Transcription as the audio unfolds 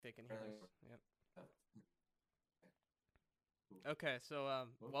they can hear us. Yep. Oh, cool. Okay, so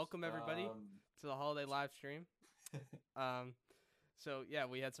Whoops. welcome everybody to the holiday live stream. Um, so yeah,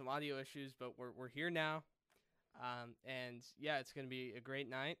 we had some audio issues, but we're here now. And yeah, it's gonna be a great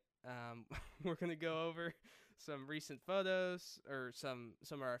night. We're gonna go over some recent photos or some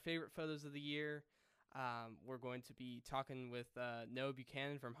of our favorite photos of the year. We're going to be talking with Noah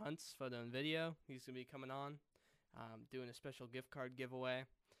Buchanan from Hunts Photo and Video. He's gonna be coming on, doing a special gift card giveaway.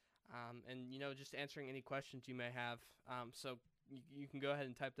 And just answering any questions you may have. So you can go ahead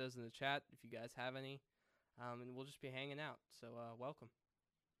and type those in the chat if you guys have any, and we'll just be hanging out. So welcome.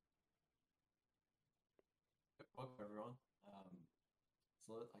 Welcome everyone.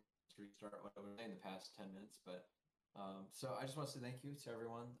 So I just restart what I was saying in the past 10 minutes, but so I just want to say thank you to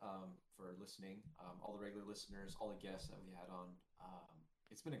everyone for listening, all the regular listeners, all the guests that we had on.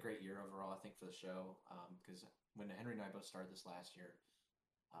 It's been a great year overall, I think, for the show because when Henry and I both started this last year,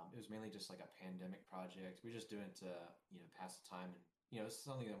 it was mainly just like a pandemic project. We were just doing it to pass the time, and this is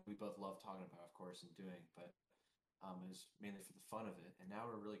something that we both love talking about, of course, and doing, but it was mainly for the fun of it. And now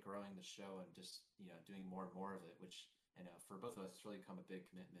we're really growing the show and just doing more and more of it, which for both of us it's really become a big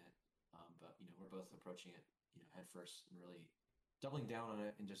commitment. But we're both approaching it head first and really doubling down on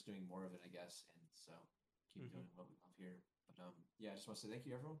it and just doing more of it, I guess. And so keep Mm-hmm. doing what we love here. But yeah, I just want to say thank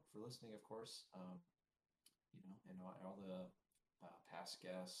you everyone for listening, of course. And all the past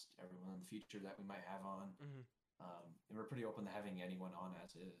guests, everyone in the future that we might have on. Mm-hmm. And we're pretty open to having anyone on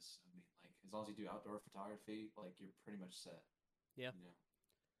as is. I mean, like as long as you do outdoor photography, like you're pretty much set. Yeah. You know.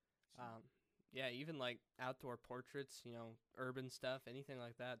 So Um, yeah. Even like outdoor portraits, urban stuff, anything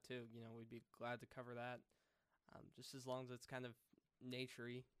like that too. We'd be glad to cover that. Just as long as it's kind of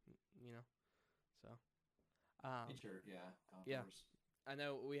naturey, you know. So. nature, yeah, Yeah. outdoors. I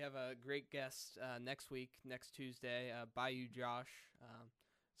know we have a great guest next week, next Tuesday, Bayou Josh.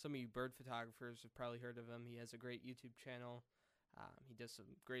 Some of you bird photographers have probably heard of him. He has a great YouTube channel. He does some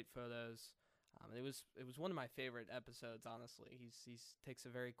great photos. It was one of my favorite episodes, honestly. He's takes a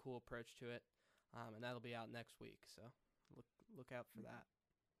very cool approach to it, and that'll be out next week. So look out for that.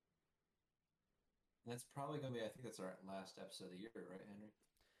 And that's probably gonna be. I think that's our last episode of the year, right, Henry?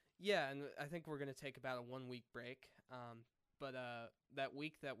 Yeah, and I think we're gonna take about a 1 week break. But that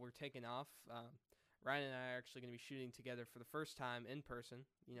week that we're taking off, Ryan and I are actually gonna be shooting together for the first time in person.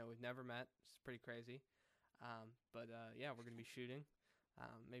 We've never met. It's pretty crazy. But yeah, we're gonna be shooting,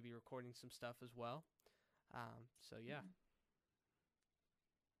 maybe recording some stuff as well. So yeah. Mm-hmm.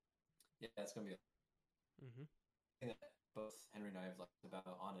 Yeah, it's gonna be Mhm. thing that both Henry and I have liked about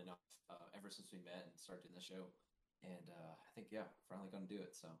on and off ever since we met and started doing the show. And I think, yeah, finally going to do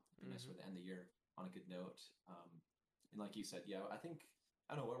it. So it'd be nice Mhm. for the end of the year on a good note. And like you said, yeah, I think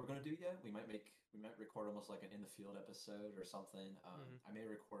I don't know what we're going to do yet. We might record almost like an in the field episode or something. Mhm. I may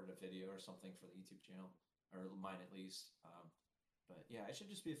record a video or something for the YouTube channel or mine at least. But yeah, it should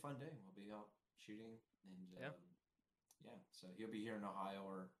just be a fun day. We'll be out shooting and Yeah. yeah. So he'll be here in Ohio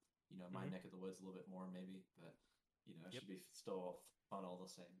or my Mhm. neck of the woods a little bit more maybe, but it Yep. should be still fun all the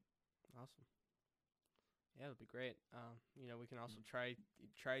same. Awesome. Yeah, it'll be great. We can also Mm.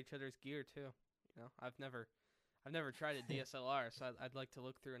 try each other's gear too. I've never tried a DSLR, so I'd like to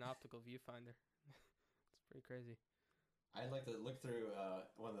look through an optical viewfinder. It's pretty crazy. I'd like to look through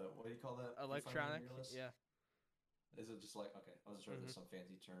one of the what do you call that viewfinder Electronic, mirrorless? yeah. Is it just like okay? I wasn't sure if Mhm. there's some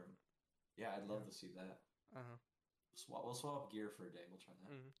fancy term. Yeah, I'd Yeah. love to see that. Uh huh. We'll swap gear for a day. We'll try that.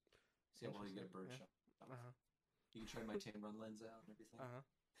 Mhm. See how well you Interesting. get a bird Yeah. shot. Uh huh. You can try my Tamron lens out and Uh everything. huh.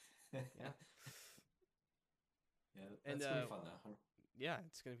 Yeah. Yeah, And that's gonna be fun though. yeah,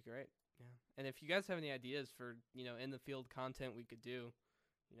 it's gonna be great. Yeah. And if you guys have any ideas for in the field content we could do,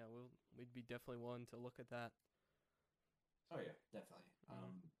 we'd be definitely willing to look at that. Oh yeah, definitely.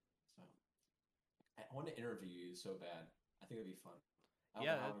 Mhm. So I want to interview you so bad. I think it'd be fun. I don't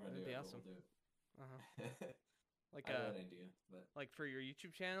Yeah, know how we're gonna that'd do be it, but awesome. we'll do Uh huh. it. Like I have an idea, but like for your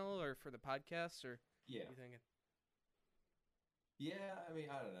YouTube channel or for the podcast or yeah, you thinking? yeah. I mean,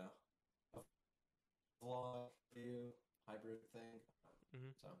 I don't know, a vlog video hybrid thing.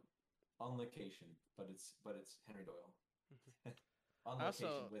 Mhm. So on location, but it's Henry Doyle. Mhm. On I location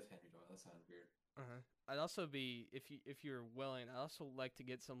also with Henry Doyle. That sounded weird. I'd also be if you're willing. I'd also like to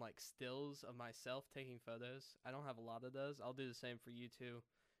get some like stills of myself taking photos. I don't have a lot of those. I'll do the same for you too,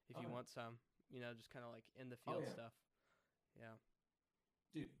 if Oh you yeah. want some. Just kind of like in the Oh field yeah, stuff. Yeah,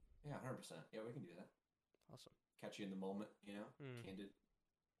 dude. Yeah, 100%. Yeah, we can do that. awesome. Catch you in the moment. Mm. Candid.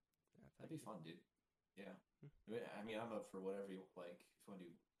 Yeah, That'd thank be you. fun, dude. Yeah. Mm. I mean, I'm up for whatever you like. If you want to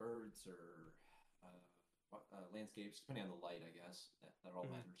do birds or landscapes, depending on the light, I guess that all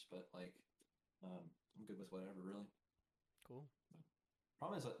Mm. matters. But like, I'm good with whatever, really. Cool.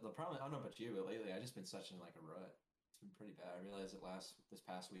 Problem is the problem. I don't know about you, but lately I just been such in like a rut. It's been pretty bad. I realized it this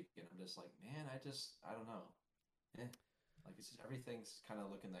past week, and I'm just like, man, I don't know. Eh. Like it's just everything's kind of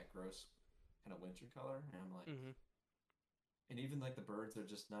looking that gross kind of winter color, and I'm like, Mhm. and even like the birds are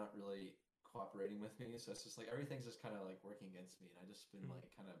just not really cooperating with me. So it's just like everything's just kind of like working against me, and I just been Mhm. like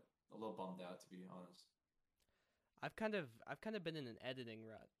kind of a little bummed out to be honest. I've kind of been in an editing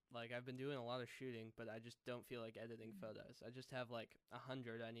rut. Like I've been doing a lot of shooting, but I just don't feel like editing photos. I just have like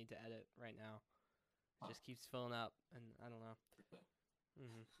 100 I need to edit right now. It Huh. just keeps filling up, and I don't know. Really?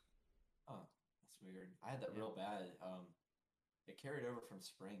 Mhm. Huh. That's weird. I had that Yeah. real bad. It carried over from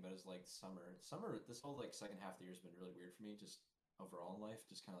spring, but it was like summer. Summer, this whole like second half of the year has been really weird for me, just overall in life,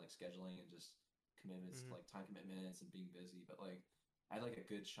 just kind of like scheduling and just commitments, Mhm. like time commitments and being busy. But like, I had like a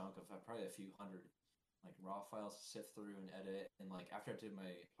good chunk of probably a few hundred like raw files to sift through and edit. And like after I did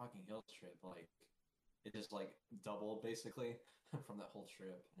my Hocking Hills trip, like it just like doubled basically from that whole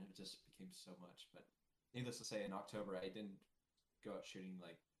trip, and it just became so much. But needless to say, in October I didn't go out shooting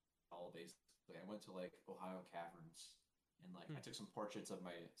like all basically. I went to like Ohio caverns and like I Hmm. took some portraits of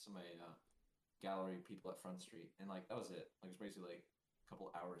my gallery people at Front Street, and like that was it. Like it was basically like a couple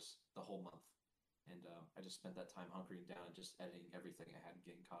hours the whole month, and I just spent that time hunkering down and just editing everything I had and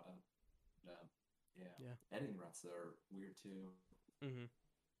getting caught up. And, yeah, Yeah. editing ruts though are weird too. Mhm.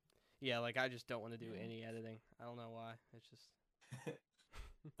 Yeah, like I just don't want to do Yeah, any editing. I don't know why. It's just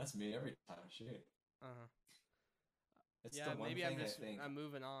that's me every time. Shoot, uh-huh. it's the Yeah, one maybe thing I think. I'm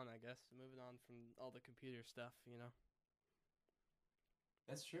moving on, I guess. Moving on from all the computer stuff, you know.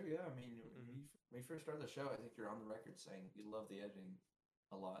 That's true. Yeah, I mean, Mhm. when you first started the show, I think you're on the record saying you love the editing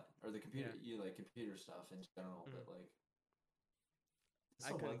a lot, or the computer. Yeah. You like computer stuff in general, Mhm. but like it's I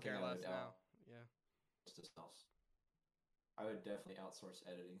the one couldn't thing care I would less now. Yeah. outsource to else. I would definitely outsource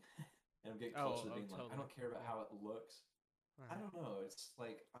editing, and I'm getting Oh, closer to oh, being like, I totally. don't care about Yeah. how it looks. I Uh-huh. don't know. It's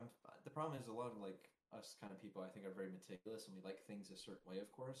like the problem is a lot of like us kind of people. I think are very meticulous, and we like things a certain way,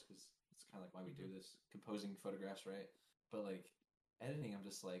 of course, because it's kind of like why we do Mhm. this, composing photographs, right? But like editing, I'm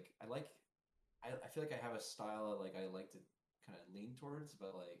just like I feel like I have a style that, like I like to kind of lean towards,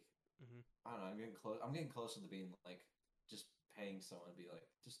 but like Mhm. I don't know. I'm getting close. I'm getting closer to being like just paying someone to be like,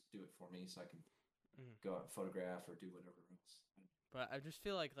 just do it for me, so I can Mhm. go out and photograph or do whatever else. But I just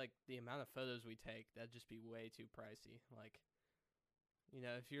feel like the amount of photos we take, that'd just be way too pricey. Like,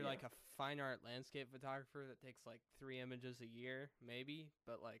 if you're Yeah. like a fine art landscape photographer that takes like 3 images a year, maybe,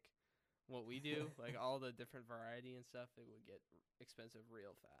 but like what we do, like all the different variety and stuff, it would get expensive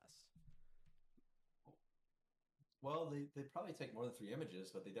real fast. Well, they probably take more than 3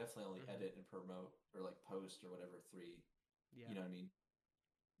 images, but they definitely only Mhm. edit and promote or like post or whatever three. Yeah. You know what I mean?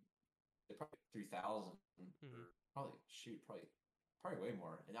 They probably 3,000 Mhm. or probably way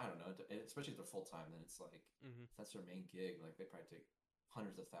more. And I don't know, especially if they're full time. Then it's like Mhm. if that's their main gig, like they probably take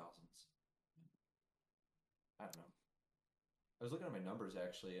hundreds of thousands. I don't know. I was looking at my numbers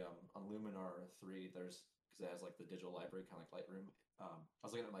actually. On Luminar 3, there's because it has like the digital library, kind of like Lightroom. I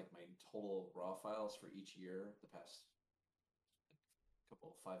was looking at like my total raw files for each year, the past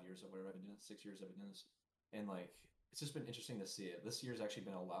couple 5 years or whatever I've been doing, 6 years I've been doing this, and like it's just been interesting to see it. This year's actually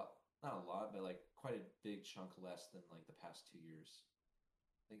been a lot, not a lot, but like quite a big chunk less than like the past 2 years.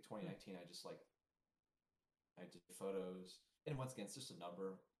 I think Hmm. 2019, I did photos, and once again, it's just a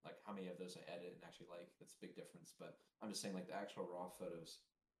number. Like how many of those I edit and actually like, that's a big difference. But I'm just saying, like the actual raw photos,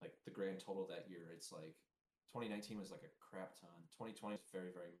 like the grand total that year, it's like 2019 was like a crap ton. 2020 is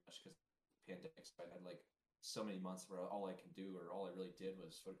very, very much because pandemic. So I had like so many months where all I can do or all I really did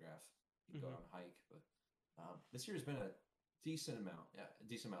was photograph and go Mhm. out on a hike. But this year has been a decent amount, yeah, a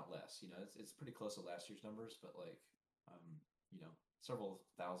decent amount less. It's pretty close to last year's numbers, but like several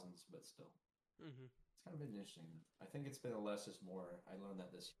thousands, but still Mhm. it's kind of been interesting. I think it's been a less is more. I learned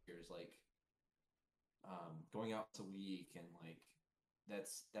that this year is like going out a week, and like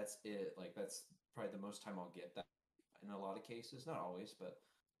that's it. Like that's probably the most time I'll get that in a lot of cases. Not always, but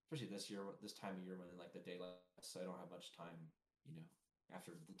especially this year, this time of year when like the daylight, so I don't have much time, you know,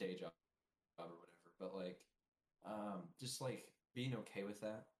 after the day job or whatever. But like, just like being okay with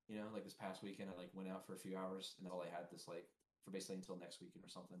that, like this past weekend, I like went out for a few hours, and that's all I had this like for basically until next weekend or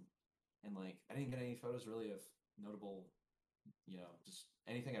something. And like, I didn't get any photos really of notable, just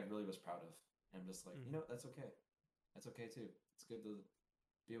anything I really was proud of. And I'm just like, Mhm. that's okay. That's okay too. It's good to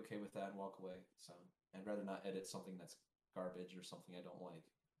be okay with that and walk away. So I'd rather not edit something that's garbage or something I don't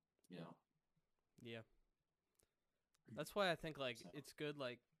like, you know. Yeah. That's why I think like So it's good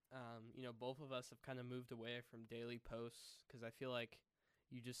like both of us have kind of moved away from daily posts cuz I feel like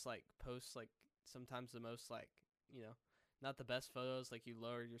you just like post like sometimes the most like, you know, not the best photos, like you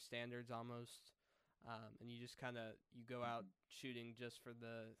lower your standards almost. and you just kind of you go out shooting just for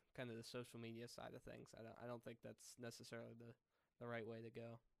the kind of the social media side of things. I don't think that's necessarily the right way to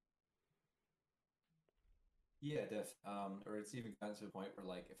go. Yeah, or it's even gotten to a point where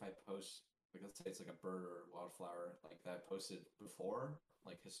like if I post, like let's say it's like a bird or a wildflower like that I posted before,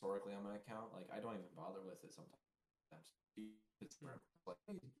 like historically on my account, like I don't even bother with it sometimes. It's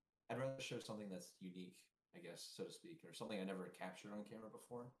Mm. like I'd rather show something that's unique, I guess, so to speak, or something I never captured on camera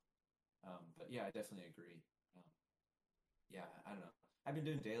before. But yeah, I definitely agree. Um, yeah, I don't know. I've been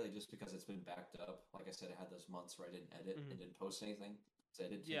doing daily just because it's been backed up. Like I said, I had those months where I didn't edit Mm-hmm. and didn't post anything, so I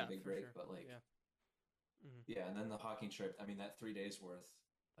did take Yeah, a big for break. sure. But like, Yeah. Mm-hmm. yeah, and then the hockey trip. I mean, that 3 days worth,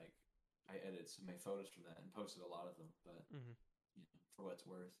 like, I edited some of my photos from that and posted a lot of them. But Mm-hmm. for what it's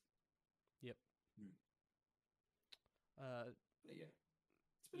worth. Yep. Hmm. Uh, But yeah,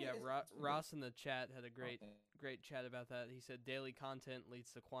 yeah. it's been good. Ross in the chat had a Oh, great chat about that. He said daily content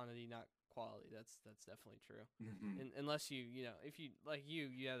leads to quantity, not quality. That's definitely true. mm-hmm. And unless you know if you like you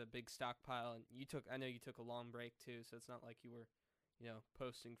had a big stockpile and you took I know you took a long break too, so it's not like you were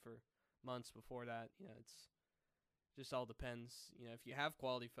posting for months before that. It's just all depends. If you have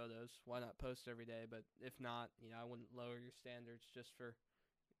quality photos, why not post every day? But if not, I wouldn't lower your standards just for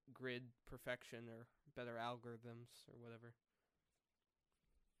grid perfection or better algorithms or whatever.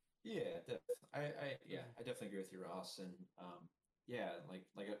 Yeah, yeah, Mm-hmm. I definitely agree with you, Ross. And yeah,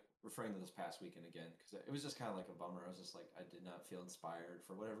 referring to this past weekend again, because it was just kind of like a bummer. I was just like, I did not feel inspired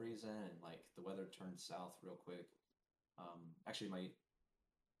for whatever reason, and like the weather turned south real quick. Actually, my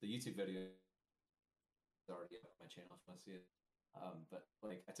the YouTube video is already up on my channel if you want to see it. But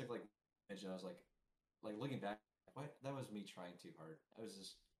like I took like image and I was like looking back, what that was me trying too hard. I was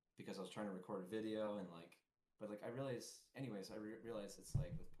just because I was trying to record a video and like, but like I realized, anyways, realized it's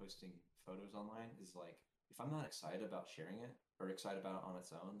like with posting photos online is like if I'm not excited about sharing it or excited about it on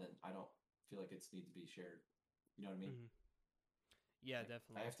its own, then I don't feel like it's need to be shared. You know what I mean? Mm-hmm. Yeah, Like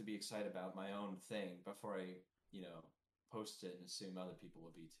I definitely. have to be excited about my own thing before I, you know, post it and assume other people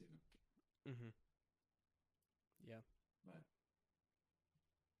will be too. Mm-hmm. Yeah. But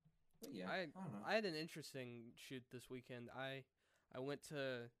but yeah, I I don't know. I had an interesting shoot this weekend. I went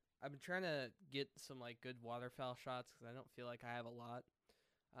to I've been trying to get some like good waterfowl shots because I don't feel like I have a lot.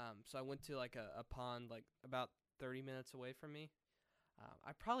 So I went to like a pond like about 30 minutes away from me.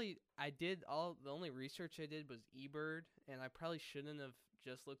 I did all the only research I did was eBird, and I probably shouldn't have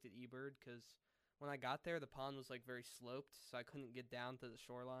just looked at eBird because when I got there, the pond was like very sloped, so I couldn't get down to the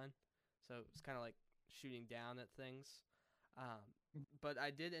shoreline. So it was kind of like shooting down at things. Um, but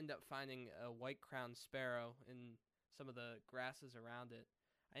I did end up finding a white crowned sparrow in some of the grasses around it.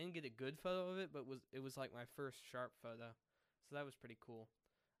 I didn't get a good photo of it, but it was like my first sharp photo, so that was pretty cool.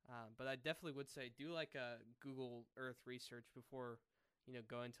 But I definitely would say do like a Google Earth research before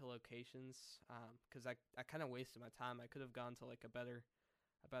going to locations because I kind of wasted my time. I could have gone to like a better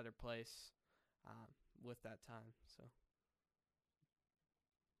place with that time. So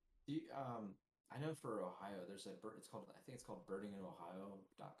Do you, I know for Ohio, there's a bird. It's called I think it's called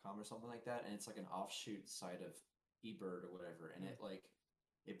birdinginohio.com or something like that, and it's like an offshoot site of eBird or whatever, and mm,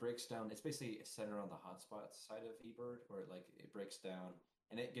 it breaks down. It's basically centered on the hotspots side of eBird, where it breaks down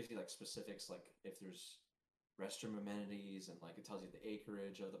and it gives you like specifics, like if there's restroom amenities and like it tells you the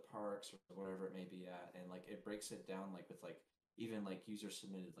acreage of the parks or whatever it may be at, and like it breaks it down like with like even like user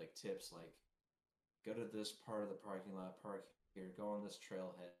submitted like tips like go to this part of the parking lot, park here, go on this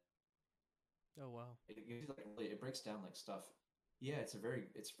trailhead. oh wow. It gives you like really, it breaks down like stuff. Yeah, it's a very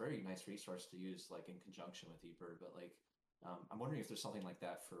nice resource to use like in conjunction with eBird. But like, I'm wondering if there's something like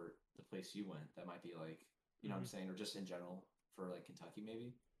that for the place you went that might be like, you know what Mm-hmm. I'm saying, or just in general for like Kentucky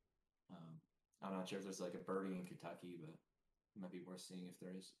maybe. Um, I'm not sure if there's like a birding in Kentucky, but it might be worth seeing if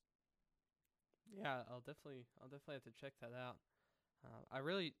there is. Yeah, I'll definitely have to check that out.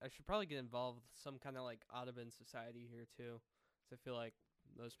 I should probably get involved with some kind of like Audubon society here too, because I feel like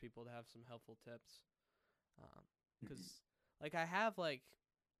those people to have some helpful tips. Mhm. Because like I have like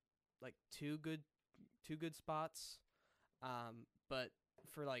two good spots, but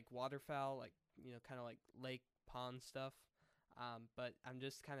for like waterfowl, like kind of like lake pond stuff. But I'm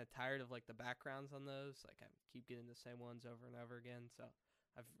just kind of tired of like the backgrounds on those. Like I keep getting the same ones over and over again. So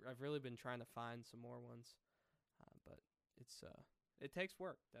I've really been trying to find some more ones. But it takes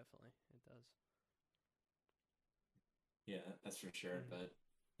work. Definitely, it does. Yeah, that's for sure. Mhm. But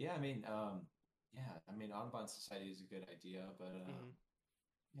yeah, yeah, I mean, Audubon Society is a good idea, but Mhm.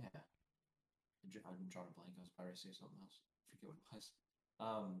 yeah, I'm drawing a blank. I was about to say something else. I forget what it was.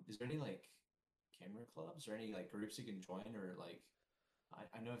 Is there any like camera clubs or any like groups you can join or like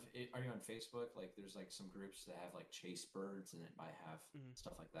I know if it, are you on Facebook? Like there's like some groups that have like chase birds and it might have Mhm.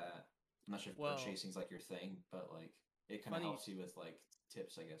 stuff like that. I'm not sure if bird Well, chasing's like your thing, but like it kind of funny helps you with like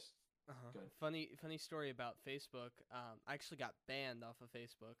tips, I guess. Uh-huh. Go ahead. Funny story about Facebook. I actually got banned off of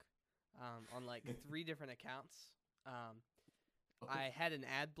Facebook on like three different accounts. Um, Oh, I had an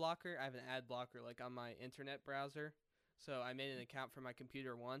ad blocker. I have an ad blocker like on my internet browser. So I made an account for my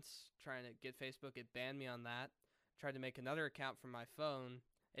computer once trying to get Facebook. It banned me on that. Tried to make another account for my phone.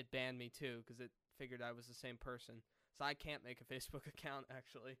 It banned me too because it figured I was the same person. So I can't make a Facebook account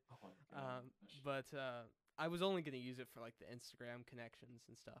actually. oh my Um, gosh. but I was only gonna use it for like the Instagram connections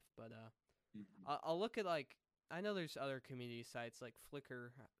and stuff. But Mhm. I'll look at like I know there's other community sites like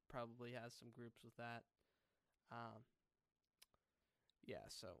Flickr probably has some groups with that. Um, yeah,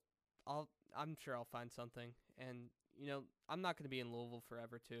 so I'm sure I'll find something, and I'm not gonna be in Louisville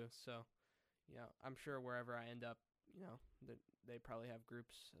forever too, so I'm sure wherever I end up, they probably have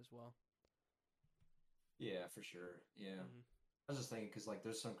groups as well. Yeah, for sure. Yeah. Mhm. I was just thinking because like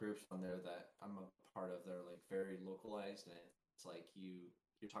there's some groups on there that I'm a part of. They're like very localized, and it's like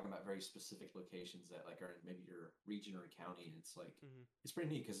you're talking about very specific locations that like are in maybe your region or county, and it's like Mhm. it's pretty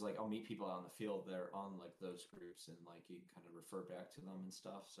neat because like I'll meet people out in the field that are on like those groups, and like you kind of refer back to them and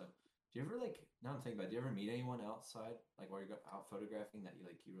stuff. So do you ever like now I'm thinking about it, do you ever meet anyone outside like while you're out photographing that you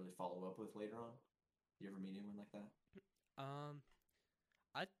really follow up with later on? Do you ever meet anyone like that? Um,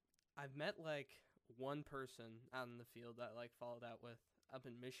 I I've met like one person out in the field that I like followed out with up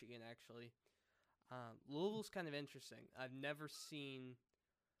in Michigan actually. Louisville's kind of interesting. I've maybe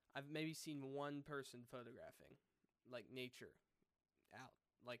seen one person photographing, like nature, out,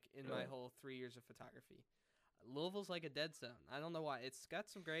 like in my Really? whole 3 years of photography. Louisville's like a dead zone. I don't know why. It's got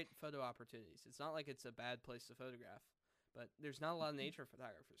some great photo opportunities. It's not like it's a bad place to photograph, but there's not a lot of nature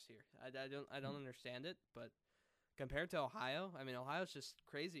photographers here. I don't understand it, but compared to Ohio, I mean Ohio's just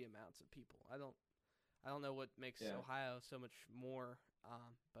crazy amounts of people. I don't know what makes Yeah. Ohio so much more,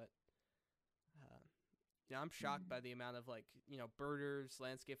 but uh, I'm shocked Mhm. by the amount of like birders,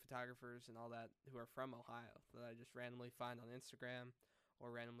 landscape photographers, and all that who are from Ohio that I just randomly find on Instagram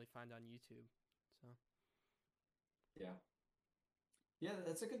or randomly find on YouTube. So. Yeah. Yeah,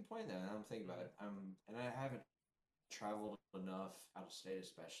 that's a good point. Then I'm thinking about Mhm. it. And I haven't traveled enough out of state,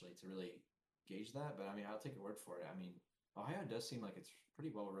 especially to really gauge that. But I mean, I'll take your word for it. I mean, Ohio does seem like it's pretty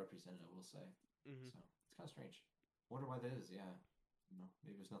well represented, I will say. Mhm. So it's kind of strange. Wonder why that is. Yeah,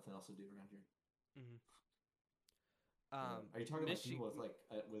 maybe there's nothing else to do around here. Mhm. But are you talking like people with Michigan.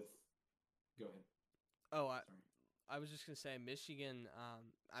 like with? Go ahead. Oh, Sorry. I was just gonna say Michigan.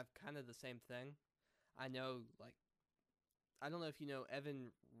 I've kind of the same thing. I know like I don't know if you know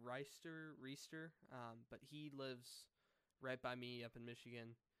Evan Reister, but he lives right by me up in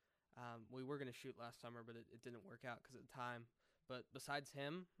Michigan. We were gonna shoot last summer, but it didn't work out because of the time. But besides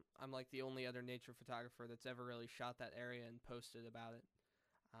him, I'm like the only other nature photographer that's ever really shot that area and posted about it.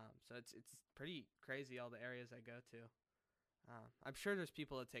 So it's pretty crazy all the areas I go to. I'm sure there's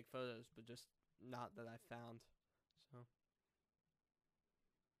people that take photos, but just not that I found. So.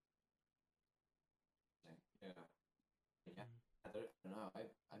 Yeah. Yeah. Mhm. I don't know.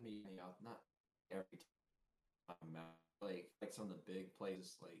 I mean, not every like some of the big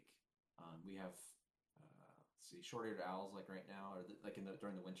places like we have let's see short-eared owls like right now or like in the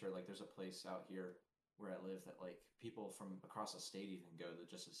during the winter like there's a place out here where I live that like people from across the state even go to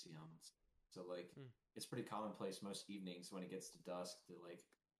just to see them. So like Mm. it's pretty commonplace most evenings when it gets to dusk to like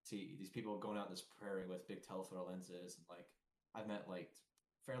see these people going out in this prairie with big telephoto lenses and like I've met like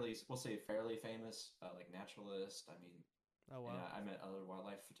fairly we'll say fairly famous like naturalists. I mean, Oh and wow. I met other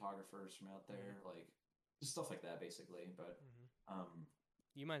wildlife photographers from out Mhm. there like just stuff like that basically. Mhm. Um,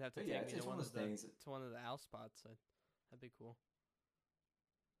 You might have to but yeah, take me it's one of those things. That, to one of the owl spots. That'd be cool.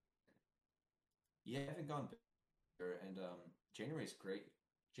 yeah, I haven't gone bigger, and January's great.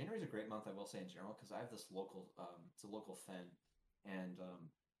 January's a great month, I will say in general, because I have this local. It's a local fen, and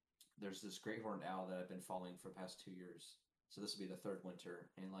there's this great horned owl that I've been following for the past 2 years. So this will be the third winter,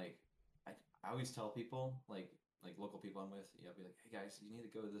 and like I always tell people like local people I'm with, I'll be like, hey guys, you need to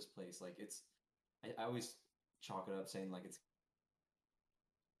go to this place. Like it's, I always chalk it up saying like it's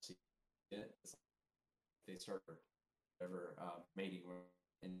it. It's like they start whatever mating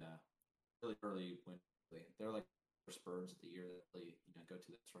in really early when they're like first birds of the year that really go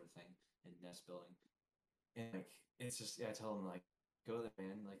to that sort of thing and nest building. And like it's just yeah, I tell them like go there,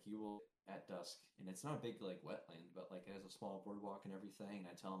 man. Like you will at dusk, and it's not a big like wetland, but like it has a small boardwalk and everything. And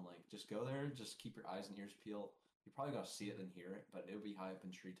I tell them like just go there, just keep your eyes and ears peeled. You're probably gonna see it Mhm. and hear it, but it'll be high up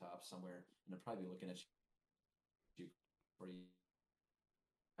in treetops somewhere, and they'll probably be looking at you before you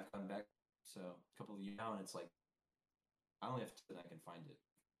come back. So a couple of years now, and it's like I only have to and I can find it.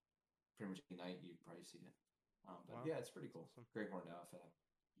 Pretty much any night you probably see it. But Wow. yeah, it's pretty That's cool. awesome. Great horned outfit.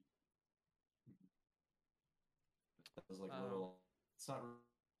 It was like a Um, little. It's not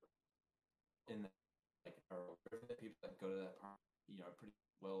in the, like are aware of it. People that go to that park, are pretty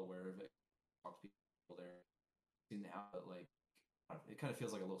well aware of it. Talk to people there, seen the house, but like it kind of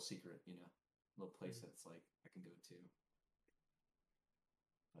feels like a little secret, a little place mhm. that's like I can go to.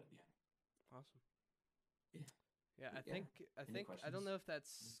 But yeah, Awesome. yeah, Yeah, I yeah. think I Any think I don't questions? know if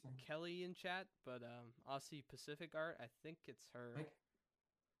that's Kelly in chat, but Aussie Pacific Art, I think it's her. Like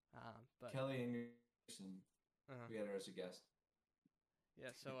But Kelly Anderson, uh we had her as a guest.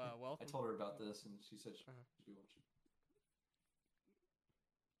 yeah, so I welcome. told her about this, and she said Uh-huh. she'd be watching.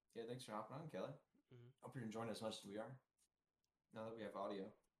 Yeah, thanks for hopping on, Kelly. Hmm. Hope you're enjoying it as much as we are. Now that we have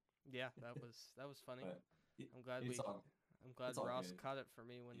audio, Yeah, that was funny. but I'm glad it's we all I'm glad it's all Ross good. caught it for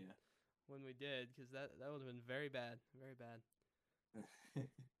me Yeah. when we did, because that would have been very bad, very bad.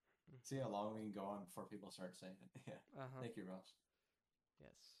 See how long we can go on before people start saying it. Yeah. Uh huh. Thank you, Ross.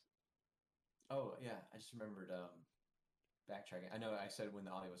 Yes. Oh yeah, I just remembered backtracking. I know I said when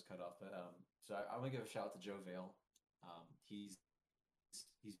the audio was cut off, but so I want to give a shout out to Joe Vale. He's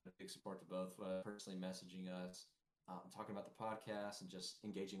been a big support to both, personally messaging us, talking about the podcast, and just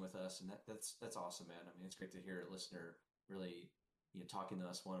engaging with us, and that's awesome, man. I mean, it's great to hear a listener really, talking to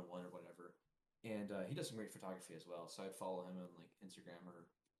us one on one or whatever. And he does some great photography as well. So I'd follow him on like Instagram or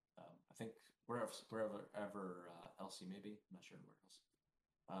I think wherever else he may be. I'm not sure where else.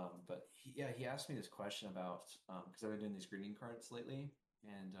 But he asked me this question about because I've been doing these greeting cards lately,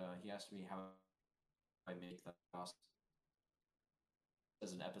 and he asked me how I make them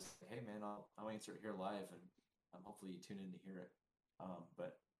as an episode. Hey man, I'll answer it here live, and hopefully you tune in to hear it.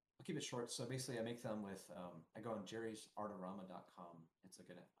 But I'll keep it short. So basically, I make them with I go on jerrysartorama.com. It's like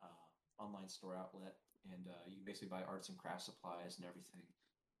an online store outlet, and you can basically buy arts and craft supplies and everything.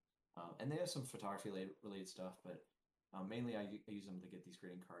 And they have some photography related stuff, but mainly I use them to get these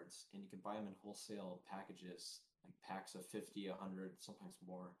greeting cards, and you can buy them in wholesale packages, like packs of 50, 100, sometimes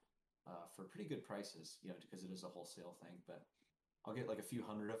more, for pretty good prices, because it is a wholesale thing. But I'll get like a few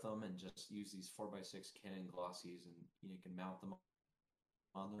hundred of them and just use these 4x6 Canon glossies, and you can mount them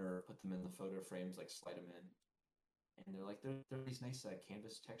on there or put them in the photo frames, like slide them in. And they're these nice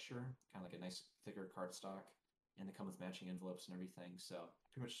canvas texture, kind of like a nice thicker cardstock, and they come with matching envelopes and everything. So I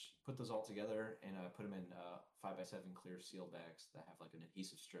pretty much put those all together and put them in 5x7 clear seal bags that have like an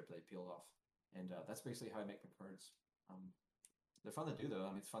adhesive strip that I peel off, and that's basically how I make my cards. Um, they're fun to do though. I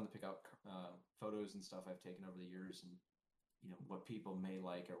mean, it's fun to pick out photos and stuff I've taken over the years, and what people may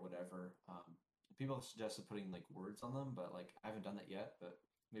like or whatever. People have suggested putting like words on them, but like I haven't done that yet. But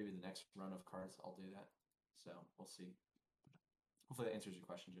maybe the next run of cards I'll do that. So we'll see. Hopefully that answers your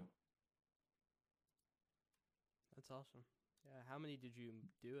question, Joe. That's awesome. Yeah. How many did you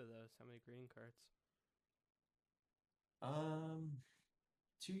do of those? How many greeting cards? Um,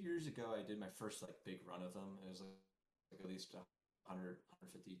 2 years ago, I did my first like big run of them. It was like at least 100,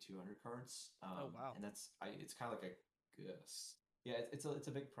 150, 200 cards. Oh wow. And it's kind of like a yeah, it's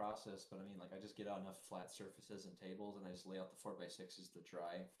a big process, but I mean, like I just get out enough flat surfaces and tables, and I just lay out the 4x6s to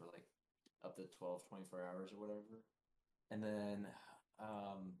dry for like up to 12, 24 hours or whatever. And then,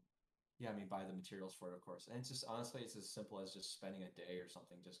 yeah, I mean, buy the materials for it, of course. And it's just honestly, it's as simple as just spending a day or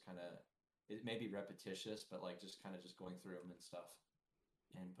something, just kind of, it may be repetitious, but like just kind of just going through them and stuff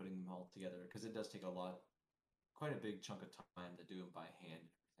and putting them all together because it does take quite a big chunk of time to do them by hand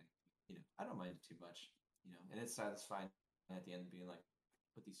and everything. I don't mind it too much, and it's satisfying at the end being like,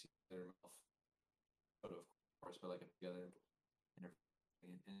 put these together myself. Photo, of course, but like together and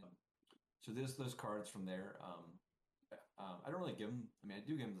everything. And so there's those cards from there. I don't really give them. I mean, I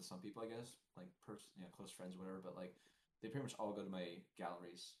do give them to some people, I guess, like close friends, or whatever. But like, they pretty much all go to my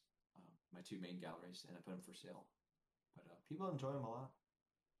galleries, my two main galleries, and I put them for sale. But people enjoy them a lot.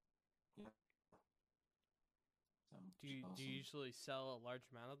 Yeah, so Do which is you awesome. usually sell a large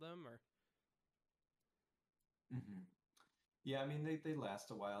amount of them or? Hmm. Yeah, I mean they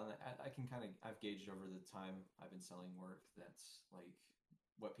last a while, and I can kind of I've gauged over the time I've been selling work that's like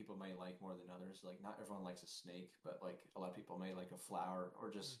what people may like more than others. Like not everyone likes a snake, but like a lot of people may like a flower or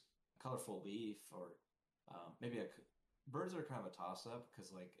Mm, just a colorful leaf or maybe birds are kind of a toss up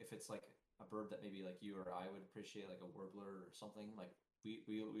because like if it's like a bird that maybe like you or I would appreciate, like a warbler or something, like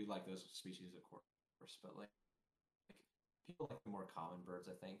we like those species of course, but like people like the more common birds,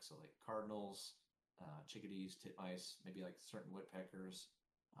 I think. So like cardinals, chickadees, titmice, maybe like certain woodpeckers.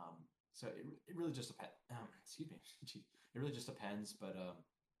 So it really just depends. Excuse me. Jeez. It really just depends. But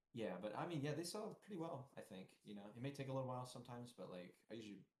yeah, but I mean, yeah, they sell pretty well, I think. It may take a little while sometimes, but like I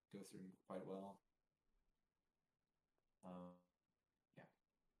usually go through them quite well. Um, yeah.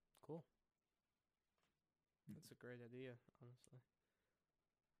 cool. That's a great idea, honestly.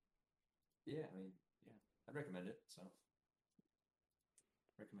 Yeah, I mean, yeah. I'd recommend it. So I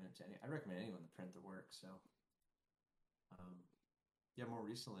recommend anyone to print their work. So yeah, more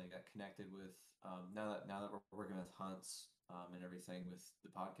recently I got connected with now that we're working with Hunts and everything with the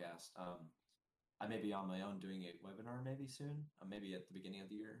podcast. I may be on my own doing a webinar maybe soon, maybe at the beginning of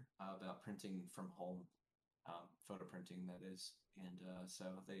the year, about printing from home, photo printing that is. And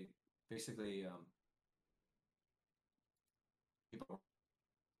so they basically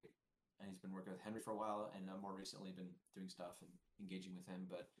and he's been working with Henry for a while, and more recently been doing stuff and engaging with him.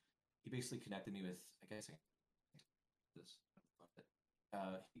 But he basically connected me with, I guess, this.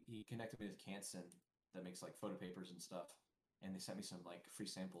 He connected me with Canson that makes like photo papers and stuff, and they sent me some like free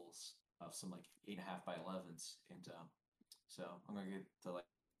samples of some like 8.5 by 11s, and so I'm gonna get to like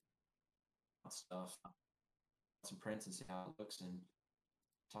stuff, some prints, and see how it looks, and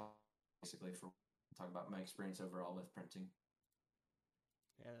talk about my experience overall with printing.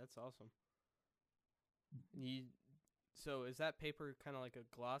 Yeah, that's awesome. So is that paper kind of like a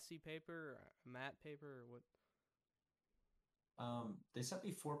glossy paper, or a matte paper, or what? They sent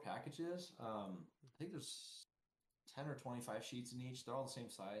me 4 packages. I think there's 10 or 25 sheets in each. They're all the same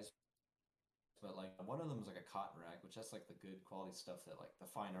size, but like one of them is like a cotton rag, which that's like the good quality stuff that like the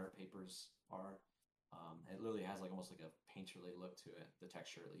fine art papers are. It literally has like almost like a painterly look to it, the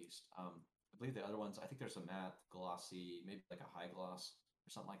texture at least. I believe the other ones, I think there's a matte, glossy, maybe like a high gloss or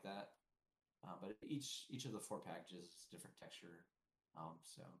something like that. But each of the 4 packages is different texture.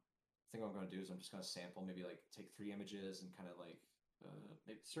 So I think what I'm going to do is I'm just going to sample, maybe like take 3 images and kind of like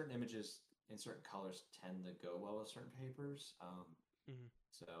maybe certain images in certain colors tend to go well with certain papers.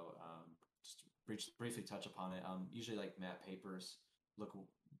 So just briefly touch upon it. Usually like matte papers look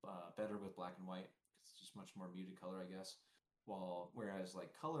better with black and white. It's just much more muted color, I guess. Whereas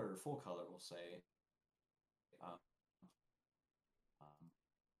like full color, we'll say,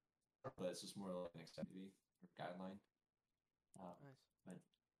 but it's just more like an activity or guideline. Nice. But I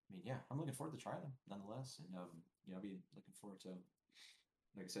mean, yeah, I'm looking forward to trying them nonetheless, and I'll be looking forward to,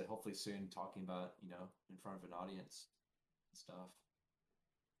 like I said, hopefully soon talking about in front of an audience and stuff.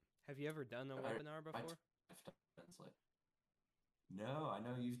 Have you ever done a webinar before? No, I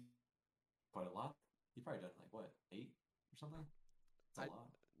know you've quite a lot. You've probably done like what, 8 or something? That's a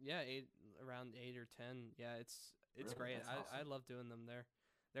lot. Yeah, around 8 or 10. Yeah, it's Really? great. That's awesome. I love doing them.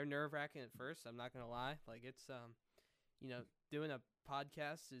 They're nerve wracking at first. I'm not gonna lie. Like it's doing a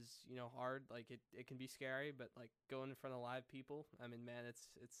podcast is hard. Like it can be scary, but like going in front of live people, I mean, man,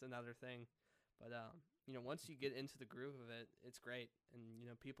 it's another thing. But once you get into the groove of it, it's great.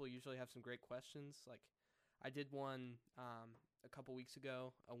 And people usually have some great questions. Like I did one a couple weeks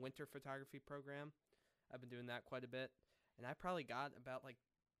ago, a winter photography program. I've been doing that quite a bit, and I probably got about like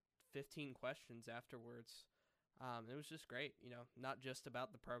 15 questions afterwards. It was just great, not just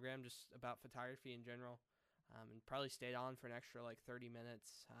about the program, just about photography in general, and probably stayed on for an extra like 30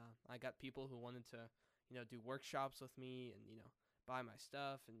 minutes. I got people who wanted to, do workshops with me and, buy my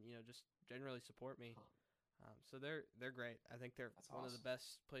stuff and, just generally support me. So they're great. I think they're one of the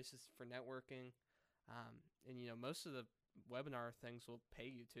best places for networking. And, most of the webinar things will pay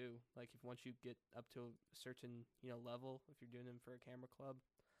you too. Like once you get up to a certain, level, if you're doing them for a camera club,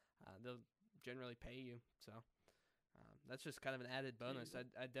 they'll generally pay you. So that's just kind of an added bonus.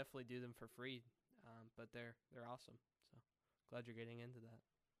 I definitely do them for free, but they're awesome. So glad you're getting into that.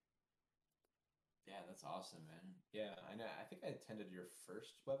 Yeah, that's awesome, man. Yeah, I know. I think I attended your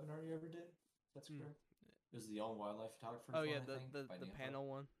first webinar you ever did. That's correct. It was the Young Wildlife Photographer. Oh yeah, the panel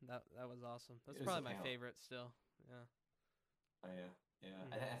one. That was awesome. That's probably my favorite still. Yeah. Oh yeah, yeah.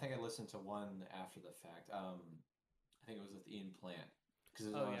 I think I listened to one after the fact. I think it was with Ian Plant because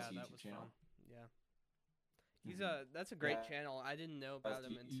it was on his YouTube channel. Fun. Yeah. That's a great channel. I didn't know about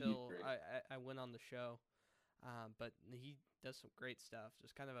him until I went on the show, but he does some great stuff.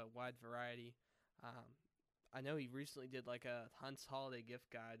 Just kind of a wide variety. I know he recently did like a Hunt's Holiday Gift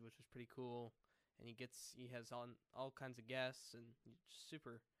Guide, which was pretty cool, and he has on all kinds of guests and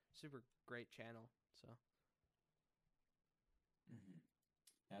super great channel. So.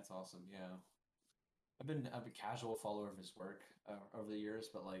 That's awesome. Yeah, I've been a casual follower of his work over the years,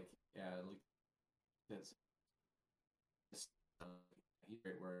 but like like that's. He's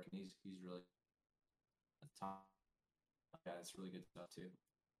great work, and he's really at the top. Yeah, it's really good stuff too.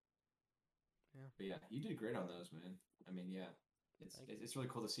 Yeah. But yeah, you did great on those, man. I mean, yeah, it's really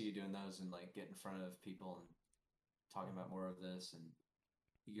cool to see you doing those and like get in front of people and talking about more of this, and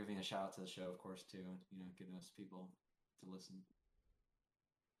you giving a shout out to the show, of course, too. Giving us people to listen.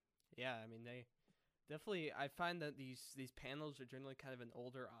 Yeah, I mean they definitely. I find that these panels are generally kind of an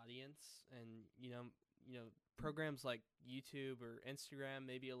older audience, and programs like YouTube or Instagram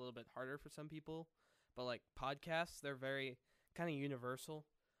may be a little bit harder for some people, But like podcasts, they're very kind of universal.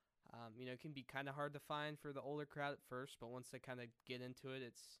 It can be kind of hard to find for the older crowd at first, but once they kind of get into it,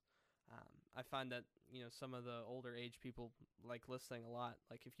 I find that some of the older age people like listening a lot.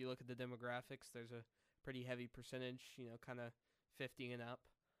 Like if you look at the demographics, there's a pretty heavy percentage, kind of 50 and up,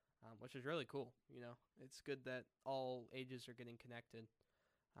 which is really cool. It's good that all ages are getting connected.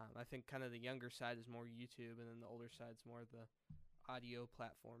 I think kind of the younger side is more YouTube, and then the older side is more the audio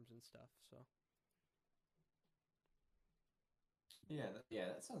platforms and stuff. So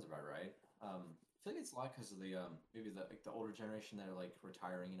that sounds about right. I feel like it's a lot because of the maybe the older generation that are like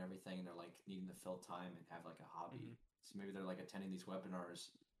retiring and everything, and they're like needing to fill time and have like a hobby. mm-hmm. So maybe they're like attending these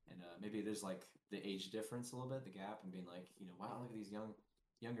webinars, and maybe there's like the age difference a little bit, the gap, and being like, wow, look at these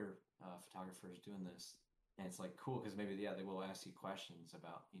younger photographers doing this, and it's like cool because maybe they will ask you questions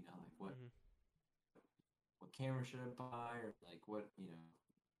about like Mm-hmm. what camera should I buy, or like what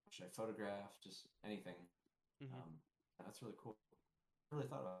should I photograph, just anything. Mm-hmm. Um, that's really cool. I really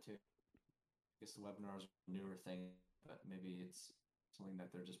thought about it too. I guess the webinars are a newer thing, but maybe it's something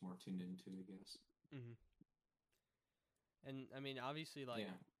that they're just more tuned into, I guess. Mm-hmm. And I mean, obviously, like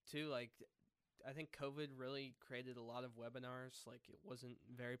Yeah. too, like I think COVID really created a lot of webinars. Like it wasn't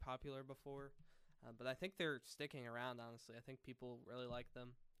very popular before, but I think they're sticking around. Honestly, I think people really like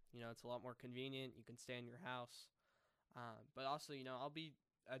them. It's a lot more convenient. You can stay in your house, but also,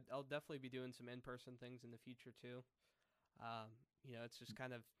 I'll definitely be doing some in-person things in the future too. It's just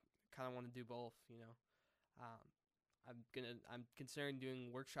kind of want to do both. Um, I'm considering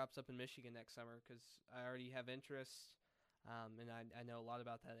doing workshops up in Michigan next summer because I already have interest, and I know a lot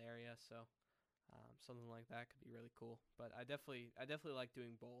about that area. So something like that could be really cool. But I definitely like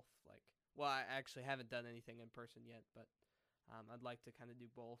doing both. Like, well, I actually haven't done anything in person yet, but I'd like to kind of do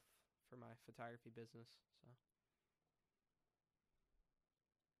both for my photography business. So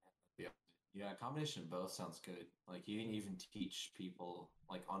Yeah. Yeah, a combination of both sounds good. Like you can even teach people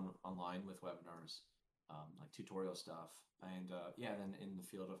like online with webinars, like tutorial stuff, and then in the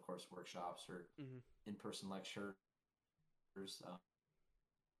field, of course, workshops or mm-hmm. in-person lectures,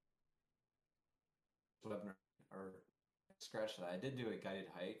 webinar or scratch that. I did do a guided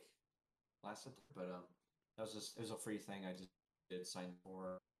hike last September, but it was a free thing. I just did sign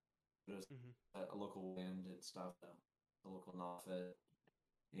for. It was Mm-hmm. a local wind and stuff, the local nonprofit.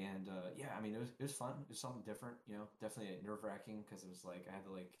 And I mean, it was fun. It was something different, definitely nerve wracking because it was like I had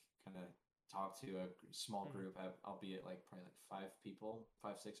to like kind of talk to a small Mm-hmm. group, albeit like probably like 5 people,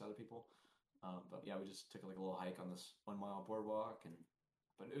 6 other people. But yeah, we just took like a little hike on this 1 mile boardwalk,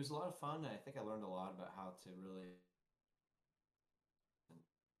 but it was a lot of fun. And I think I learned a lot about how to really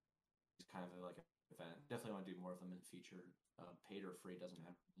it's kind of like an event. Definitely want to do more of them in the future. Paid or free doesn't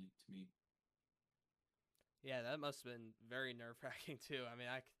matter really to me. Yeah, that must have been very nerve wracking too. I mean,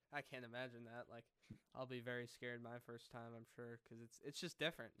 I can't imagine that. Like, I'll be very scared my first time, I'm sure, because it's just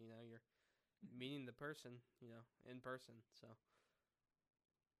different. You're meeting the person, in person. So.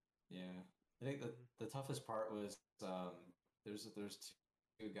 Yeah, I think Mm-hmm. the toughest part was there's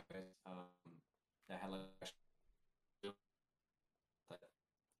two guys that had like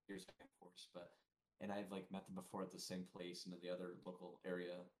years back, of course, and I've like met them before at the same place in the other local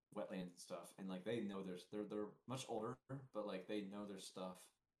area wetlands and stuff, and like they know they're much older, but like they know their stuff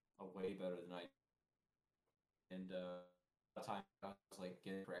way better than I. And a time I was like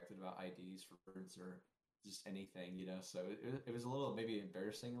getting corrected about IDs for birds or just anything, So it was a little maybe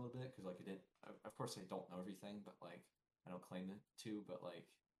embarrassing a little bit because like I didn't. Of course, I don't know everything, but like I don't claim it to. But like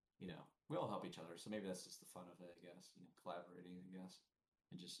we all help each other, so maybe that's just the fun of it, I guess. Collaborating, I guess,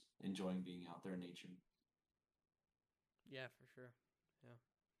 and just enjoying being out there in nature. Yeah, for sure. Yeah.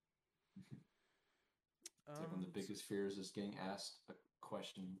 It's like one of the biggest fears is getting asked a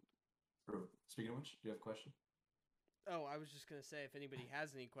question. Or speaking of which, do you have a question? Oh, I was just gonna say if anybody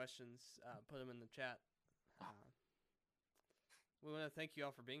has any questions, put them in the chat. We want to thank you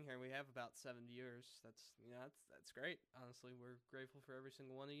all for being here. We have about 7 viewers. That's great. Honestly, we're grateful for every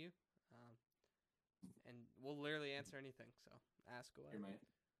single one of you, and we'll literally answer anything. So ask away.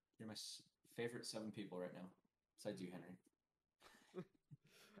 You're my favorite 7 people right now, besides you, Henry.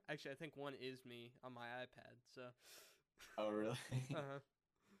 Actually, I think one is me on my iPad. So. Oh really? Uh-huh.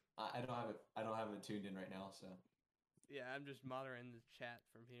 I don't have it tuned in right now, so. Yeah, I'm just monitoring the chat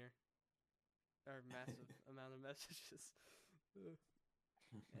from here. Our massive amount of messages.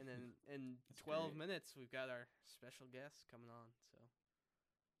 And then in 12 minutes, we've got our special guest coming on. So.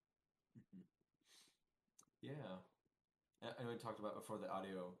 Yeah. I know we talked about before the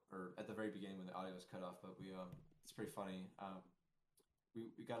audio, or at the very beginning when the audio was cut off, but it's pretty funny.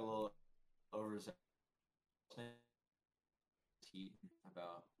 We got a little over heat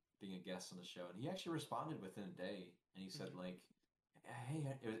about being a guest on the show, and he actually responded within a day, and he said Mhm. like, "Hey,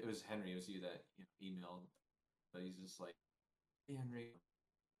 it was Henry. It was you that emailed, but he's just like, hey Henry,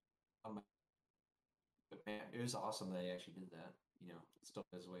 um, but man, it was awesome that he actually did that. Still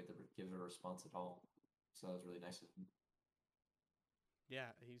his way to give a response at all. So that was really nice of him. Yeah,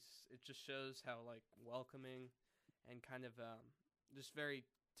 it just shows how like welcoming and kind of just very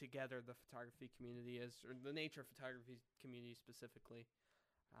together the photography community is, or the nature photography community specifically.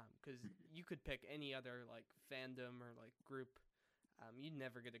 Because you could pick any other like fandom or like group, you'd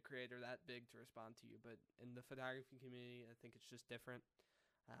never get a creator that big to respond to you. But in the photography community, I think it's just different.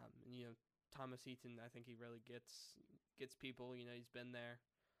 And Thomas Eaton, I think he really gets people. He's been there.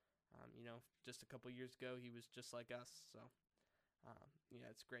 Just a couple years ago, he was just like us. So yeah,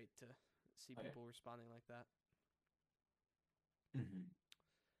 it's great to see Oh, yeah. people responding like that. Mm-hmm.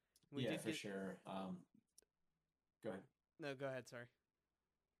 We Yeah, did for get sure. Go ahead. no. Go ahead. Sorry.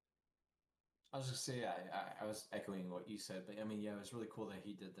 I was just say I was echoing what you said, but I mean, yeah, it was really cool that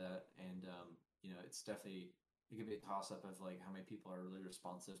he did that, and it's definitely it could be a toss up of like how many people are really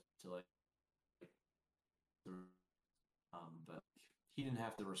responsive to like the but he didn't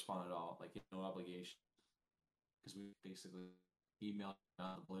have to respond at all, like no obligation, because we basically emailed him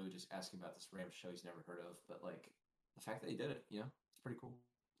out of the blue just asking about this random show he's never heard of, but like the fact that he did it, it's pretty cool.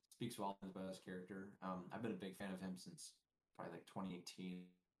 Speaks volumes about his character. I've been a big fan of him since probably like 2018.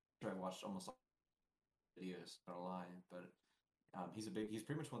 I've watched almost all the videos, not a lie, but he's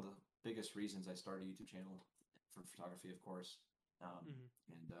pretty much one of the biggest reasons I started a YouTube channel for photography, of course.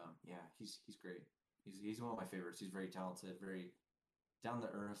 Mm-hmm. Yeah, he's great. He's one of my favorites. He's very talented, very down to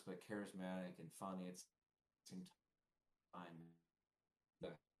earth, but charismatic and funny. It's same time the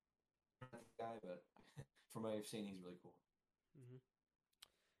guy, but from what I've seen, he's really cool. Mm-hmm.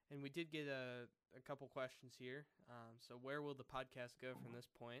 And we did get a couple questions here. So where will the podcast go from this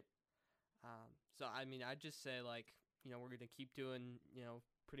point? So I mean, I'd just say like we're gonna keep doing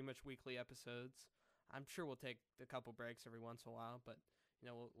pretty much weekly episodes. I'm sure we'll take a couple breaks every once in a while, but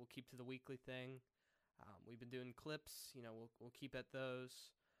we'll keep to the weekly thing. We've been doing clips. We'll keep at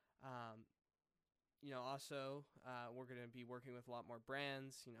those. Um, also we're gonna be working with a lot more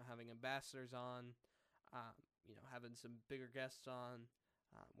brands. Having ambassadors on. Having some bigger guests on.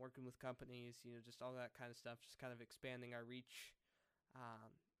 Working with companies. Just all that kind of stuff. Just kind of expanding our reach.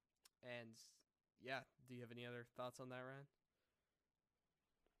 And yeah, do you have any other thoughts on that, Ryan?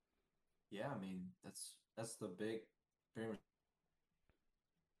 Yeah, I mean that's the big, pretty much,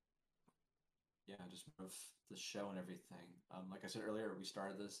 yeah, just of the show and everything. Like I said earlier, we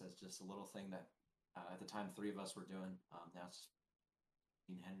started this as just a little thing that at the time three of us were doing. Now it's just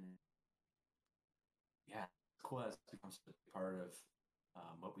me and Henry. Yeah, it's cool as it becomes a part of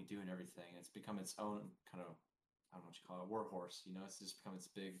what we do and everything. It's become its own kind of, I don't know what you call it, war horse. It's just become its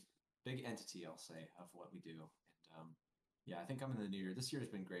big entity, I'll say, of what we do. And yeah, I think I'm in the new year. This year has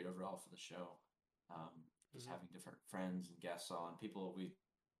been great overall for the show. Just Mm-hmm. having different friends and guests on, people we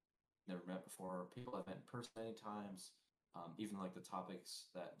never met before, people I've met in person many times. Even like the topics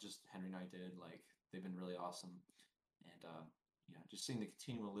that just Henry and I did, like they've been really awesome. And just seeing the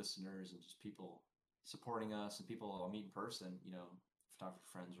continual listeners and just people supporting us and people I'll meet in person, photographer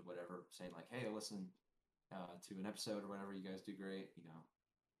friends or whatever, saying like, "Hey, I listened to an episode or whatever. You guys do great,"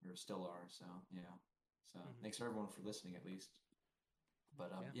 or still are. So yeah, so Mm-hmm. thanks everyone for listening at least.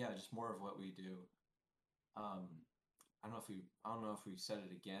 But Yeah. yeah, just more of what we do. Um, I don't know if we said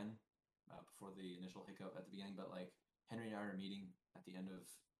it again before the initial hiccup at the beginning, but like Henry and I are meeting at the end of.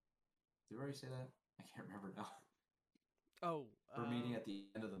 Did we already say that? I can't remember now. Oh, We're meeting at the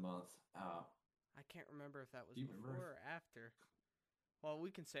end of the month. I can't remember if that was Do you remember? before or after. Well,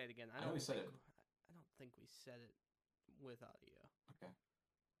 we can say it again. I know we said it. I don't think we said it with audio. Okay.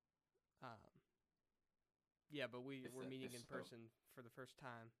 Um, yeah, but we're meeting If in so. person for the first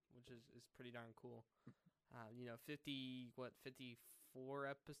time, which is pretty darn cool. 54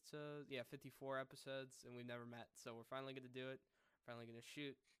 episodes. Yeah, 54 episodes, and we've never met. So we're finally gonna do it. Finally gonna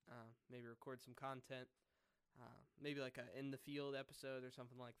shoot. Maybe record some content. Maybe like a in the field episode or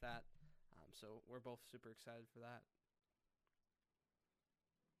something like that. So we're both super excited for that.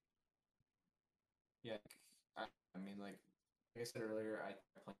 Yeah, I mean, like I said earlier,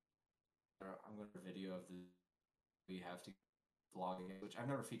 I'm going to video of the we have to vlog again, which I've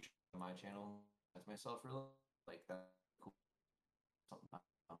never featured on my channel as myself really. Like that cool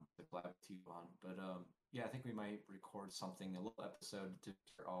something to collab with you on. But yeah, I think we might record something, a little episode to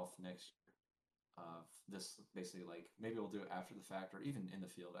start off next year of this basically like maybe we'll do it after the fact or even in the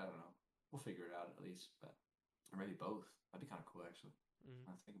field. I don't know. We'll figure it out at least, but or maybe both. That'd be kind of cool actually. Mm-hmm.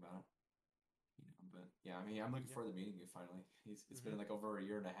 I think about it. But yeah, I mean, I'm looking Yep. forward to meeting you finally. It's Hmm. been like over a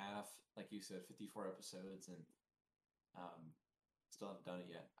year and a half, like you said, 54 episodes, and um, still haven't done it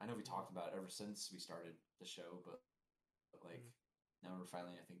yet. I know we Hmm. talked about it ever since we started the show, but like Hmm. now we're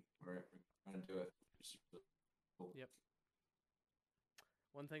finally, I think we're gonna do it. Which is really cool. Yep.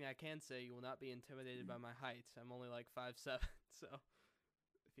 One thing I can say, you will not be intimidated by Mm. my height. I'm only like 5'7", so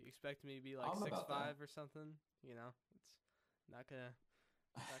if you expect me to be like I'm six about that. five or something, it's not gonna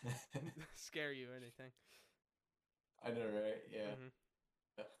not gonna scare you or anything. I know, right? Yeah. Hmm.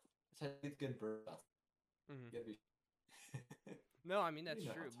 It's a good bird. Hmm. You gotta be. No, I mean You that's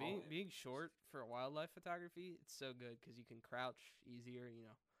know how true. tall Being I am. being short for wildlife photography, it's so good because you can crouch easier.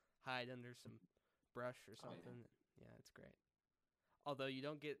 Hide under some brush or Oh yeah. something. Yeah, it's great. Although you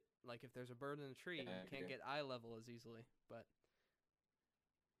don't get like if there's a bird in a tree, Yeah, you I can't agree. get eye level as easily. But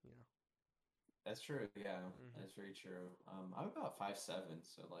you know. That's true. Yeah, Hmm. that's very true. I'm about 5'7",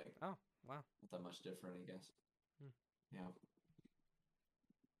 so like Oh, wow. not that much different, I guess. Mm. Yeah.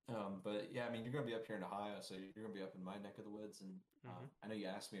 But yeah, I mean, you're gonna be up here in Ohio, so you're gonna be up in my neck of the woods, and Mhm. I know you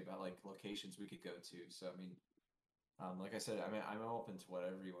asked me about like locations we could go to. So I mean, like I said, I mean, I'm open to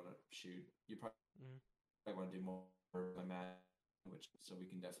whatever you want to shoot. You probably Mhm. want to do more of my mat, which so we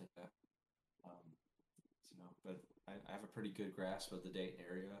can definitely do that. Um, but I have a pretty good grasp of the Dayton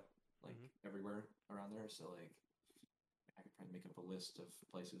area, like Mhm. everywhere around there. So like, I could probably make up a list of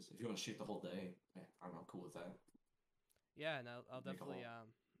places. If you want to shoot the whole day, I'm cool with that. Yeah, and I'll Make a definitely whole.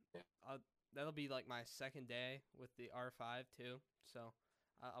 Yeah. I'll that'll be like my second day with the R5 too. So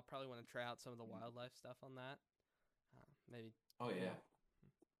I'll probably want to try out some of the wildlife stuff on that. Maybe Oh you yeah. know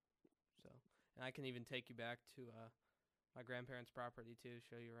so and I can even take you back to my grandparents' property too,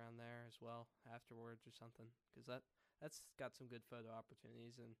 show you around there as well afterwards or something because that's got some good photo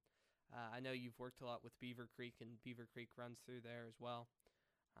opportunities and I know you've worked a lot with Beaver Creek and Beaver Creek runs through there as well.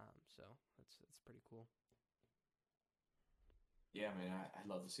 So that's pretty cool. Yeah, man, I'd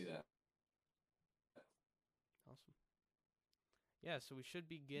love to see that. Awesome. Yeah, so we should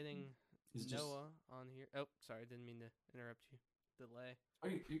be getting It's just. Noah on here. Oh, sorry, didn't mean to interrupt you. Delay. Oh,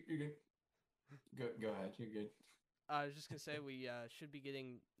 you're good. Go ahead. You're good. I was just gonna say we should be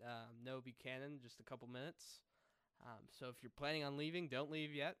getting Noah Buchanan in just a couple minutes. So if you're planning on leaving, don't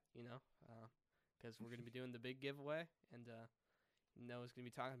leave yet. Because we're gonna be doing the big giveaway, and Noah's gonna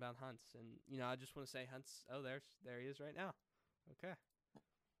be talking about hunts. And I just want to say hunts. Oh, there he is right now. Okay.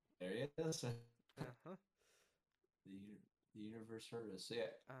 There he is. Uh huh. The universe heard us. So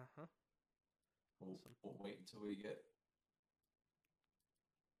yeah, Uh huh. we'll, Awesome. we'll wait until we get.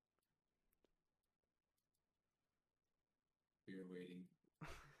 We're waiting.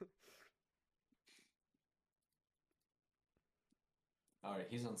 All right,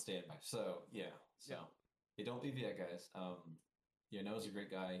 he's on standby. So yeah, so Yep. yeah, don't leave yet, guys. Yeah, Noah's a great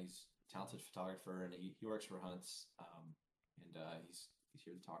guy. He's a Mhm. talented photographer, and he works for Hunts. And he's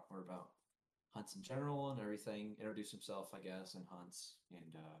here to talk more about hunts in general and everything. Introduce himself, I guess, and hunts,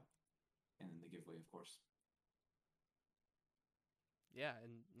 and then the giveaway, of course. Yeah,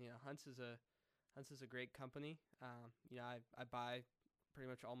 and Hunts is a great company. I buy pretty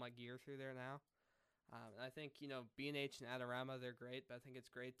much all my gear through there now. And I think B&H and Adorama they're great, but I think it's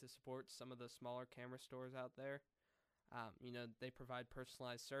great to support some of the smaller camera stores out there. They provide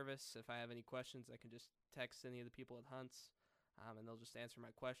personalized service. If I have any questions, I can just text any of the people at Hunts, and they'll just answer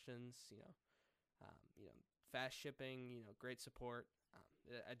my questions. Um, you know, fast shipping. Great support.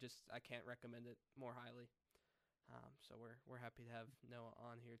 I can't recommend it more highly. So we're happy to have Noah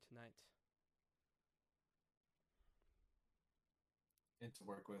on here tonight. And to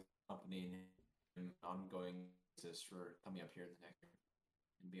work with the company and ongoing basis for coming up here the next year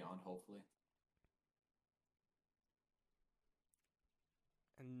and beyond, hopefully.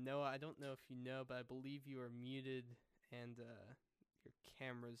 And Noah, I don't know if you know, but I believe you are muted and your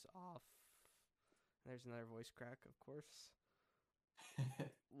camera's off. There's another voice crack, of course,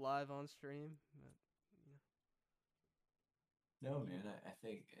 live on stream. But, you No, you, man, I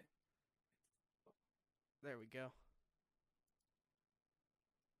think there we go.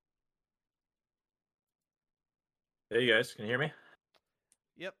 Hey guys, can you hear me?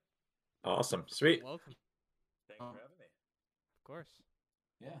 Yep. Awesome. Sweet. Welcome. Thanks for having me. Of course.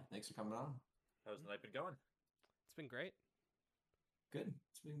 yeah, thanks for coming on. How's the night been going? It's been great. Good.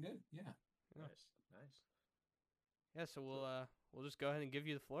 It's been good. Yeah. Yeah. Nice. Nice. Yeah. So we'll just go ahead and give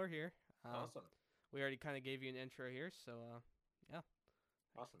you the floor here. Awesome. We already kind of gave you an intro here, so yeah.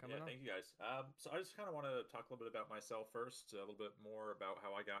 Awesome. Coming Yeah, on. thank you guys. So I just kind of want to talk a little bit about myself first, a little bit more about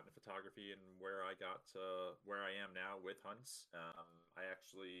how I got into photography and where I got to where I am now with hunts. I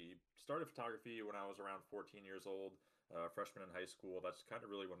actually started photography when I was around 14 years old. freshman in high school. That's kind of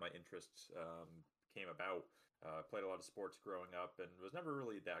really when my interests came about. Played a lot of sports growing up and was never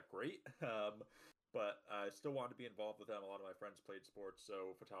really that great. But I still wanted to be involved with them. A lot of my friends played sports,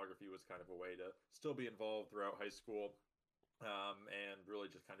 so photography was kind of a way to still be involved throughout high school, and really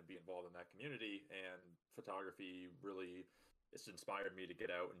just kind of be involved in that community. And photography really, it's inspired me to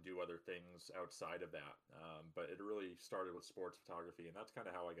get out and do other things outside of that. But it really started with sports photography, and that's kind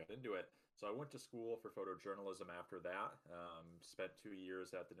of how I got into it. So I went to school for photojournalism after that. Spent 2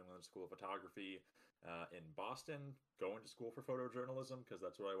 years at the New England School of Photography in Boston, going to school for photojournalism because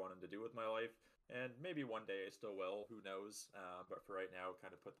that's what I wanted to do with my life. And maybe one day I still will, who knows? But for right now,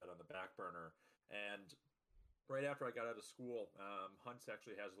 kind of put that on the back burner. And right after I got out of school, Hunts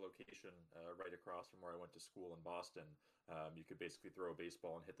actually has a location right across from where I went to school in Boston. You could basically throw a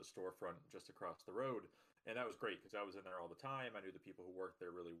baseball and hit the storefront just across the road. And that was great because I was in there all the time. I knew the people who worked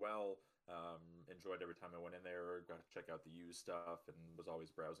there really well. Enjoyed every time I went in there, got to check out the used stuff, and was always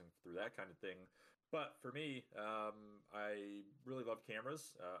browsing through that kind of thing. But for me, I really love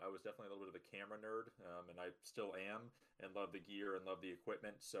cameras. I was definitely a little bit of a camera nerd, and I still am, and love the gear and love the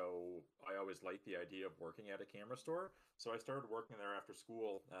equipment. So I always liked the idea of working at a camera store. So I started working there after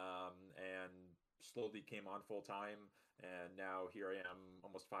school, and slowly came on full time. And now here I am,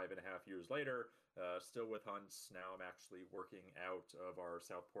 almost 5.5 years later, still with Hunts. Now I'm actually working out of our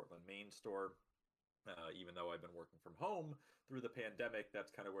South Portland, Maine store. Even though I've been working from home through the pandemic,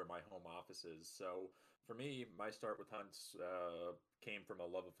 that's kind of where my home office is. So for me, my start with Hunts came from a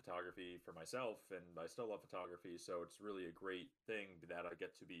love of photography for myself, and I still love photography. So it's really a great thing that I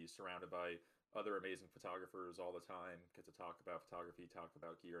get to be surrounded by other amazing photographers all the time, get to talk about photography, talk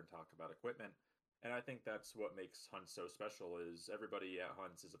about gear, and talk about equipment. And I think that's what makes Hunts so special is everybody at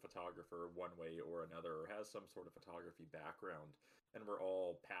Hunts is a photographer one way or another, or has some sort of photography background, and we're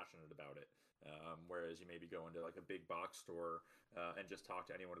all passionate about it. Whereas you maybe go into like a big box store and just talk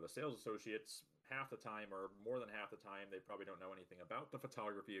to any one of the sales associates, half the time or more than half the time, they probably don't know anything about the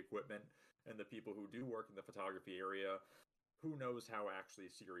photography equipment. And the people who do work in the photography area, who knows how actually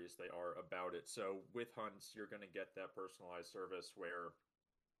serious they are about it. So with Hunts, you're going to get that personalized service where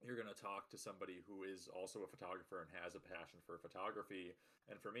you're going to talk to somebody who is also a photographer and has a passion for photography.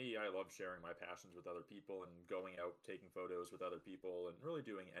 And for me, I love sharing my passions with other people and going out, taking photos with other people, and really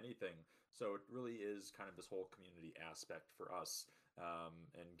doing anything. So it really is kind of this whole community aspect for us.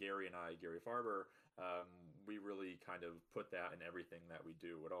 And Gary and I, Gary Farber, we really kind of put that in everything that we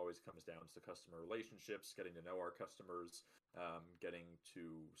do. It always comes down to customer relationships, getting to know our customers, getting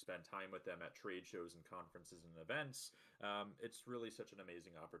to spend time with them at trade shows and conferences and events. It's really such an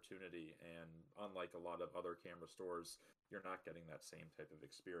amazing opportunity. And unlike a lot of other camera stores, you're not getting that same type of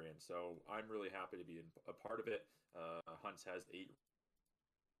experience. So I'm really happy to be a part of it. Hunts has 8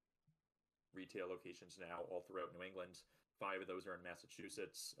 retail locations now all throughout New England. 5 of those are in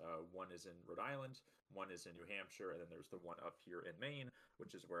Massachusetts. One is in Rhode Island. One is in New Hampshire. And then there's the one up here in Maine,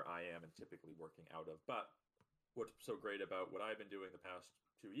 which is where I am and typically working out of. But what's so great about what I've been doing the past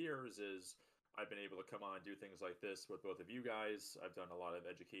 2 years is I've been able to come on and do things like this with both of you guys. I've done a lot of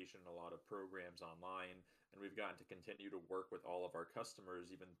education, a lot of programs online, and we've gotten to continue to work with all of our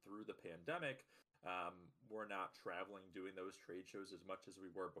customers even through the pandemic. We're not traveling, doing those trade shows as much as we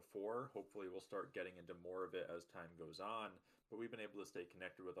were before. Hopefully, we'll start getting into more of it as time goes on. But we've been able to stay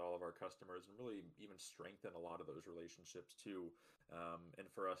connected with all of our customers and really even strengthen a lot of those relationships too. And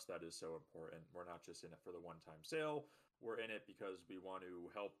for us, that is so important. We're not just in it for the one-time sale. We're in it because we want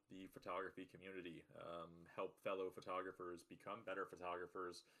to help the photography community, help fellow photographers become better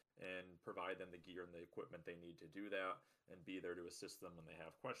photographers, and provide them the gear and the equipment they need to do that, and be there to assist them when they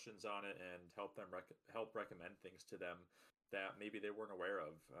have questions on it, and help them help recommend things to them that maybe they weren't aware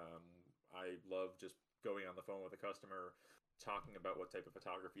of. I love just going on the phone with a customer, talking about what type of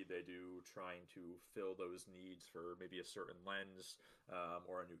photography they do, trying to fill those needs for maybe a certain lens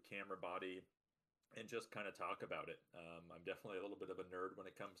or a new camera body, and just kind of talk about it. I'm definitely a little bit of a nerd when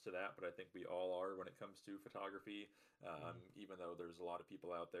it comes to that, but I think we all are when it comes to photography. Even though there's a lot of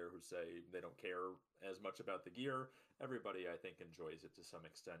people out there who say they don't care as much about the gear, everybody I think enjoys it to some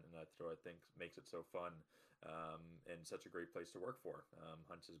extent, and that's what I think makes it so fun and such a great place to work for.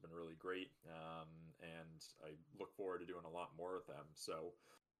 Hunts has been really great, and I look forward to doing a lot more with them. So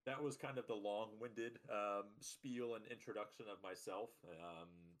that was kind of the long-winded spiel and introduction of myself.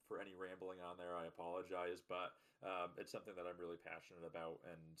 For any rambling on there, I apologize, but it's something that I'm really passionate about,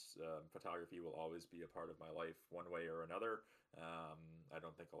 and photography will always be a part of my life one way or another. I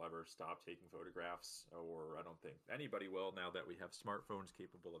don't think I'll ever stop taking photographs, or I don't think anybody will now that we have smartphones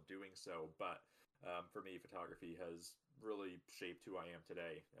capable of doing so. But for me, photography has really shaped who I am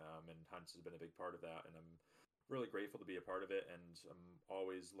today, and Hunts has been a big part of that, and I'm really grateful to be a part of it, and I'm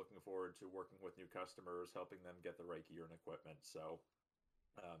always looking forward to working with new customers, helping them get the right gear and equipment. So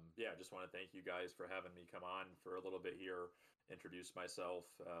yeah, I just want to thank you guys for having me come on for a little bit here, introduce myself,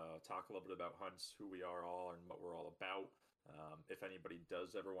 talk a little bit about Hunts, who we are all, and what we're all about. If anybody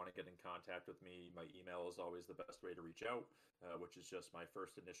does ever want to get in contact with me, my email is always the best way to reach out, which is just my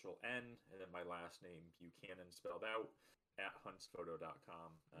first initial N and then my last name, Buchanan, spelled out, at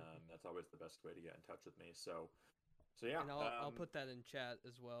huntsphoto.com. That's always the best way to get in touch with me. So yeah. And I'll put that in chat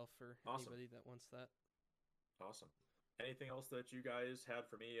as well for awesome. anybody that wants that. Awesome. Anything else that you guys had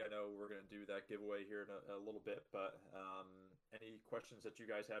for me? I know we're going to do that giveaway here in a little bit, but any questions that you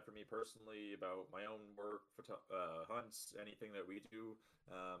guys had for me personally about my own work, hunts, anything that we do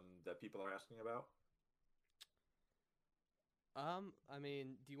that people are asking about? I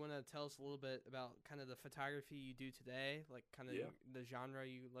mean, do you want to tell us a little bit about kind of the photography you do today, like kind of the genre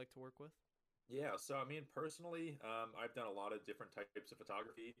you like to work with? Yeah, so I mean, personally, I've done a lot of different types of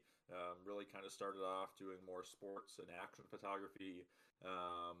photography. Really kind of started off doing more sports and action photography.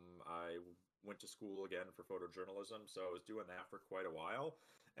 I went to school again for photojournalism, so I was doing that for quite a while,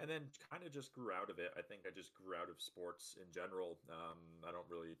 and then kind of just grew out of it. I think I just grew out of sports in general. I don't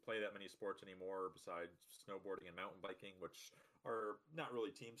really play that many sports anymore besides snowboarding and mountain biking, which are not really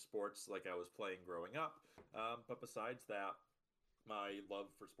team sports like I was playing growing up. But besides that, my love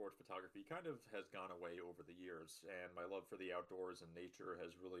for sports photography kind of has gone away over the years, and my love for the outdoors and nature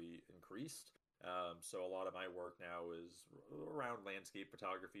has really increased. So a lot of my work now is around landscape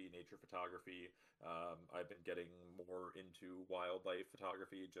photography, nature photography. I've been getting more into wildlife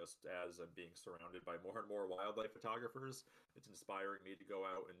photography just as I'm being surrounded by more and more wildlife photographers. It's inspiring me to go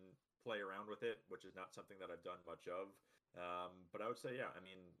out and play around with it, which is not something that I've done much of. But I would say, yeah, I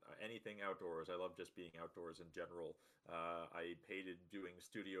mean, anything outdoors. I love just being outdoors in general. I hated doing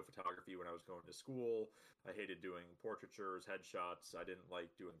studio photography when I was going to school. I hated doing portraitures, headshots. I didn't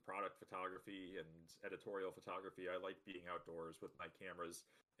like doing product photography and editorial photography. I liked being outdoors with my cameras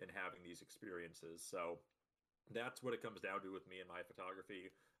and having these experiences. So that's what it comes down to with me and my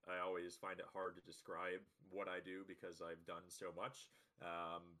photography. I always find it hard to describe what I do because I've done so much.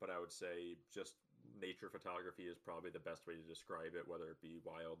 But I would say just nature photography is probably the best way to describe it, whether it be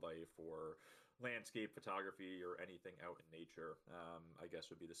wildlife or landscape photography or anything out in nature, I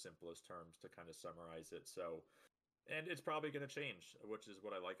guess would be the simplest terms to kind of summarize it. So, and it's probably going to change, which is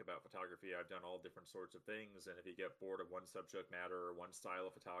what I like about photography. I've done all different sorts of things, and if you get bored of one subject matter or one style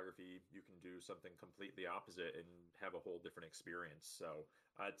of photography, you can do something completely opposite and have a whole different experience. So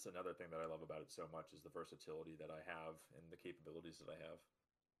that's another thing that I love about it so much, is the versatility that I have and the capabilities that I have.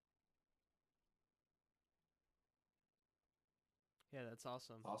 Yeah, that's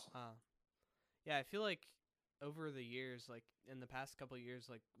awesome. Awesome. Yeah, I feel like over the years, like in the past couple of years,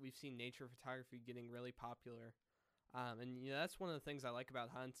 like we've seen nature photography getting really popular. And that's one of the things I like about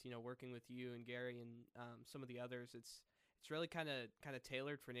hunts. Working with you and Gary and some of the others, it's really kind of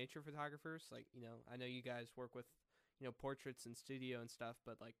tailored for nature photographers. Like I know you guys work with portraits and studio and stuff,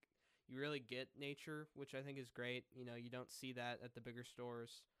 but like you really get nature, which I think is great. You don't see that at the bigger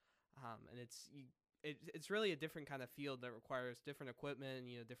stores, and it's really a different kind of field that requires different equipment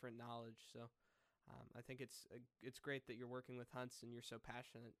and different knowledge. So I think it's great that you're working with hunts and you're so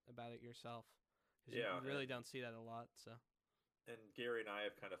passionate about it yourself. Yeah, you really don't see that a lot. So. And Gary and I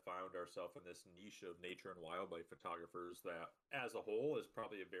have kind of found ourselves in this niche of nature and wildlife photographers that, as a whole, is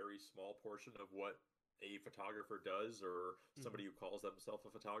probably a very small portion of what a photographer does, or somebody who calls themselves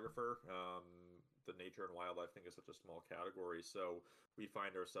a photographer. The nature and wildlife thing is such a small category, so we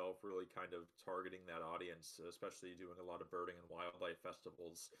find ourselves really kind of targeting that audience, especially doing a lot of birding and wildlife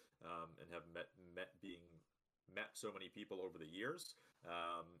festivals, and have met so many people over the years.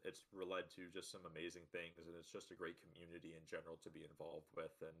 It's led to just some amazing things, and it's just a great community in general to be involved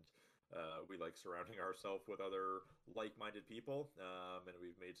with. And we like surrounding ourselves with other like-minded people, and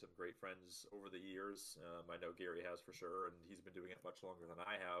we've made some great friends over the years. I know Gary has for sure, and he's been doing it much longer than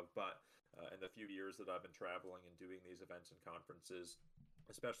I have. But in the few years that I've been traveling and doing these events and conferences,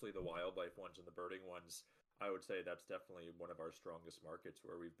 especially the wildlife ones and the birding ones, I would say that's definitely one of our strongest markets,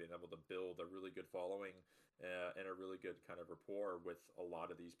 where we've been able to build a really good following and a really good kind of rapport with a lot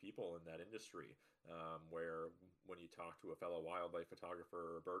of these people in that industry. Where when you talk to a fellow wildlife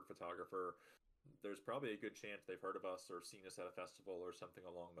photographer or bird photographer, there's probably a good chance they've heard of us or seen us at a festival or something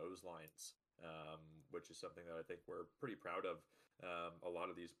along those lines, which is something that I think we're pretty proud of. A lot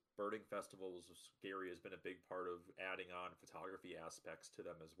of these birding festivals, Gary has been a big part of adding on photography aspects to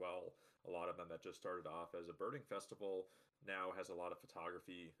them as well. A lot of them that just started off as a birding festival now has a lot of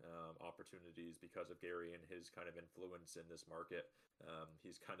photography opportunities because of Gary and his kind of influence in this market.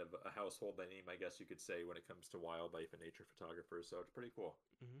 He's kind of a household name, I guess you could say, when it comes to wildlife and nature photographers. So it's pretty cool.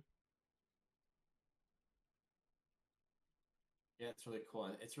 Hmm. Yeah, it's really cool.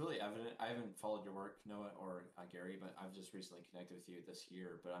 And it's really evident. I haven't followed your work, Noah or Gary, but I've just recently connected with you this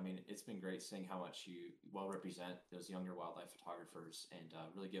year. But I mean, it's been great seeing how much you well represent those younger wildlife photographers and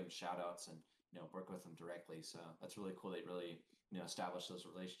really give them shout outs and, work with them directly. So that's really cool. They really, establish those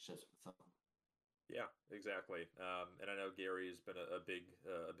relationships with them. Yeah, exactly. And I know Gary's been a big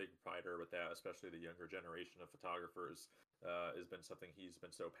provider with that, especially the younger generation of photographers. Has been something he's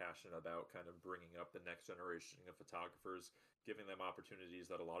been so passionate about, kind of bringing up the next generation of photographers, giving them opportunities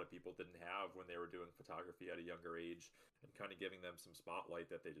that a lot of people didn't have when they were doing photography at a younger age, and kind of giving them some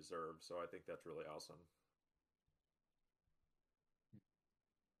spotlight that they deserve. So I think that's really awesome.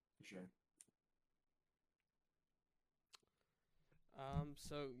 For sure.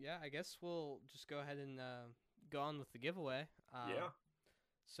 So yeah, I guess we'll just go ahead and go on with the giveaway. Yeah.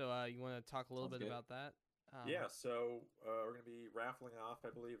 So you want to talk a little Sounds bit good. about that? Yeah, so we're going to be raffling off, I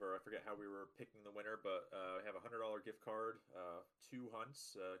believe, or I forget how we were picking the winner, but we have a $100 gift card, 2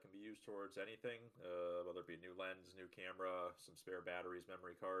 hunts, can be used towards anything, whether it be a new lens, new camera, some spare batteries,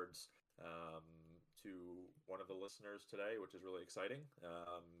 memory cards, to one of the listeners today, which is really exciting.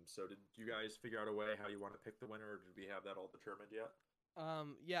 So did you guys figure out a way how you want to pick the winner, or did we have that all determined yet?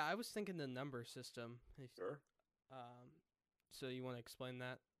 Yeah, I was thinking the number system. Sure. So you want to explain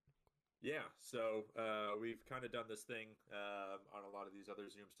that? Yeah, so we've kind of done this thing on a lot of these other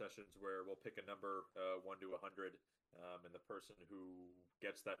Zoom sessions where we'll pick a number 1 to 100, and the person who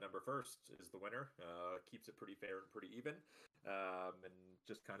gets that number first is the winner. Keeps it pretty fair and pretty even, and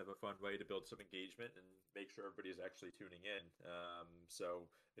just kind of a fun way to build some engagement and make sure everybody's actually tuning in. So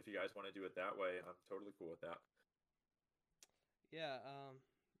if you guys want to do it that way, I'm totally cool with that. Yeah.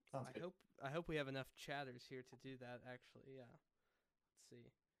 Sounds I good. hope we have enough chatters here to do that. Actually, yeah. Let's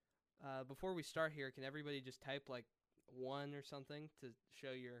see. Before we start here, can everybody just type like 1 or something to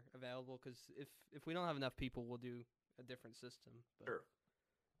show you're available? Because if we don't have enough people, we'll do a different system. But Sure.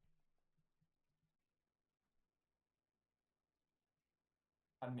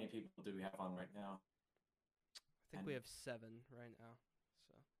 How many people do we have on right now? I think we have 7 right now.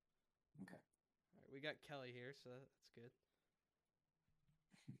 So Okay. all right, we got Kelly here, so that's good.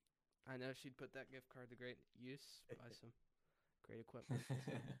 I know she'd put that gift card to great use. Buy some great equipment.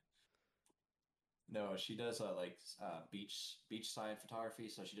 No, she does beachside photography.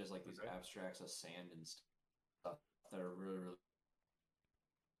 So she does like these Okay. abstracts of sand and stuff that are really, really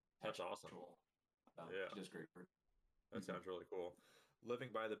That's awesome. textual. Yeah. She does great work. That sounds really cool.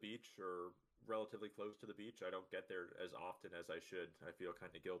 Living by the beach or relatively close to the beach, I don't get there as often as I should. I feel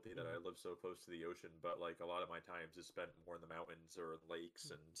kind of guilty that I live so close to the ocean, but like a lot of my times is spent more in the mountains or in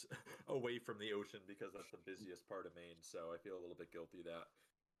lakes and away from the ocean because that's the busiest part of Maine. So I feel a little bit guilty that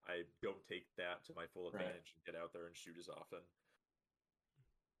I don't take that to my full Right. advantage and get out there and shoot as often.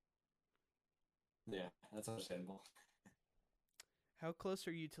 Yeah, that's understandable. How close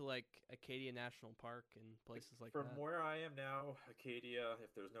are you to like Acadia National Park and places like From that? where I am now, Acadia,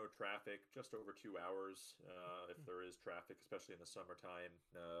 if there's no traffic, just over 2 hours. If there is traffic, especially in the summertime,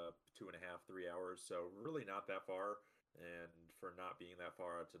 2.5, 3 hours. So really not that far. And for not being that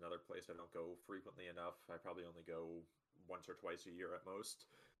far, it's another place I don't go frequently enough. I probably only go once or twice a year at most.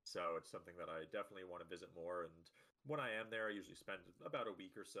 So it's something that I definitely want to visit more. And when I am there, I usually spend about a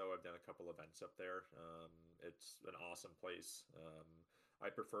week or so. I've done a couple events up there. It's an awesome place. I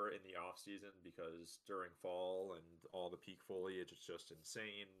prefer in the off season because during fall and all the peak foliage, it's just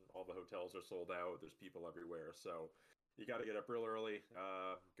insane. All the hotels are sold out. There's people everywhere. So you got to get up real early,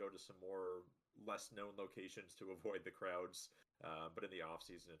 go to some more less known locations to avoid the crowds. But in the off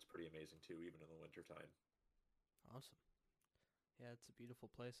season, it's pretty amazing too, even in the wintertime. Awesome. Yeah, it's a beautiful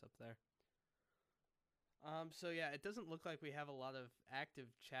place up there. So yeah, it doesn't look like we have a lot of active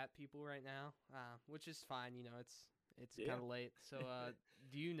chat people right now, which is fine. It's Yeah. kind of late. So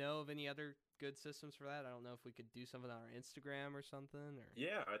do you know of any other good systems for that? I don't know if we could do something on our Instagram or something. Or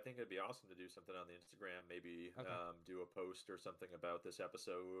Yeah, I think it'd be awesome to do something on the Instagram, maybe Okay. do a post or something about this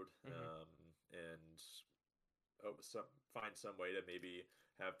episode, and find some way to maybe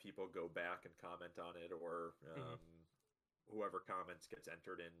have people go back and comment on it, or whoever comments gets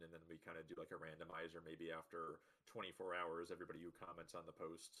entered in, and then we kind of do like a randomizer. Maybe after 24 hours, everybody who comments on the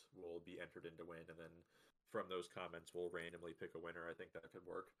post will be entered in to win, and then from those comments, we'll randomly pick a winner. I think that could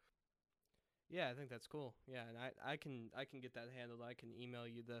work. Yeah, I think that's cool. Yeah, and I can get that handled. I can email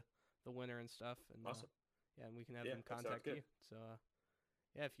you the winner and stuff, and Awesome. yeah, and we can have Yeah, them that sounds contact good. you. So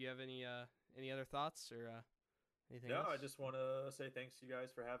yeah, if you have any other thoughts or anything No, else. I just want to say thanks to you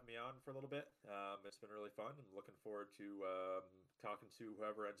guys for having me on for a little bit. It's been really fun. I'm looking forward to talking to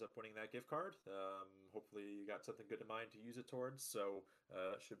whoever ends up winning that gift card. Hopefully, you got something good in mind to use it towards. So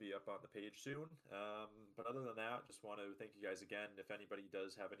it should be up on the page soon. But other than that, just want to thank you guys again. If anybody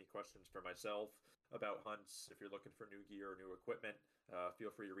does have any questions for myself about hunts, if you're looking for new gear or new equipment,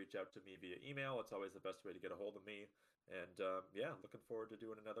 feel free to reach out to me via email. It's always the best way to get a hold of me. And yeah, looking forward to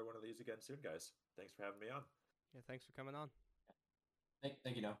doing another one of these again soon, guys. Thanks for having me on. Yeah, thanks for coming on.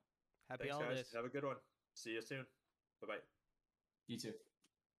 Thank you, Noah. Happy Thanks, guys. holidays. Have a good one. See you soon. Bye bye. You too.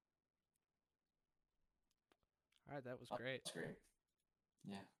 All right, that was great. That's great.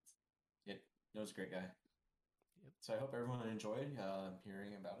 Yeah. Yeah. Noah's a great guy. Yep. So I hope everyone enjoyed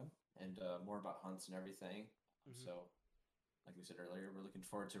hearing about him and more about hunts and everything. Mhm. So, like we said earlier, we're looking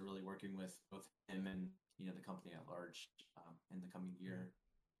forward to really working with both him and the company at large in the coming year.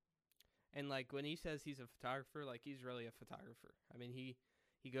 And like when he says he's a photographer, like he's really a photographer. I mean, he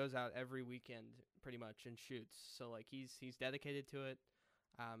goes out every weekend pretty much and shoots. So like he's dedicated to it,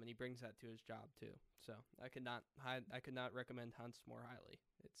 and he brings that to his job too. So I could not recommend Hunts more highly.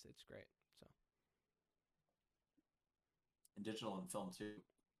 It's great. So. And digital and film too,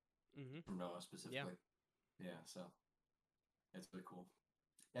 Mhm. from Noah specifically. Yeah. So it's really cool.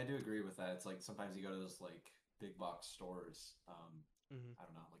 Yeah, I do agree with that. It's like sometimes you go to those like big box stores. Mhm. I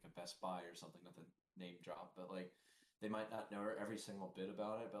don't know, like a Best Buy or something, not the name drop, but like they might not know every single bit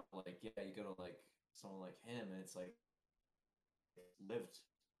about it, but like yeah, you go to like someone like him, and it's like lived.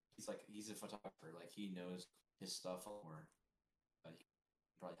 He's a photographer, like he knows his stuff a lot more. He can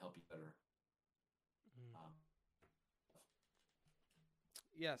probably help you better. Mhm. Um,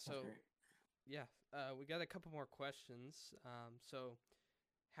 Yeah. sounds So great. yeah, we got a couple more questions. So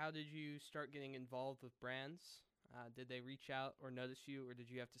how did you start getting involved with brands? Did they reach out or notice you, or did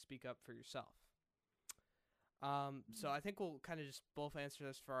you have to speak up for yourself? So I think we'll kind of just both answer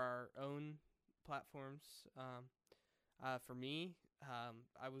this for our own platforms. For me,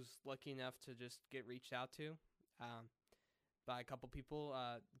 I was lucky enough to just get reached out to by a couple people.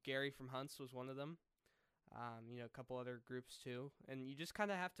 Gary from Hunts was one of them. A couple other groups too. And you just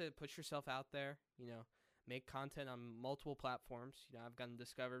kind of have to push yourself out there, make content on multiple platforms. I've gotten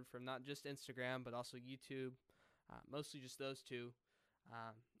discovered from not just Instagram, but also YouTube, mostly just those two.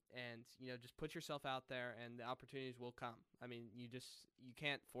 And just put yourself out there and the opportunities will come. I mean, you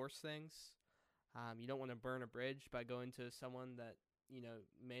can't force things. You don't want to burn a bridge by going to someone that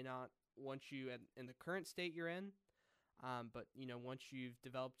may not want you in the current state you're in. But once you've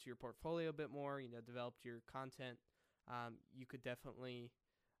developed your portfolio a bit more, developed your content, you could definitely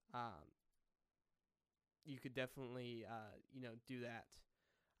um, do that.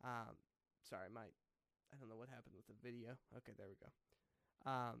 Um, sorry, I don't know what happened with the video. Okay, there we go.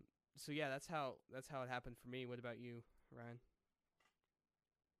 So yeah, that's how it happened for me. What about you, Ryan?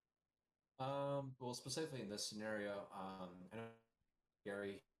 Well, specifically in this scenario, I know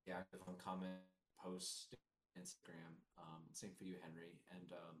Gary active on comment posts Instagram. Same for you, Henry.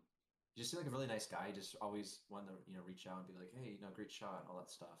 And you just seem like a really nice guy. Just always wanted to reach out and be like, hey, great shot, all that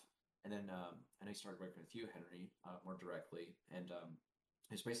stuff. And then I know he started working with you, Henry, more directly. And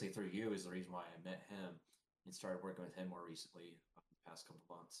it's basically through you is the reason why I met him and started working with him more recently the past couple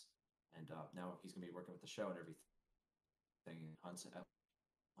of months. And now he's going to be working with the show and everything, Hunts,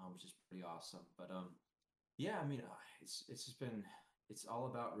 which is pretty awesome. But yeah, I mean, it's just been it's all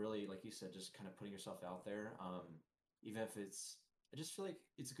about really, like you said, just kind of putting yourself out there. Even if I just feel like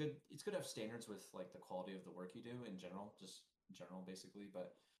it's good to have standards with like the quality of the work you do in general, just in general, basically.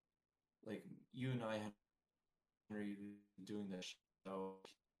 But like you and I, Henry, doing the show,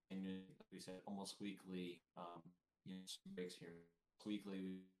 and like we said, almost weekly. Some breaks here,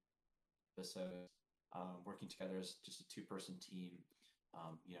 weekly episodes, working together as just a two-person team.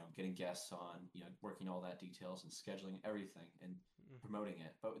 Getting guests on, working all that details and scheduling everything and Mm-hmm. promoting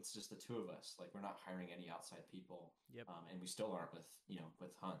it. But it's just the two of us. Like we're not hiring any outside people. Yep. And we still aren't with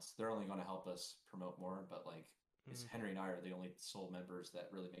Hunts. They're only going to help us promote more. But like, it's Henry and I are the only sole members that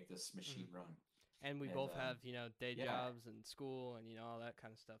really make this machine run. And we both have day yeah. jobs and school and all that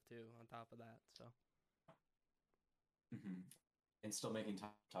kind of stuff too on top of that. So. And still making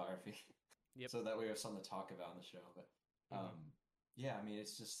photography. Yep. So that we have something to talk about on the show. But yeah, I mean,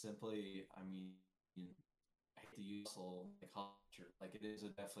 it's just simply, I hate to use like culture, like it is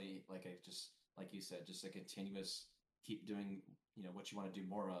definitely like just like you said, just a continuous keep doing, what you want to do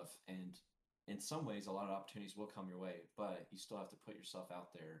more of, and in some ways, a lot of opportunities will come your way, but you still have to put yourself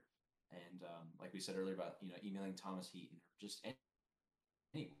out there And like we said earlier about emailing Thomas Heaton, or just any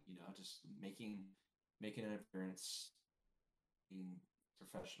just making an appearance, being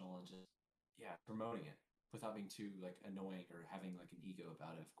professional, and just promoting it without being too like annoying or having like an ego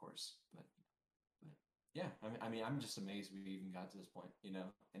about it, of course. But yeah, I mean, I'm just amazed we even got to this point,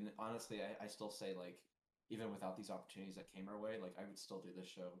 And honestly, I still say, like, even without these opportunities that came our way, like I would still do this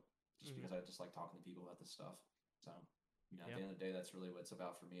show just because I just like talking to people about this stuff. So, at the end of the day, that's really what it's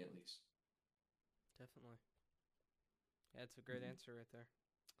about for me, at least. Definitely. Yeah, it's a great answer right there.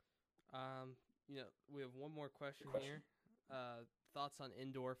 We have one more question here. Thoughts on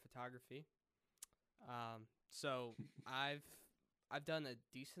indoor photography. So I've done a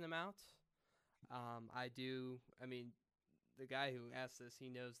decent amount. I mean, the guy who asked this, he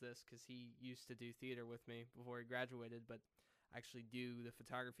knows this because he used to do theater with me before he graduated, but I actually do the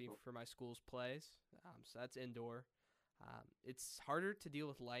photography for my school's plays. So that's indoor. It's harder to deal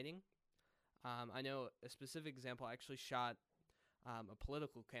with lighting. I know a specific example. I actually shot a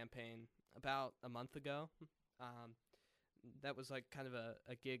political campaign about a month ago. That was like kind of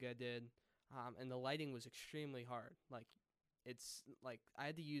a gig I did, and the lighting was extremely hard. Like, it's like I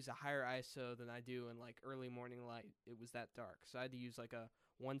had to use a higher ISO than I do in like early morning light. It was that dark, so I had to use like a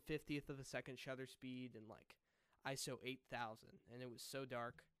 1/50th of a second shutter speed and like ISO 8000, and it was so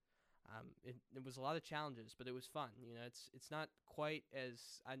dark. It was a lot of challenges, but it was fun. It's not quite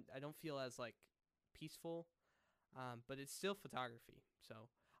as I don't feel as like peaceful, but it's still photography. So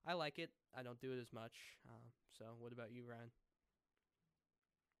I like it. I don't do it as much. So what about you, Ryan?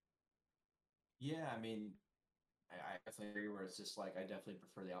 Yeah, I mean, I definitely agree where it's just like I definitely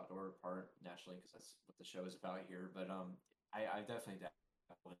prefer the outdoor part naturally because that's what the show is about here. But I definitely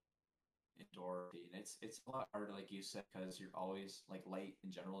indoor, and it's a lot harder, like you said, because you're always like light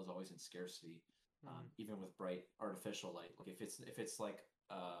in general is always in scarcity, even with bright artificial light. Like if it's like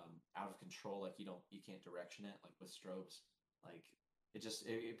out of control, like you can't direction it, like with strobes, like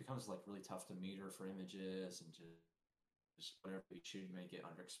it becomes like really tough to meter for images, and just whatever you shoot, you may get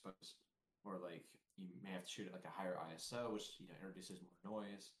underexposed, or like you may have to shoot at like a higher ISO, which introduces more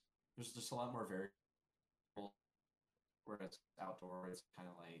noise. There's just a lot more variable. Whereas outdoor, it's kind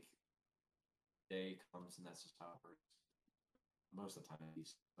of like day comes and that's just how it works most of the time, at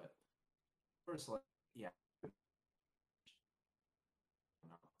least. But first, like, yeah, I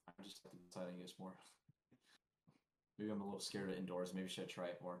don't know. I'm just deciding it's more. Maybe I'm a little scared of indoors. Maybe should I try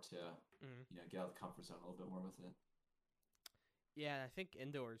it more to get out of the comfort zone a little bit more with it. Yeah, I think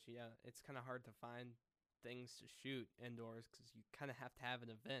indoors, it's kind of hard to find things to shoot indoors because you kind of have to have an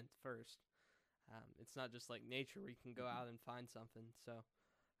event first. It's not just like nature where you can go out and find something. So,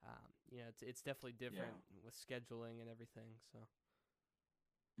 it's definitely different with scheduling and everything. So,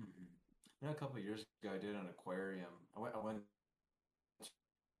 a couple of years ago, I did an aquarium. I went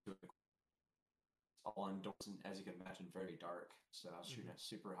to all indoors, and as you can imagine, very dark. So I was shooting at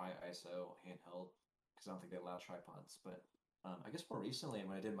super high ISO handheld because I don't think they allow tripods. But I guess more recently,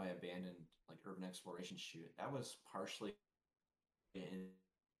 when I did my abandoned like urban exploration shoot, that was partially in,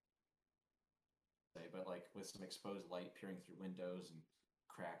 but like with some exposed light peering through windows and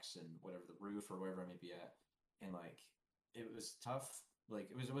cracks and whatever the roof or wherever I may be at, and like it was tough. Like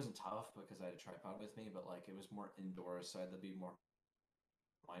it wasn't tough because I had a tripod with me, but like it was more indoors, so I had to be more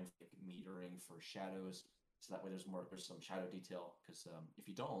mindful metering for shadows, so that way there's some shadow detail. Because if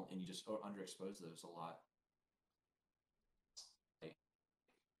you don't and you just underexpose those a lot,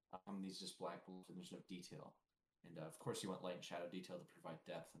 these just black blobs and there's no detail. And of course, you want light and shadow detail to provide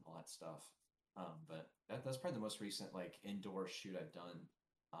depth and all that stuff. But that's probably the most recent like indoor shoot I've done.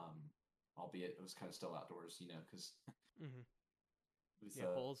 Albeit it was kind of still outdoors, because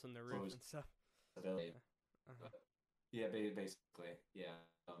holes in the roof and stuff. Yeah, basically, yeah.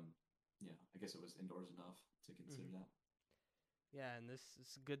 I guess it was indoors enough to consider that. Yeah, and this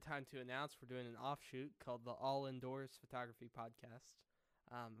is a good time to announce we're doing an offshoot called the All Indoors Photography Podcast.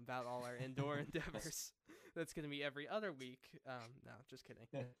 About all our indoor endeavors. That's going to be every other week. No, just kidding.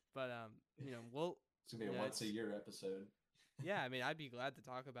 But we'll. It's gonna be a once a year episode. Yeah, I mean, I'd be glad to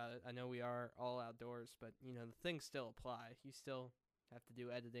talk about it. I know we are all outdoors, but the things still apply. You still have to do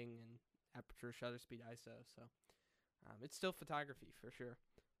editing and aperture, shutter speed, ISO. So it's still photography for sure.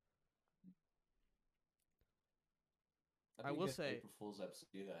 I will say April Fool's episode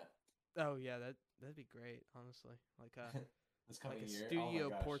do that. Oh yeah, that'd be great. Honestly, like this coming like a year,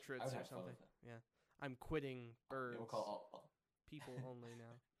 studio portraits or something. Yeah, I'm quitting birds. We'll call people only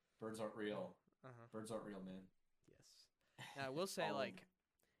now. Birds aren't real. Birds aren't real, man. Yes. Now, I will say, like,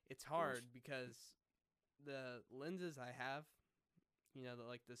 it's hard because the lenses I have,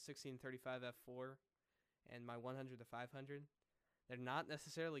 like the 16-35 f4 and my 100 to 500, they're not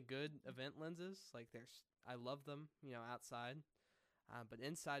necessarily good event lenses. Like I love them, outside, but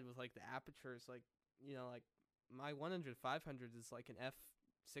inside with like the apertures, like like my 100-500 is like an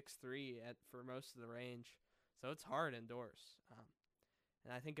f6.3 for most of the range, so it's hard indoors.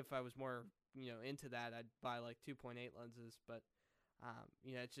 And I think if I was more into that, I'd buy like 2.8 lenses, but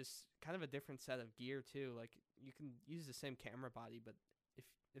it's just kind of a different set of gear too. Like you can use the same camera body, but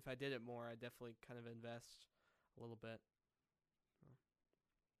if I did it more, I definitely kind of invest a little bit.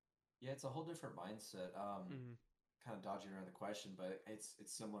 Yeah, it's a whole different mindset. Mm-hmm. Kind of dodging around the question, but it's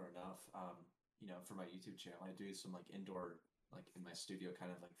similar enough. For my YouTube channel, I do some like indoor, like in my studio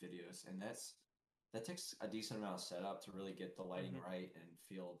kind of like videos, and that takes a decent amount of setup to really get the lighting Mm-hmm. right and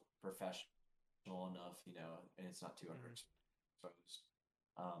feel professional enough, and it's not too Mm-hmm. underexposed.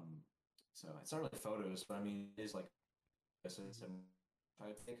 Um, so it's not really photos, but I mean, it is like it's a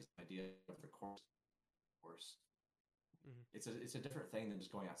I think it's an idea of the course. Mm-hmm. It's a different thing than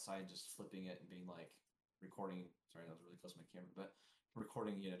just going outside, just flipping it and being like recording. Sorry, that was really close to my camera, but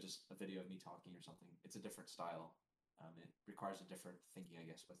recording, just a video of me talking or something. It's a different style. It requires a different thinking, I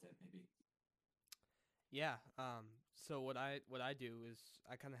guess, with it maybe. Yeah. So what I do is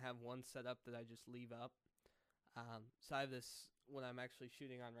I kind of have one setup that I just leave up. So I have this, what I'm actually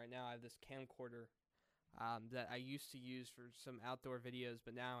shooting on right now, I have this camcorder that I used to use for some outdoor videos,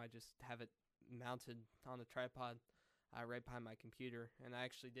 but now I just have it mounted on a tripod right behind my computer. And I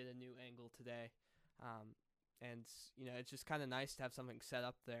actually did a new angle today. And it's just kind of nice to have something set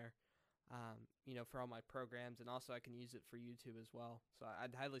up there, for all my programs, and also I can use it for YouTube as well. So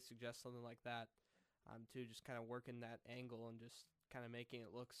I'd highly suggest something like that, to just kind of working that angle and just kind of making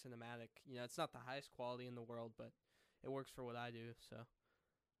it look cinematic. It's not the highest quality in the world, but it works for what I do. So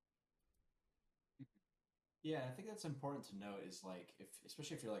Yeah, I think that's important to note is like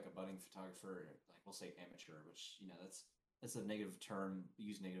especially if you're like a budding photographer, like we'll say amateur, which that's a negative term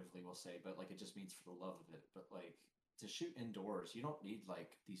used negatively, we'll say, but like it just means for the love of it. But like to shoot indoors, you don't need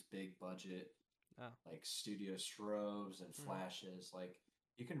like these big budget oh. like studio strobes and flashes. Like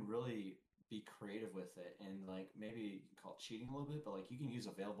you can really be creative with it, and like maybe you can call it cheating a little bit, but like you can use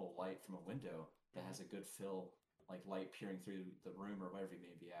available light from a window that has a good fill, like light peering through the room or wherever you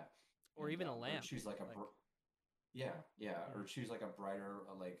may be at, Or and even a or lamp. choose like a or choose like a brighter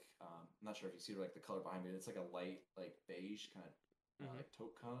I'm not sure if you see like the color behind me. It's like a light like beige kind of like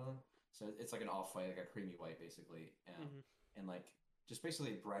taupe color. So it's like an off white, like a creamy white basically, and like just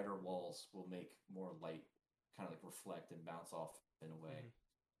basically brighter walls will make more light kind of like reflect and bounce off in a way.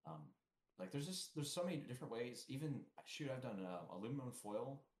 Like there's so many different ways. Even shoot, I've done aluminum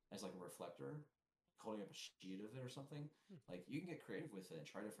foil as like a reflector, holding up a sheet of it or something. Like you can get creative with it and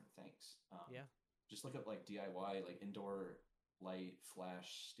try different things. Yeah. Just look up like DIY, like indoor light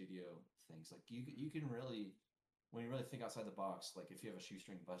flash studio things. Like you can really, when you really think outside the box, like if you have a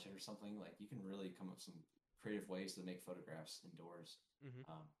shoestring budget or something, like you can really come up with some creative ways to make photographs indoors.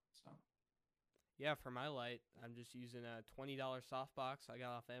 So Yeah, for my light, I'm just using a $20 softbox I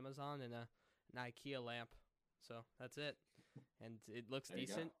got off Amazon and an IKEA lamp. So that's it, and it looks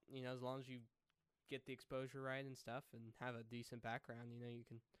decent. As long as you get the exposure right and stuff, and have a decent background, you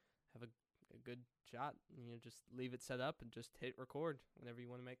can have a good shot. Just leave it set up and just hit record whenever you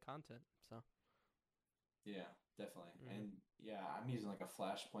want to make content. So yeah, definitely. And yeah, I'm using like a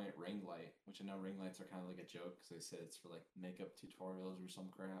flashpoint ring light, which I know ring lights are kind of like a joke because they say it's for like makeup tutorials or some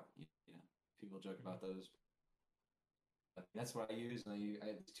crap. People joke about those. But that's what I use. And I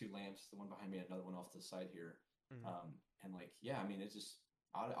have two lamps, the one behind me, and another one off to the side here. And like, yeah, I mean, it's just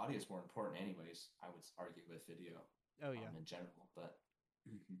audio is more important, anyways. I would argue with video. Oh yeah. In general, but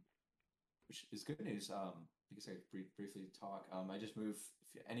which is good news. I guess I briefly talk. I just moved.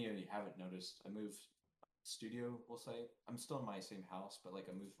 If any of you haven't noticed, I moved studio. We'll say I'm still in my same house, but like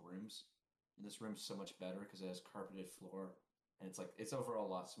I moved rooms, and this room's so much better because it has carpeted floor, and it's overall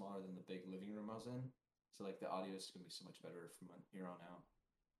a lot smaller than the big living room I was in. So like the audio is gonna be so much better from here on out.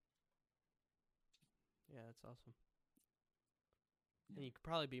 Yeah, that's awesome. And you could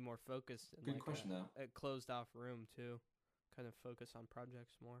probably be more focused in Good question though. a closed off room too. Kind of focus on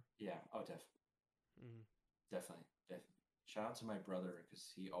projects more. Yeah. Oh, definitely. Definitely. Shout out to my brother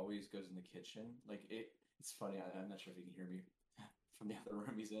because he always goes in the kitchen. Like it's funny. I'm not sure if you can hear me from the other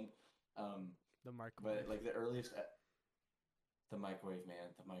room he's in. The microwave. But like the earliest, the microwave,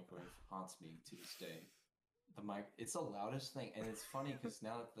 man, the microwave haunts me to this day. It's the loudest thing, and it's funny because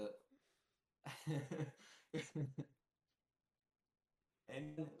now that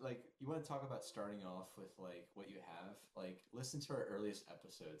and like you want to talk about starting off with like what you have, like listen to our earliest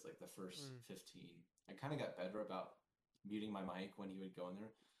episodes, like the first 15. I kind of got better about muting my mic when he would go in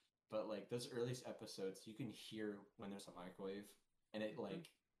there, but like those earliest episodes, you can hear when there's a microwave, and it like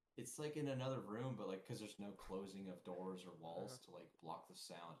it's like in another room, but like because there's no closing of doors or walls Uh-huh. to like block the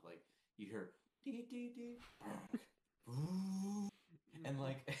sound. Like you hear dee dee dee, bonk, and Mhm.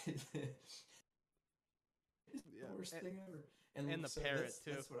 like it's the Yeah. worst thing ever. And And the so parrot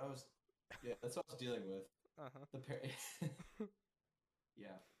too. that's what I was, yeah, that's what I was dealing with. Uh-huh. The parrot,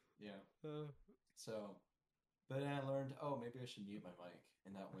 yeah, yeah. Uh, So, but then I learned, oh, maybe I should mute my mic,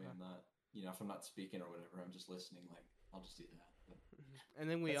 and that way uh-huh. I'm not, if I'm not speaking or whatever, I'm just listening. Like I'll just do that. But Mhm. And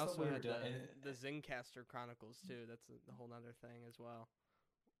then we that's what also we were had doing. the Zencaster Chronicles too. That's a whole nother thing as well.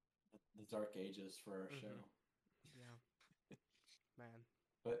 The dark ages for our show. Mhm. Yeah, man.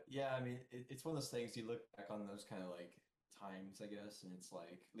 But yeah, I mean, it's one of those things you look back on those kind of like times, I guess, and it's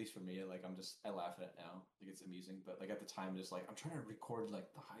like, at least for me, like I laugh at it now, like it's amusing. But like at the time, just like I'm trying to record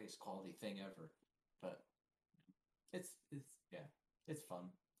like the highest quality thing ever. But it's yeah, it's fun,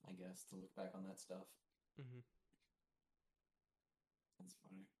 I guess, to look back on that stuff. Mhm. It's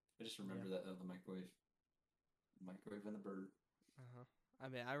funny. I just Yeah. remember that of the microwave and the bird. Uh-huh. I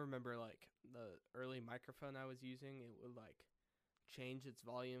mean, I remember like the early microphone I was using, it would like change its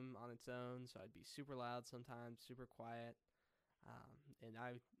volume on its own, so I'd be super loud sometimes, super quiet. And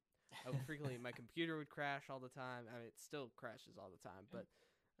I would frequently my computer would crash all the time. I mean, it still crashes all the time, but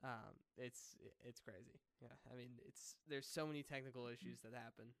it's crazy. Yeah, I mean, there's so many technical issues that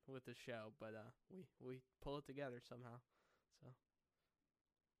happen with the show, but we pull it together somehow. So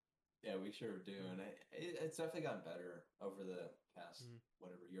Yeah, we sure do, mm, and it's definitely gotten better over the past mm,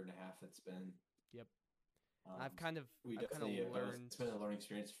 whatever year and a half it's been. yep. Um, I've kind of we I've kind of definitely have both. learned. It's been a learning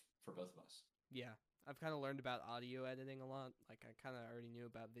experience for both of us. Yeah, I've kind of learned about audio editing a lot. Like I kind of already knew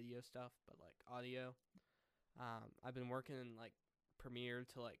about video stuff, but like audio, I've been working in like Premiere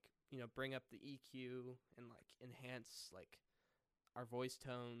to like bring up the EQ and like enhance like our voice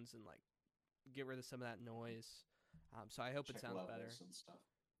tones and like get rid of some of that noise. So I hope it Check sounds better. levels and stuff.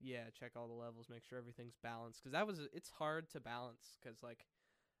 Yeah, check all the levels, make sure everything's balanced because it's hard to balance because like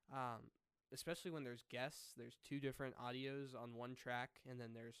um, especially when there's guests, there's two different audios on one track, and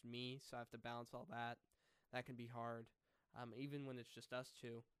then there's me, so I have to balance all that. That can be hard. Even when it's just us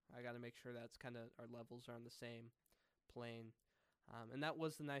two, I got to make sure that's kind of our levels are on the same plane. And that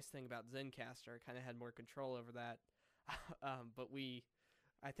was the nice thing about Zencaster. I kind of had more control over that. But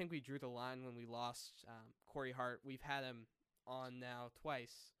I think we drew the line when we lost Corey Hart. We've had him on now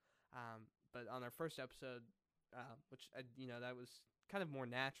twice, but on our first episode, which that was kind of more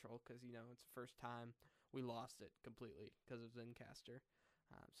natural because it's the first time we lost it completely because of Zencaster.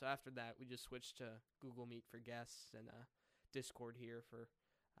 So after that, we just switched to Google Meet for guests and Discord here for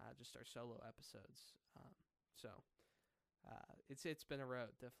just our solo episodes. So it's been a road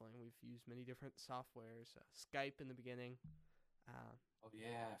definitely. We've used many different softwares, Skype in the beginning. Uh, Oh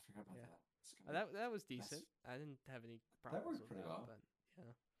yeah, I forgot about yeah, that. that was That's decent. I didn't have any that problems worked with pretty that, well. but yeah.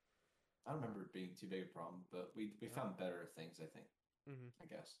 I don't remember it being too big a problem, but we Yeah. found better things. I think. Mm-hmm. I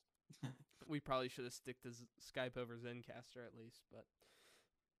guess. We probably should have stick to Skype over Zencaster at least, but.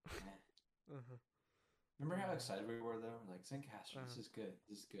 uh-huh. Remember how excited we were though? Like Zencaster, this Uh-huh. is good.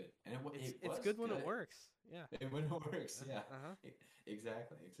 This is good, and it It's was good when it good. works. Yeah. When it works, yeah. Uh-huh.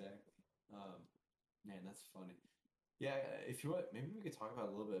 Exactly, exactly. Man, that's funny. Yeah, if you want, maybe we could talk about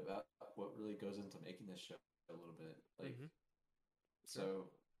a little bit about what really goes into making this show a little bit. Like, Mm-hmm. Sure.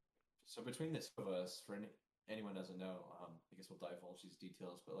 so between the two of us, for anyone doesn't know, I guess we'll divulge these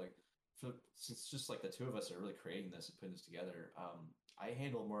details. But like, since just like the two of us are really creating this and putting this together, I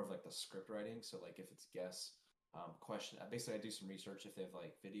handle more of like the script writing. So like, if it's guests, question, basically I do some research if they have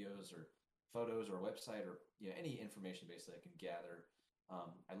like videos or photos or a website or any information basically I can gather.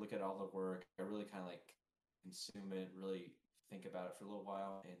 I look at all the work. I really kind of like consume it, really think about it for a little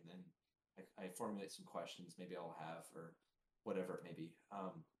while, and then I formulate some questions maybe I'll have or whatever it may be.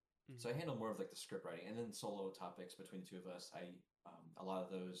 So I Mm-hmm. handle more of like the script writing, and then solo topics between the two of us. A lot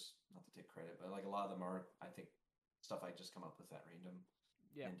of those, not to take credit, but like a lot of them are I think stuff I just come up with at random,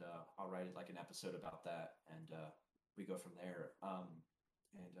 Yeah. and I'll write like an episode about that, and we go from there.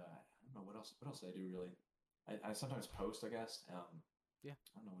 And I don't know what else. What else did I do really? I sometimes post, I guess. Yeah.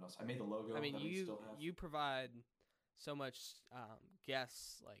 I don't know what else. I made the logo I mean, that we still have. you provide so much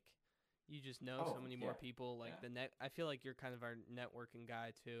guests. Like, you just know Oh so many more yeah, people. Like yeah, I feel like you're kind of our networking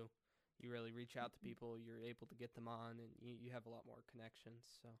guy too. You really reach out to people. You're able to get them on, and you have a lot more connections.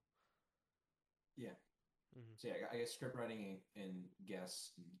 So. yeah. Mm-hmm. So yeah, I guess script writing and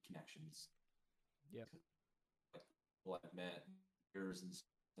guests and connections. Yep. Like people I've met years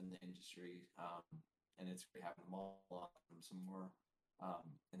in the industry, and it's great having them all on some more.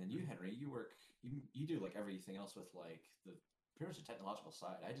 And then you, Mm-hmm. Henry, you do like everything else with like the pretty much the technological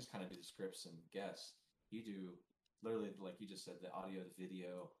side. I just kind of do the scripts and guests. You do literally, like you just said, the audio, the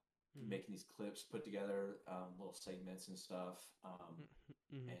video, making these clips, put together little segments and stuff,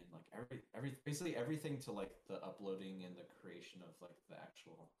 Mm-hmm. and like basically everything to like the uploading and the creation of like the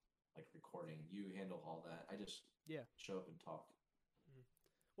actual like recording. You handle all that. I just Yeah. show up and talk.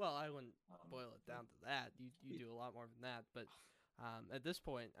 Well, I wouldn't Um, boil it down to that. You do a lot more than that, but at this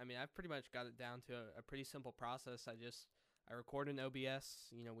point, I mean, I've pretty much got it down to a pretty simple process. I record in OBS.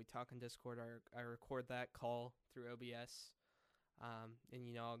 You know, we talk in Discord. I record that call through OBS, and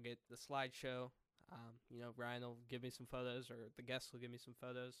you know, I'll get the slideshow. You know, Ryan will give me some photos, or the guests will give me some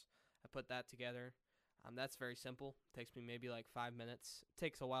photos. I put that together. That's very simple. It takes me maybe like 5 minutes. It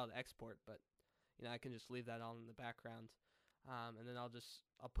takes a while to export, but you know, I can just leave that on in the background. And then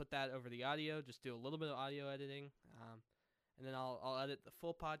I'll put that over the audio, just do a little bit of audio editing, and then I'll edit the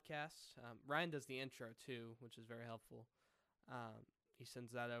full podcast. Ryan does the intro too, which is very helpful. He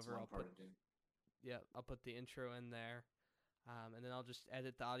sends that over. I'll put the intro in there, and then I'll just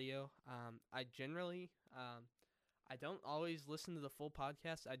edit the audio. I generally I don't always listen to the full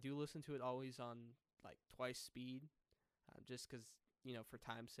podcast. I do listen to it always on like twice speed, just because you know for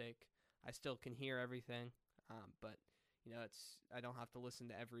time's sake. I still can hear everything, but you know, I don't have to listen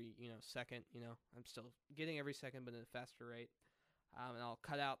to every second. You know, I'm still getting every second, but at a faster rate. And I'll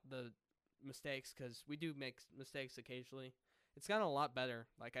cut out the mistakes because we do make mistakes occasionally. It's gotten a lot better.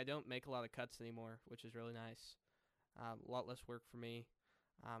 Like I don't make a lot of cuts anymore, which is really nice. A lot less work for me,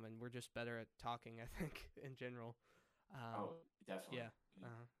 and we're just better at talking. I think in general. Definitely. Yeah.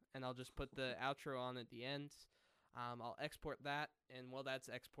 And I'll just put the outro on at the end. I'll export that, and while that's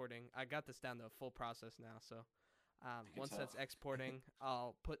exporting, I got this down to a full process now. So once that's exporting,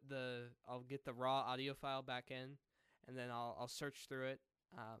 I'll get the raw audio file back in, and then I'll search through it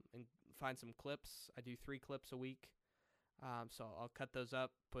and find some clips. I do 3 clips a week, so I'll cut those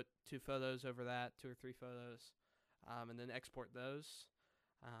up, put 2 photos over that, 2 or 3 photos, and then export those.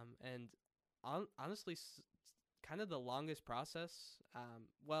 And honestly, kind of the longest process.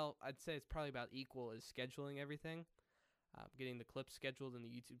 Well, I'd say it's probably about equal is scheduling everything, getting the clips scheduled and the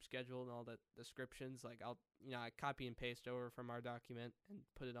YouTube scheduled and all the descriptions. Like I copy and paste over from our document and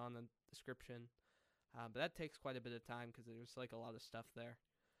put it on the description. But that takes quite a bit of time because there's like a lot of stuff there.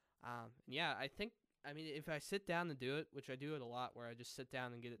 Yeah, I mean, if I sit down and do it, which I do it a lot, where I just sit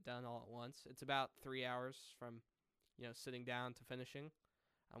down and get it done all at once, it's about 3 hours from, sitting down to finishing,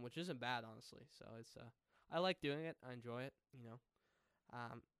 which isn't bad, honestly. So I like doing it. I enjoy it,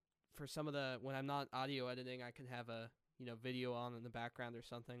 For some of when I'm not audio editing, I can have a, video on in the background or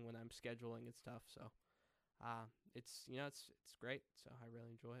something when I'm scheduling and stuff. So, it's great. So I really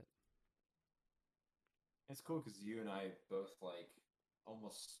enjoy it. It's cool because you and I both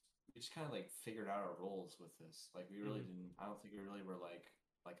we just kind of like figured out our roles with this. Like we really didn't. I don't think we really were like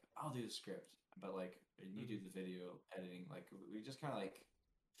I'll do the script, but like and you do the video editing. Like we just kind of like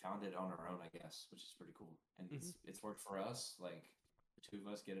found it on our own, I guess, which is pretty cool. And it's worked for us. Like the 2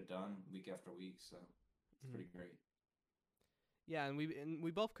 of us get it done week after week, so it's pretty great. Yeah, and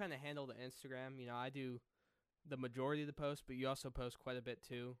we both kind of handle the Instagram. I do the majority of the posts, but you also post quite a bit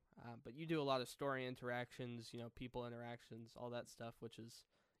too. But you do a lot of story interactions, people interactions, all that stuff, which is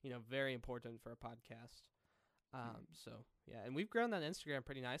very important for a podcast. So yeah, and we've grown that Instagram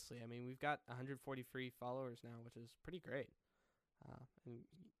pretty nicely. I mean, we've got 143 followers now, which is pretty great.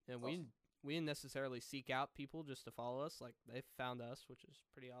 And awesome. We didn't necessarily seek out people just to follow us. Like they found us, which is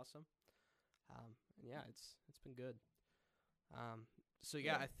pretty awesome. And yeah, it's been good. So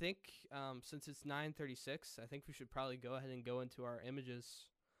yeah, I think since it's 9:36, I think we should probably go ahead and go into our images.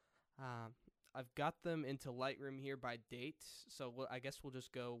 I've got them into Lightroom here by date, so I guess we'll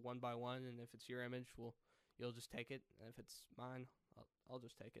just go one by one, and if it's your image, you'll just take it, and if it's mine, I'll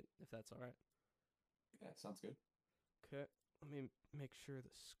just take it, if that's all right. Yeah, sounds good. Okay, let me make sure get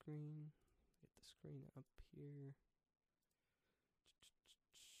the screen up here.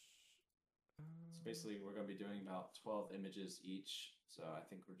 So basically, we're going to be doing about 12 images each. So I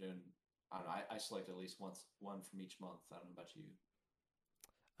think we're doing. I don't know. I select at least one from each month. I don't know about you.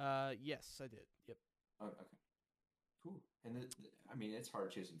 Yes, I did. Yep. Oh, okay. Cool. And I mean, it's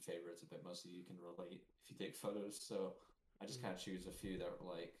hard choosing favorites, but most of you can relate if you take photos. So I just kind of choose a few that were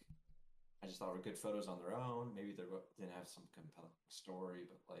like, I just thought were good photos on their own. Maybe they didn't have some compelling story,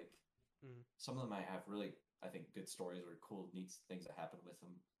 but like some of them might have really, I think, good stories or cool, neat things that happen with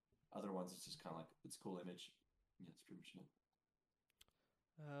them. Other ones, it's just kind of like, it's a cool image. Yeah, it's pretty much it.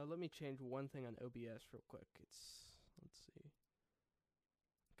 Let me change one thing on OBS real quick. Let's see.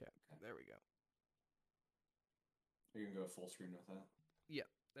 Okay, there we go. Are you going to go full screen with that? Yeah,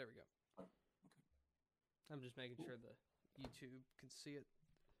 there we go. Oh, okay. I'm just making sure the YouTube can see it.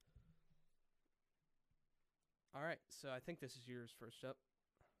 All right, so I think this is yours first up.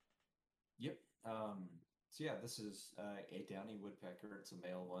 Yep. So yeah, this is a downy woodpecker. It's a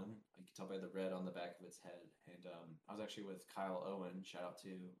male one. You can tell by the red on the back of its head. And I was actually with Kyle Owen. Shout out to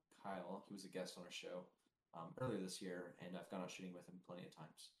Kyle. He was a guest on our show earlier this year, and I've gone out shooting with him plenty of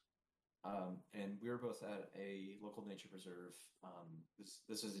times. And we were both at a local nature preserve.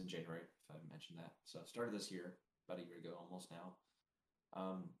 This is in January, if I mentioned that. So it started this year, about a year ago, almost now.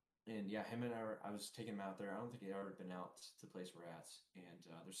 And yeah, him and I was taking him out there. I don't think he'd ever been out to the place we're at. And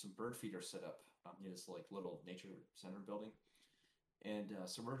there's some bird feeders set up in this like little nature center building. And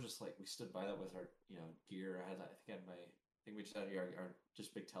so we're just like, we stood by that with our, gear. I think we just had our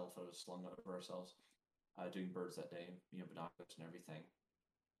just big telephotos slung over ourselves, doing birds that day, binoculars and everything.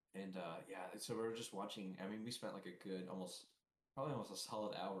 And yeah, so we were just watching. I mean, we spent like a good, probably almost a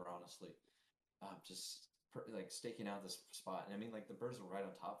solid hour, honestly, like staking out this spot. And I mean, like the birds were right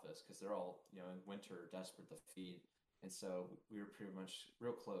on top of us because they're all, in winter desperate to feed. And so we were pretty much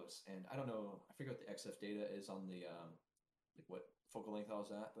real close. And I don't know, I forget what the XF data is on the, like what focal length I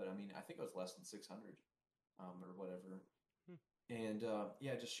was at, but I mean, I think it was less than 600 or whatever. And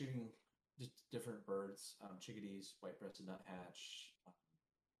yeah, just shooting just different birds, chickadees, white-breasted nuthatch,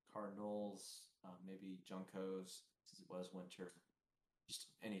 cardinals, maybe juncos, since it was winter, just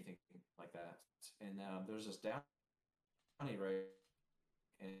anything like that. And there's this downy, right?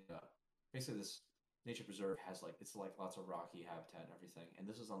 And basically this nature preserve has it's like lots of rocky habitat and everything. And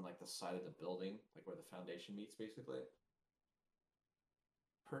this is on like the side of the building, like where the foundation meets, basically.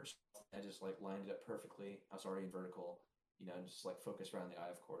 Perched, I just like lined it up perfectly. I was already in vertical, just like focused around the eye,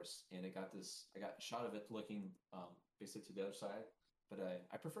 of course. And I got a shot of it looking basically to the other side. But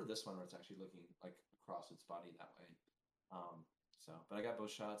I prefer this one where it's actually looking like across its body that way. But I got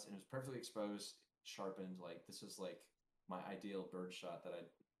both shots and it was perfectly exposed, sharpened. Like this is like my ideal bird shot that I,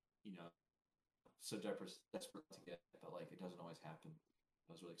 so desperate to get, but like it doesn't always happen.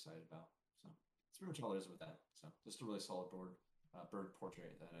 I was really excited about. So that's pretty much all there is with that. So just a really solid bird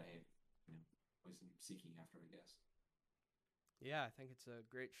portrait that I, always am seeking after, I guess. Yeah, I think it's a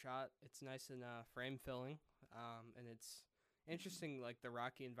great shot. It's nice and frame filling, and it's interesting. Like the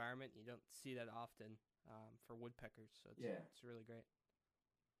rocky environment, you don't see that often for woodpeckers. So it's really great.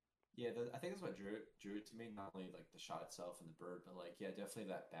 Yeah, I think that's what drew it to me. Not only like the shot itself and the bird, but like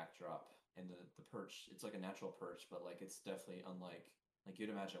definitely that backdrop and the perch. It's like a natural perch, but like it's definitely unlike like you'd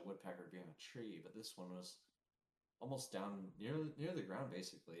imagine a woodpecker being on a tree, but this one was almost down near the ground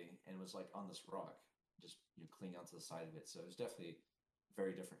basically, and was like on this rock, just clinging onto the side of it. So it was definitely a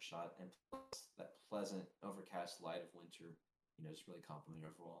very different shot, and plus that pleasant overcast light of winter, just really complimented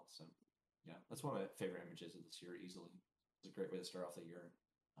overall. So yeah, that's one of my favorite images of this year easily. It's a great way to start off the year.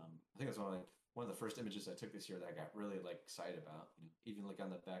 I think it's one of the first images I took this year that I got really like excited about. Even like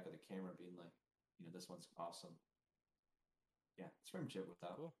on the back of the camera, being like, this one's awesome. Yeah, it's pretty much it with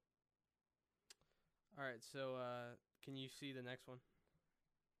that. Cool. All right, so can you see the next one?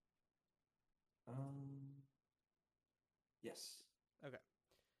 Yes. Okay.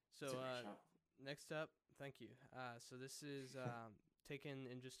 So next up, thank you. So this is taken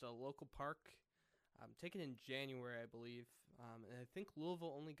in just a local park. Taken in January, I believe. And I think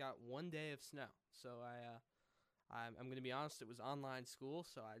Louisville only got 1 day of snow. So I'm going to be honest, it was online school,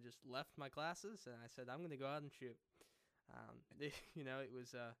 so I just left my classes and I said I'm going to go out and shoot. It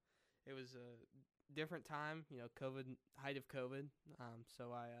was a different time, height of COVID.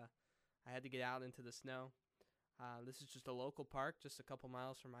 So I had to get out into the snow. This is just a local park, just a couple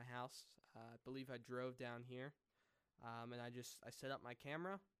miles from my house. I believe I drove down here, and I set up my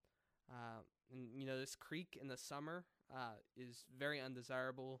camera. And this creek in the summer is very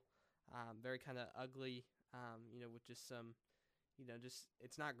undesirable, very kind of ugly, with just some,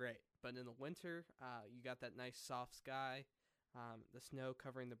 it's not great. But in the winter, you got that nice soft sky, the snow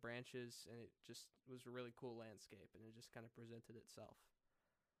covering the branches, and it just was a really cool landscape, and it just kind of presented itself.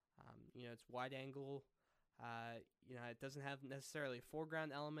 It's wide angle. It doesn't have necessarily a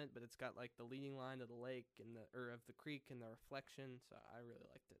foreground element, but it's got like the leading line of the lake of the creek and the reflection. So I really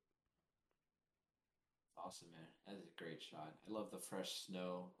liked it. Awesome, man. That is a great shot. I love the fresh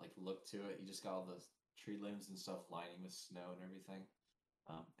snow, like look to it. You just got all the tree limbs and stuff lining with snow and everything.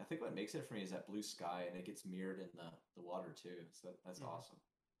 I think what makes it for me is that blue sky, and it gets mirrored in the water too. So that's awesome.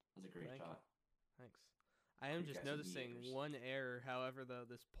 That's a great shot. Thanks. I am just noticing one error. However, though,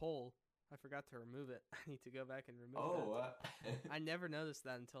 this pole, I forgot to remove it. I need to go back and remove it. I never noticed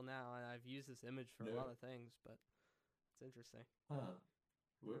that until now, and I've used this image for a lot of things, but it's interesting.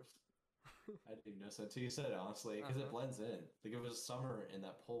 Whoops. I didn't notice that until you said it, honestly, because it blends in. Like if it was summer and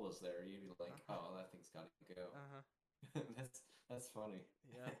that pole was there, you'd be like, "Oh, that thing's got to go." That's funny.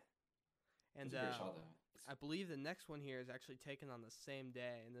 Yeah. And that's a great shot, though. I believe the next one here is actually taken on the same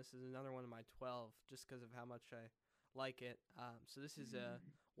day, and this is another one of my 12, just because of how much I like it. So this is a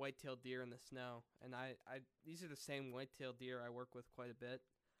white-tailed deer in the snow, and these are the same white-tailed deer I work with quite a bit,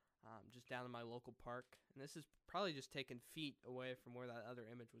 just down in my local park. And this is probably just taken feet away from where that other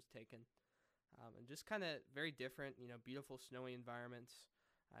image was taken, and just kind of very different. Beautiful snowy environments.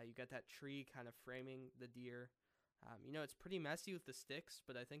 You got that tree kind of framing the deer. It's pretty messy with the sticks,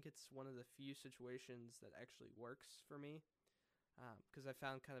 but I think it's one of the few situations that actually works for me, because I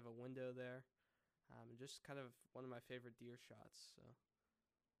found kind of a window there, and just kind of one of my favorite deer shots. So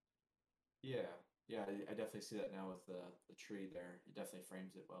Yeah, yeah, I definitely see that now with the tree there. It definitely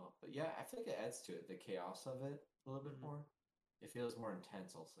frames it well. But yeah, I feel like it adds to it, the chaos of it a little bit more. It feels more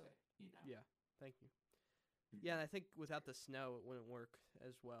intense, I'll say. Yeah, thank you. Yeah, and I think without the snow, it wouldn't work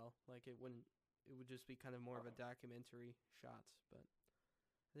as well. Like it wouldn't. It would just be kind of more of a documentary shots, but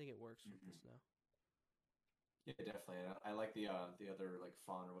I think it works with the snow. Yeah, definitely. And I like the other like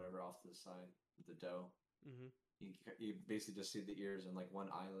fawn or whatever off to the side with the doe. You basically just see the ears and like one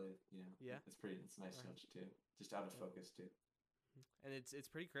eyelid. Yeah, It's a nice touch too. Just out of focus too. And it's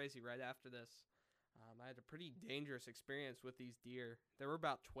pretty crazy. Right after this, I had a pretty dangerous experience with these deer. There were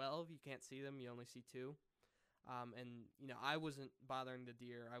about 12. You can't see them. You only see 2. And I wasn't bothering the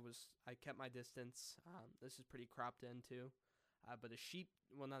deer. I kept my distance. This is pretty cropped in too. But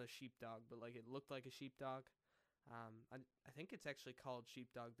not a sheepdog, but like it looked like a sheepdog. I think it's actually called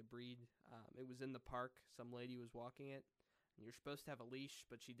sheepdog, the breed. It was in the park. Some lady was walking it. And you're supposed to have a leash,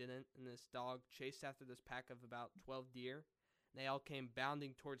 but she didn't. And this dog chased after this pack of about 12 deer. And they all came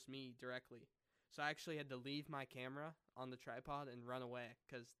bounding towards me directly. So I actually had to leave my camera on the tripod and run away,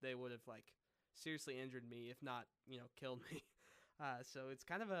 because they would have like seriously injured me, if not, killed me. So it's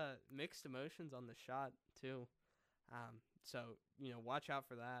kind of a mixed emotions on the shot too. So watch out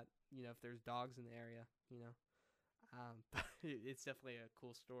for that. If there's dogs in the area, but it's definitely a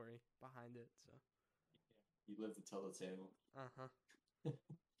cool story behind it. So you live to tell the tale. Uh-huh.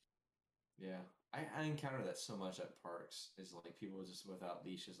 Yeah, I encounter that so much at parks. Is like people just without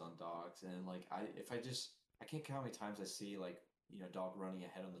leashes on dogs, and like I can't count how many times I see like dog running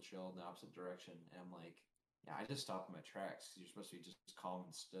ahead on the trail in the opposite direction, and I'm like, yeah, I just stop in my tracks, because you're supposed to be just calm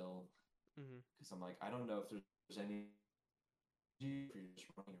and still. Because I'm like, I don't know if there's any if you're just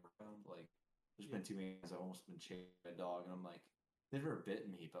running around. Like, there's been too many times I've almost been chased by a dog, and I'm like, they've never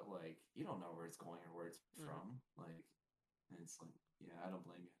bitten me, but like, you don't know where it's going or where it's from. Like, and it's like, yeah, I don't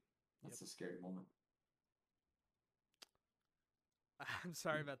blame you. That's a scary moment. I'm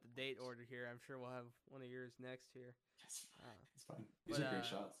sorry about the date order here. I'm sure we'll have one of yours next here. It's fine. These are great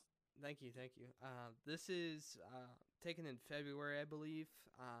shots. Thank you. This is taken in February, I believe.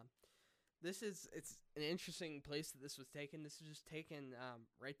 It's an interesting place that this was taken. This is just taken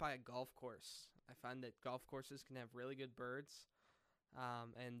right by a golf course. I find that golf courses can have really good birds,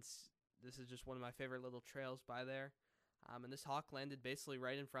 and this is just one of my favorite little trails by there. And this hawk landed basically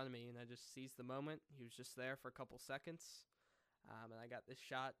right in front of me, and I just seized the moment. He was just there for a couple seconds, and I got this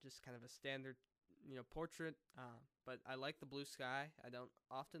shot, just kind of a standard, portrait. But I like the blue sky. I don't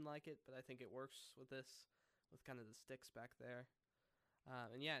often like it, but I think it works with this, with kind of the sticks back there.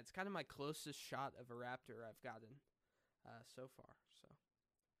 And yeah, it's kind of my closest shot of a raptor I've gotten so far. So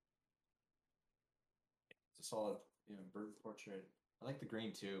it's a solid, bird portrait. I like the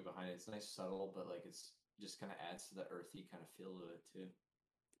green too behind it. It's nice, subtle, but like it's just kind of adds to the earthy kind of feel to it too.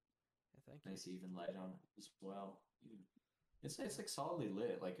 Yeah, thank you. Nice even light on it as well. It's like solidly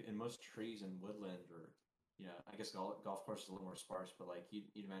lit. Like in most trees and woodland, or I guess golf course is a little more sparse, but like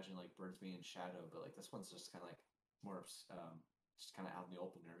you'd imagine like birds being in shadow, but like this one's just kind of like more just kind of out in the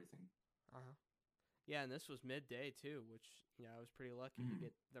open and everything. Yeah, and this was midday too, which I was pretty lucky to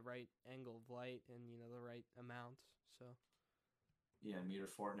get the right angle of light and the right amount. So yeah, meter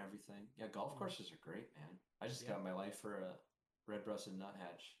for it and everything. Yeah, golf courses are great, man. I just got my life for a red-breasted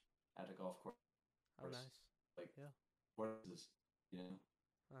nuthatch at a golf course. Oh, nice. Like, what is this?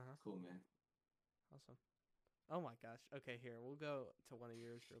 Cool, man. Awesome. Oh my gosh. Okay, here we'll go to one of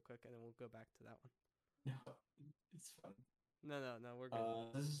yours real quick, and then we'll go back to that one. No, it's fun. No, we're good.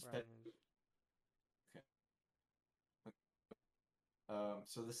 This is okay.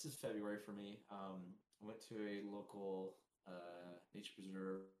 So this is February for me. I went to a local nature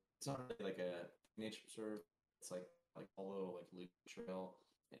preserve. It's not really like a nature preserve. It's like a little like loop trail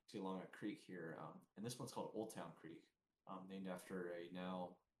along a creek here. And this one's called Old Town Creek, named after a now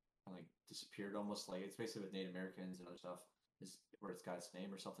like disappeared, almost like it's basically with Native Americans and other stuff, is where it's got its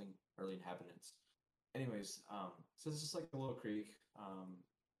name or something, early inhabitants. Anyways, so this is like a little creek.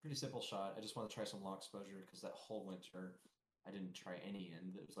 Pretty simple shot. I just want to try some long exposure because that whole winter I didn't try any,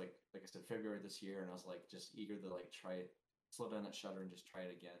 and it was like I said, February this year, and I was like just eager to like try it, slow down that shutter and just try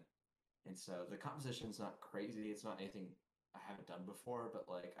it again. And so the composition's not crazy. It's not anything I haven't done before, but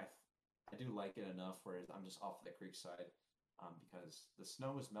like I do like it enough where I'm just off the creek side, because the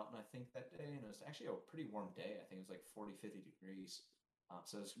snow was melting, I think, that day, and it was actually a pretty warm day. I think it was like 40, 50 degrees.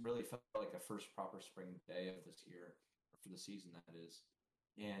 So it really felt like the first proper spring day of this year, or for the season, that is.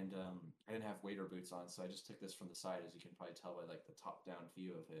 And I didn't have wader boots on, so I just took this from the side, as you can probably tell by like the top-down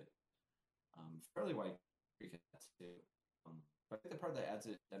view of it. Fairly wide creek too. But I think the part that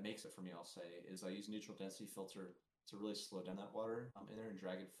adds it, that makes it for me, I'll say, is I use neutral density filter to really slow down that water in there and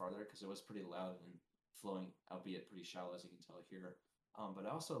drag it farther, because it was pretty loud and flowing, albeit pretty shallow, as you can tell here. But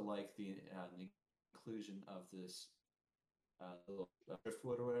I also like the inclusion of this little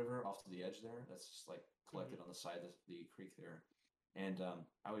driftwood or whatever off to the edge there. That's just like collected on the side of the creek there. And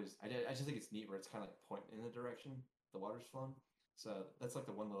I just think it's neat where it's kind of like pointing in the direction the water's flowing. So that's like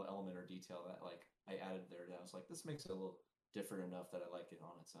the one little element or detail that like I added there. That I was like, this makes it a little different enough that I like it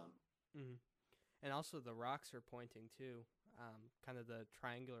on its own. Mm-hmm. And also the rocks are pointing too. Kind of the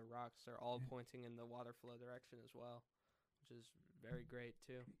triangular rocks are all pointing in the water flow direction as well, which is very great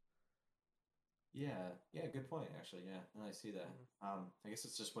too. Yeah, good point, actually. Yeah, and I see that. I guess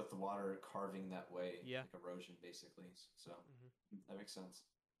it's just with the water carving that way, Yeah. like erosion, basically. So that makes sense.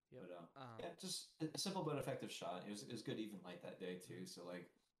 Yep. But yeah, just a simple but effective shot. It was good even light that day too. So like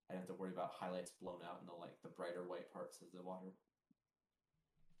I didn't have to worry about highlights blown out in the like the brighter white parts of the water.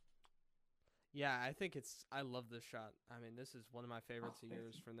 Yeah, I love this shot. I mean, this is one of my favorites of thank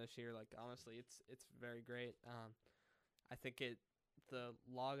yours you. from this year. Like honestly, it's very great. I think the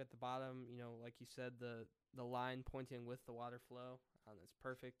log at the bottom, like you said, the line pointing with the water flow, it's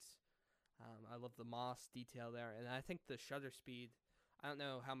perfect. I love the moss detail there, and I think the shutter speed. I don't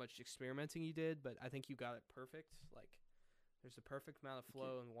know how much experimenting you did, but I think you got it perfect. Like, there's a perfect amount of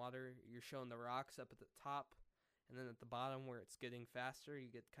flow and water. You're showing the rocks up at the top, and then at the bottom where it's getting faster, you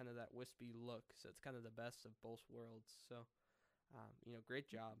get kind of that wispy look. So it's kind of the best of both worlds. So, great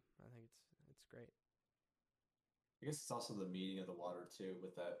job. I think it's great. I guess it's also the meeting of the water too,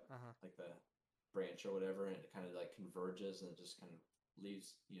 with that like the branch or whatever, and it kind of like converges and it just kind of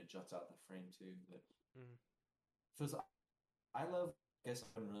leaves, juts out the frame too. But feels, I love. I guess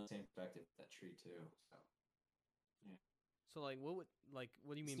I'm really the same perspective with that tree too. So yeah. So like, what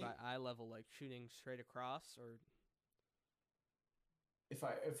do you mean by eye level? Like shooting straight across, or if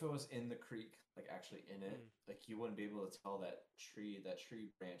it was in the creek, like actually in it, like you wouldn't be able to tell that tree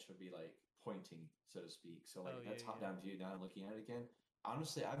branch would be like pointing, so to speak. So like that top down view, now I'm looking at it again.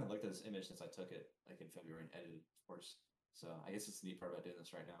 Honestly, I haven't looked at this image since I took it like in February and edited, of course. So I guess it's the neat part about doing this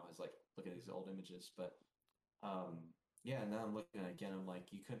right now is like looking at these old images. But yeah, now I'm looking at it again, I'm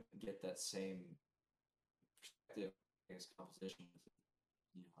like, you couldn't get that same perspective, I guess, composition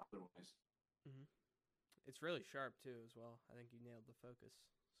otherwise. It's really sharp too as well. I think you nailed the focus.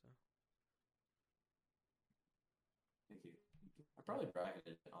 So thank you. I probably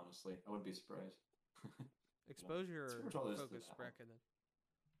bracketed it, honestly. I wouldn't be surprised. Exposure or focus bracketed?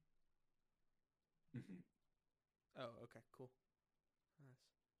 Oh, okay, cool. Nice.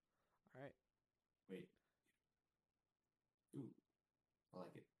 All right. Wait. Ooh, I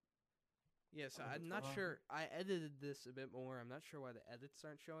like it. Yeah, so I'm not sure. I edited this a bit more. I'm not sure why the edits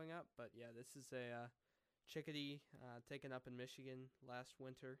aren't showing up, but yeah, this is a chickadee taken up in Michigan last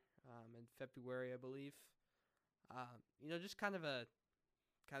winter in February, I believe. Just kind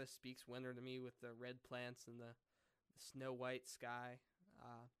of speaks winter to me with the red plants and the snow white sky.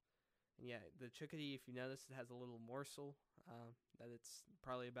 And yeah, the chickadee, if you notice, it has a little morsel that it's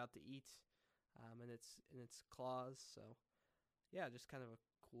probably about to eat in its claws. So yeah, just kind of a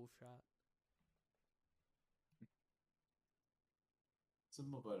cool shot.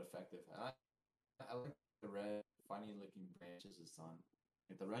 Simple but effective. I like the red, funny looking branches it's on.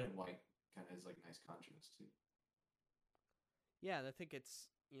 Like the red and white kind of has like nice contrast too. Yeah, and I think it's,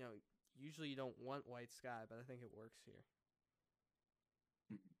 usually you don't want white sky, but I think it works here.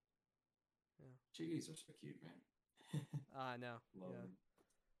 Yeah. Chickadees are so cute, man. I know. Love them.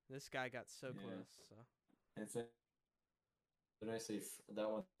 This guy got so close. So. And it's did I say that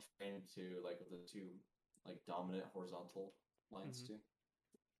one framed to like with the two like dominant horizontal lines too?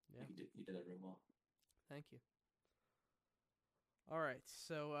 Yeah, you did that real well. Thank you. All right,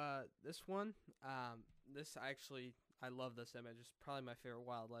 so this one, I love this image. It's probably my favorite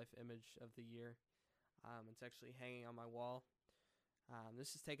wildlife image of the year. It's actually hanging on my wall.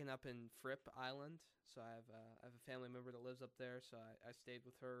 This is taken up in Fripp Island. So I have a family member that lives up there. So I stayed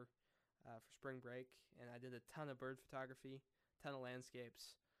with her for spring break, and I did a ton of bird photography, ton of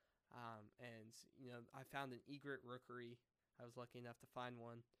landscapes, and I found an egret rookery I was lucky enough to find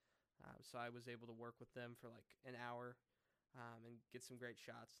one. So I was able to work with them for like an hour and get some great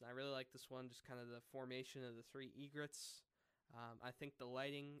shots. And I really like this one, just kind of the formation of the three egrets. I think the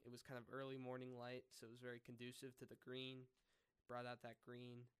lighting, it was kind of early morning light, so it was very conducive to the green. Brought out that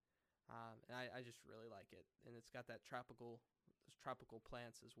green, and I just really like it. And it's got that those tropical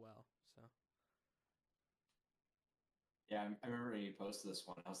plants as well. So Yeah, I remember when you posted this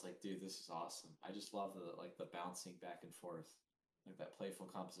one. I was like, dude, this is awesome. I just love the bouncing back and forth, like that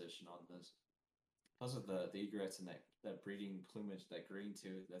playful composition on this. Plus with the egrets and that breeding plumage, that green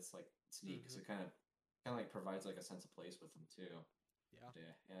too. That's like it's neat because it kind of like provides like a sense of place with them too. yeah. But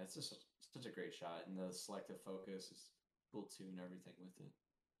yeah, it's just such a great shot, and the selective focus is cool too, and everything with it.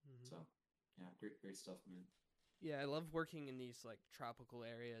 Mm-hmm. So yeah, great stuff, man. Yeah, I love working in these like tropical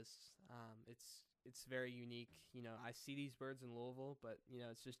areas. It's very unique. I see these birds in Louisville, but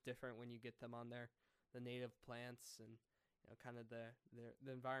it's just different when you get them on there, the native plants and kind of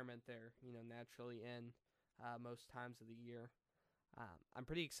the environment they're naturally in most times of the year. I'm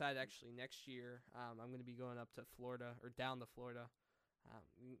pretty excited actually. Next year, I'm going to be going up to Florida or down to Florida.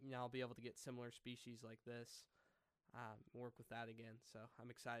 I'll be able to get similar species like this. Work with that again. So I'm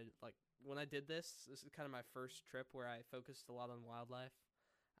excited. Like when I did this is kind of my first trip where I focused a lot on wildlife.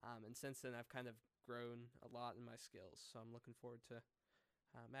 And since then, I've kind of grown a lot in my skills. So I'm looking forward to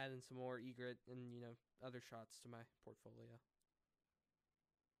adding some more egret and other shots to my portfolio.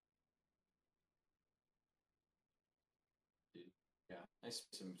 Dude, yeah, nice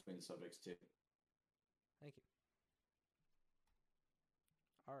space in between the subjects too. Thank you.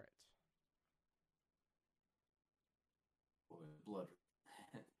 All right. Blood.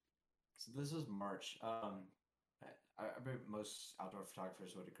 So this is March. I bet most outdoor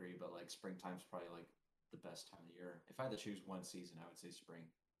photographers would agree, but like springtime's probably like the best time of the year. If I had to choose one season, I would say spring,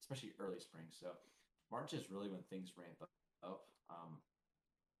 especially early spring. So March is really when things ramp up.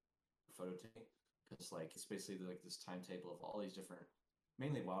 Photo taking because like it's basically like this timetable of all these different,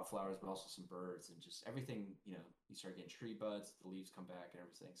 mainly wildflowers, but also some birds and just everything. You start getting tree buds, the leaves come back, and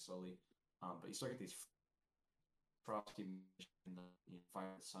everything slowly. But you start get these frosty in the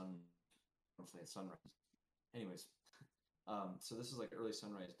fire the sun, hopefully at sunrise. Anyways, so this is like early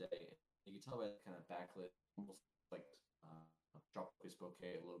sunrise day. You can tell by the kind of backlit, almost like tropical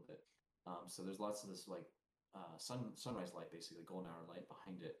bouquet a little bit. So there's lots of this like sunrise light, basically golden hour light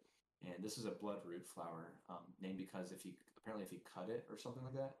behind it. And this is a bloodroot flower, named because if you cut it or something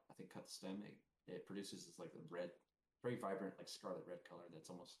like that, I think cut the stem, it produces this like red, very vibrant like scarlet red color that's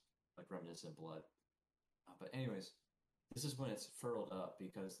almost like reminiscent of blood. But anyways, this is when it's furled up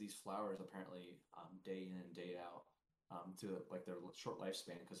because these flowers apparently day in and day out to like their short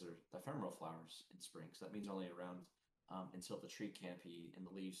lifespan because they're ephemeral flowers in spring. So that means only around until the tree canopy and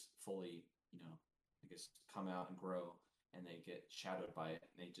the leaves fully, I guess, come out and grow and they get shadowed by it.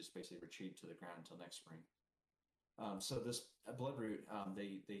 And they just basically retreat to the ground until next spring. So this bloodroot,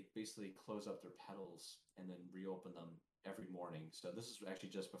 they basically close up their petals and then reopen them every morning. So this is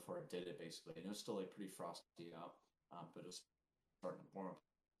actually just before it did it, basically. And it was still like pretty frosty out, but it was starting to warm up.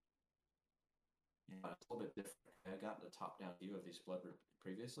 It's a little bit different. I got the top-down view of these bloodroot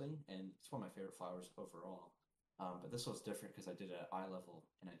previously, and it's one of my favorite flowers overall. But this was different because I did it at eye level,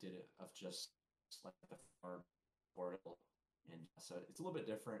 and I did it of just like the far vertical, and so it's a little bit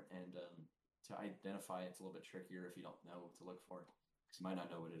different. And to identify, it's a little bit trickier if you don't know what to look for, because you might not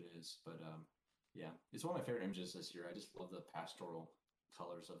know what it is. But yeah, it's one of my favorite images this year. I just love the pastoral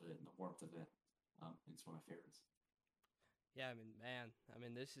colors of it and the warmth of it. It's one of my favorites. Yeah, I mean, man,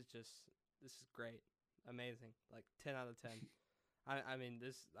 this is great, amazing, like 10 out of 10. I mean,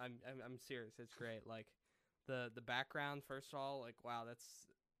 I'm serious. It's great. Like, the background, first of all, like wow, that's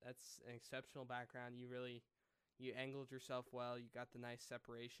an exceptional background. You angled yourself well. You got the nice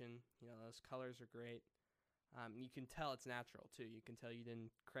separation. Those colors are great. You can tell it's natural too. You can tell you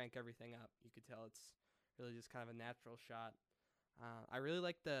didn't crank everything up. You could tell it's really just kind of a natural shot. I really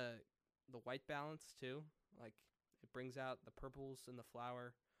like the white balance too. Like it brings out the purples in the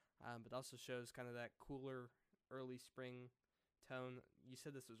flower, but also shows kind of that cooler early spring tone. You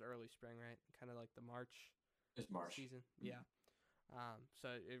said this was early spring, right? Kind of like the March It's March season. Mm-hmm. Yeah. So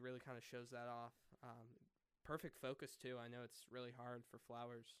it really kind of shows that off. Perfect focus too. I know it's really hard for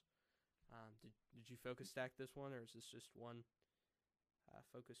flowers. Did you focus stack this one, or is this just one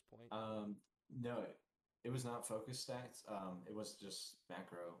focus point? No, it was not focus stacked. It was just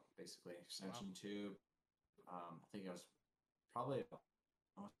macro, basically extension tube. I think it was probably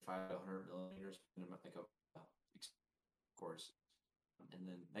almost 500 millimeters, like a course. And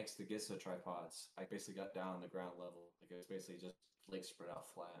then next to Gitsa tripods, I basically got down on the ground level. Like it was basically just legs spread out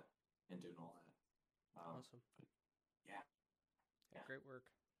flat and doing all that. Awesome. Yeah, Yeah. Great work.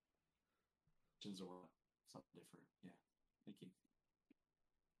 Something different. Yeah. Thank you.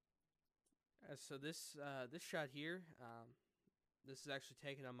 So this shot here, this is actually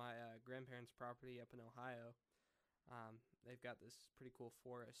taken on my grandparents' property up in Ohio. They've got this pretty cool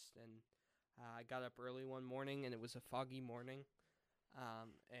forest, and I got up early one morning, and it was a foggy morning.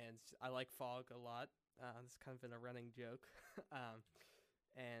 And I like fog a lot. It's kind of been a running joke.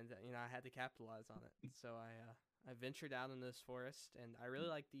 And I had to capitalize on it. So I ventured out in this forest, and I really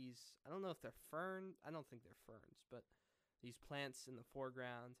like these. I don't know if they're fern. I don't think they're ferns, but these plants in the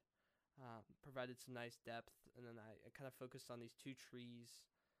foreground provided some nice depth. And then I kind of focused on these two trees,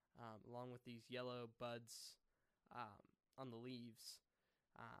 along with these yellow buds on the leaves.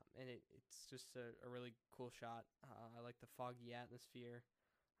 And it's just a really cool shot. I like the foggy atmosphere.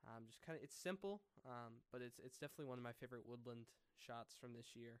 Just kind of, it's simple, but it's definitely one of my favorite woodland shots from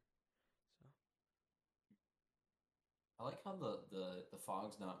this year. So I like how the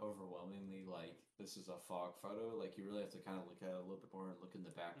fog's not overwhelmingly like this is a fog photo. Like you really have to kind of look at it a little bit more and look in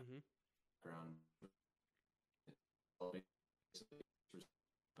the background.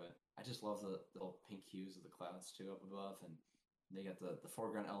 But I just love the little pink hues of the clouds too up above, and they got the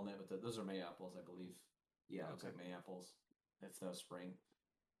foreground element with those are mayaples, I believe. Yeah, it looks like mayaples. If that was spring.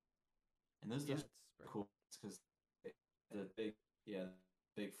 And those are cool because the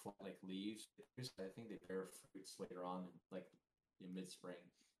big flat like leaves. I think they bear fruits later on, in, like in mid spring.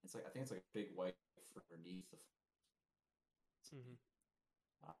 It's like I think it's like a big white fruit underneath the.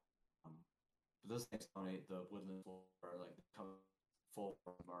 But those things donate the woodland are like come full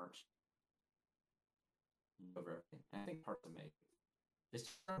for March. Over everything. And I think parts of May. It's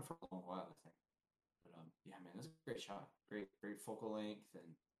around for a long while, I think. But yeah, man, that's a great shot. Great focal length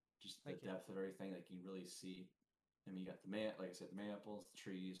and just the depth of everything. Like you really see. I mean, you got like I said, the mayaples, the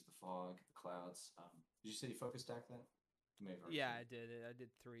trees, the fog, the clouds. Did you say you focus stack that? Yeah, I did. I did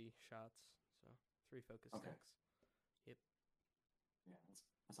 3 shots, so 3 focus stacks. Yep. Yeah,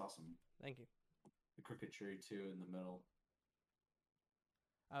 that's awesome. Thank you. The crooked tree too in the middle.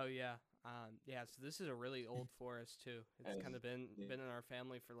 Oh yeah, yeah. So this is a really old forest too. It's kind of been in our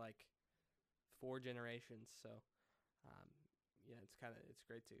family for like 4 generations. So, yeah, it's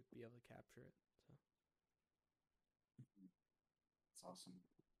great to be able to capture it. So, it's awesome.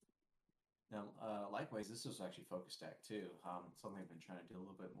 Now, likewise, this was actually focus stack too. Something I've been trying to do a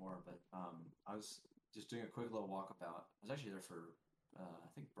little bit more, but I was just doing a quick little walkabout. I was actually there for I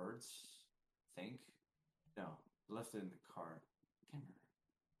think birds. No, left it in the car. I can't remember.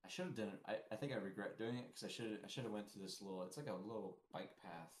 I should have done it. I think I regret doing it because I should have went to this little. It's like a little bike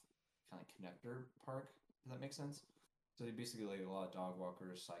path, kind of connector park. Does that make sense? So they basically like a lot of dog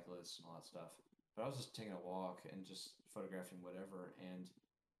walkers, cyclists, and all that stuff. But I was just taking a walk and just photographing whatever. And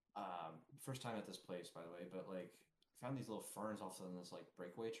first time at this place, by the way. But like found these little ferns off on this like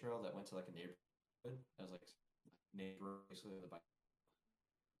breakaway trail that went to like a neighborhood. That was like neighbor basically the bike.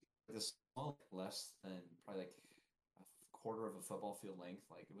 This small, less than probably like a quarter of a football field length.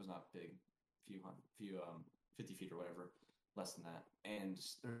 Like it was not big, few 50 feet or whatever, less than that. And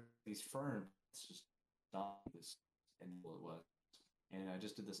there these ferns just this and what it was. And I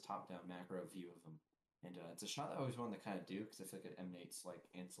just did this top-down macro view of them. And it's a shot that I always wanted to kind of do because I feel like it emanates like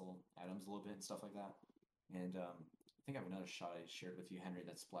Ansel Adams a little bit and stuff like that. And I think I have another shot I shared with you, Henry,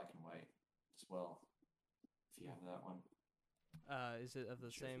 that's black and white as well. If you have that one. Is it of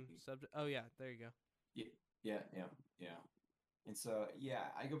the same subject? Oh yeah, there you go. Yeah. And so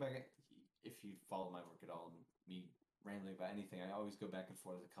yeah, I go back. If you follow my work at all, and me rambling about anything, I always go back and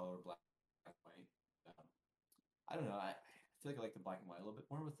forth the color black and white. I don't know. I feel like I like the black and white a little bit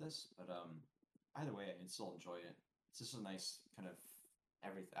more with this, but either way, I still enjoy it. It's just a nice kind of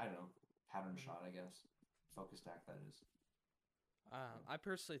everything. I don't know, pattern shot, I guess. Focus stack, that is. I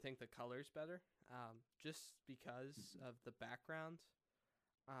personally think the color's better, just because of the background.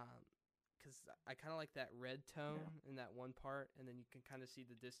 Because I kind of like that red tone in that one part, and then you can kind of see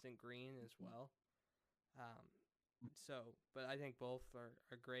the distant green as well. But I think both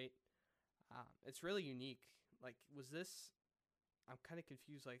are great. It's really unique. Like, was this? I'm kind of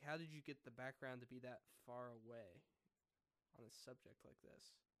confused. Like, how did you get the background to be that far away on a subject like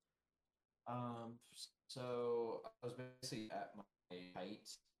this? So I was basically at my height,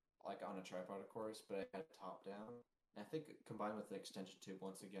 like on a tripod, of course, but I had it top down. And I think combined with the extension tube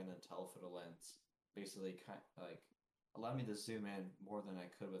once again and telephoto lens, basically kind of like allowed me to zoom in more than I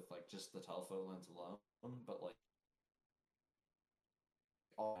could with like just the telephoto lens alone. But like,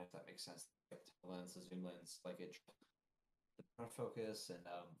 all if that makes sense, like the lens, the zoom lens, like it the focus, and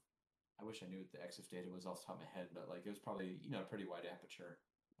I wish I knew what the EXIF data was off the top of my head, but like it was probably a pretty wide aperture,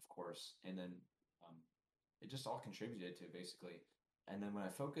 of course, and then it just all contributed to basically And then when I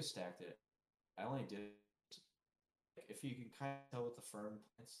focus stacked it, I only did like, if you can kind of tell with the fern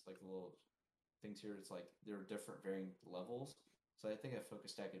plants, like the little things here, it's like there are different varying levels. So I think I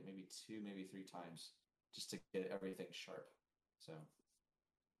focus stacked it maybe two, maybe three times just to get everything sharp. So,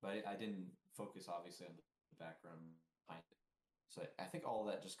 but I didn't focus obviously on the background behind it. So I think all of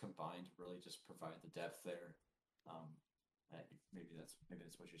that just combined really just provide the depth there. Um, maybe that's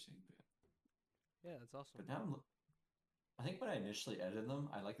what you're seeing, Yeah, that's awesome. but now I think when I initially edited them,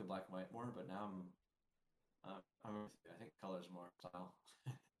 I like the black and white more, but now I think color's more style.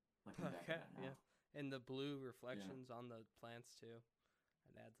 Looking back at Okay, it yeah. now. And the blue Yeah. reflections on the plants too.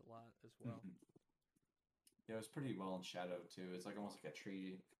 It adds a lot as well. Mhm. Yeah, it was pretty well in shadow too. It's like almost like a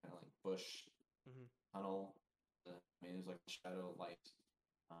tree, kind of like bush Hmm. tunnel. I mean, it was like shadow light,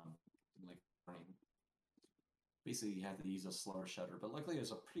 um, like morning. Basically, you had to use a slower shutter, but luckily it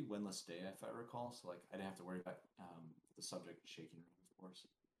was a pretty windless day, if I recall. So like, I didn't have to worry about the subject shaking, of course,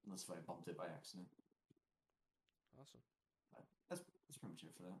 unless if I bumped it by accident. Awesome. But that's pretty much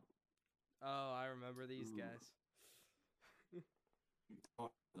it for that. Oh, I remember these Ooh, guys.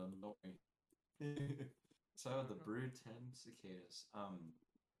 oh, the noise. So the Brood 10 cicadas.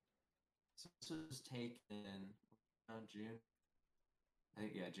 So this was taken June. I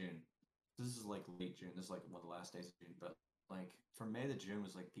think yeah, June. This is like late June. This is like one of the last days of June. But like from May to June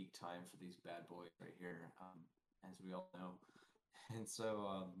was like peak time for these bad boys right here. As we all know. And so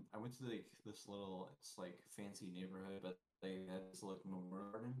I went to like this little, it's like fancy neighborhood, but they had this little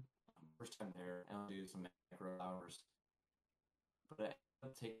memorial garden. First time there, and I'll do some macro hours. But I ended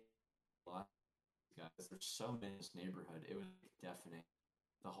up taking a lot of these guys. There's so many in this neighborhood. It was like, deafening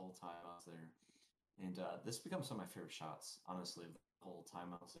the whole time I was there. And this becomes some of my favorite shots, honestly, the whole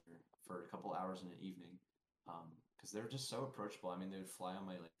time I was there for a couple hours in the evening. Because they're just so approachable. I mean, they would fly on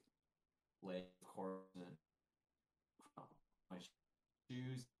my like leg, of course, and my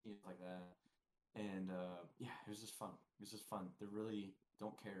shoes, like that. And yeah, it was just fun. It was just fun. They really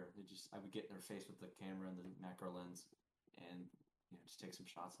don't care. They just I would get in their face with the camera and the macro lens, and just take some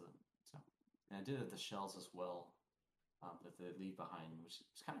shots of them. So, and I did it at the shells as well, that they leave behind, which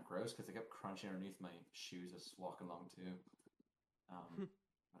was kind of gross because they kept crunching underneath my shoes as walking along too. Um,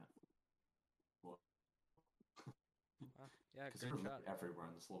 but, well, Wow. Yeah, because they great were shot. everywhere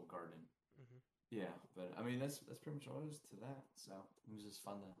in this little garden. Hmm. Yeah, but I mean that's pretty much all it is to that. So it was just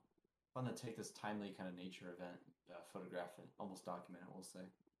fun to take this timely kind of nature event, photograph it, almost document it. We'll say.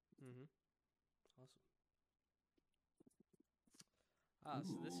 Hmm.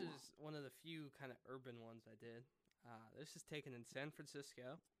 Awesome. So this Ooh. is one of the few kind of urban ones I did. This is taken in San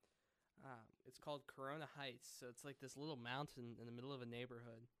Francisco. It's called Corona Heights. So it's like this little mountain in the middle of a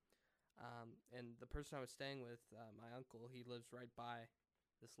neighborhood. And the person I was staying with, my uncle, he lives right by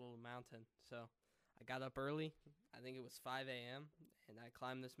this little mountain. So I got up early. I think it was 5 a.m. and I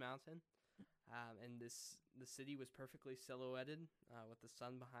climbed this mountain. And the city was perfectly silhouetted with the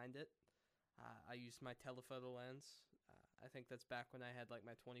sun behind it. I used my telephoto lens. I think that's back when I had like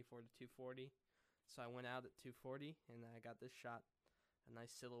my 24 to 240. So I went out at 240 and I got this shot, a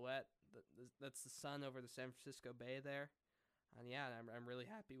nice silhouette. That's the sun over the San Francisco Bay there. And yeah, I'm really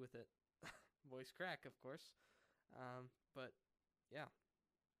happy with it. Voice crack, of course. But yeah,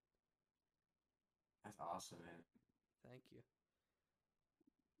 That's awesome, man. thank you.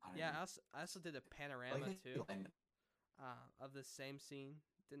 I don't Yeah, know. I also did a Like panorama too of the same scene.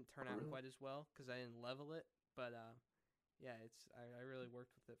 Didn't turn oh, out really? quite as well because I didn't level it. But yeah, I really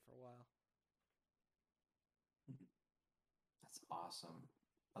worked with it for a while. Mhm. That's awesome.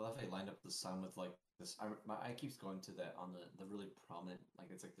 I love how you lined up the sun with like this. My eye keeps going to that on the really prominent,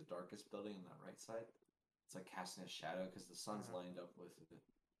 like it's like the darkest building on the right side. It's like casting a shadow because the sun's Uh-huh. lined up with it.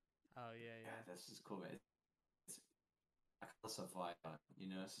 Oh yeah, Yeah, yeah. that's just cool, man. It's that's a vibe,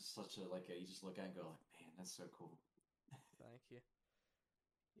 It's just such a like a, you just look at it and go like, man, that's so cool. Thank you.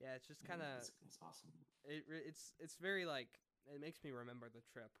 Yeah, it's just Yeah, kind of that's awesome. it's very like it makes me remember the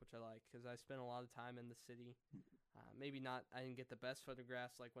trip, which I like because I spent a lot of time in the city. Maybe not, I didn't get the best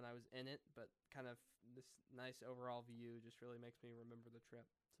photographs like when I was in it, but kind of this nice overall view just really makes me remember the trip.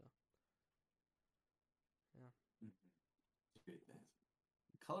 So yeah, Mhm. Good.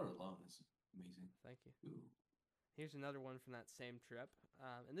 The color alone is amazing. thank you. Ooh. Here's another one from that same trip,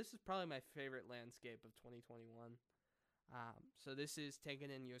 and this is probably my favorite landscape of 2021. So this is taken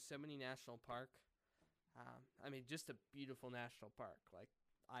in Yosemite National Park. I mean, just a beautiful national park. Like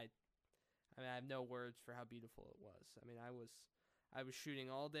I, I mean, I have no words for how beautiful it was. I mean, I was shooting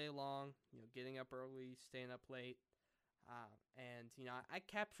all day long. Getting up early, staying up late, and I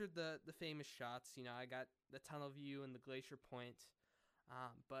captured the famous shots. I got the tunnel view and the glacier point.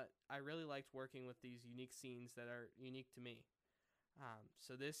 But I really liked working with these unique scenes that are unique to me.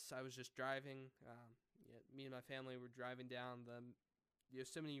 So this, I was just driving. Yeah, me and my family were driving down the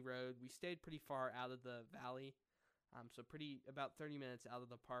Yosemite Road. We stayed pretty far out of the valley, so about 30 minutes out of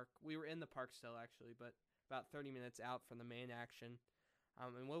the park. We were in the park still actually, but about 30 minutes out from the main action.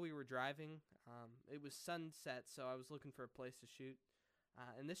 And while we were driving, it was sunset, so I was looking for a place to shoot.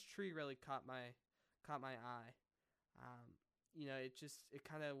 And this tree really caught my eye. It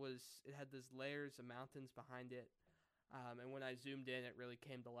kind of it had these layers of mountains behind it. And when I zoomed in, it really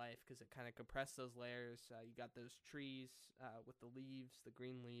came to life because it kind of compressed those layers. You got those trees with the leaves, the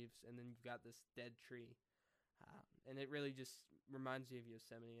green leaves, and then you've got this dead tree. And it really just reminds me of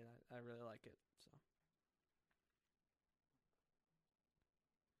Yosemite, and I really like it. So.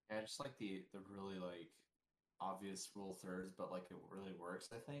 Yeah, I just like the really like obvious rule of thirds, but like it really works.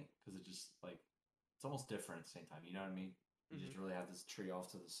 I think because it just like it's almost different at the same time. You know what I mean? You just really have this tree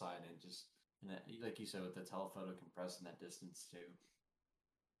off to the side, and like you said with the telephoto compressing that distance too,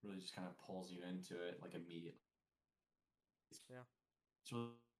 really just kind of pulls you into it like immediately. Yeah. It's really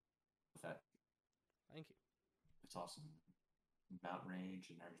that. Thank you. It's awesome. Mountain range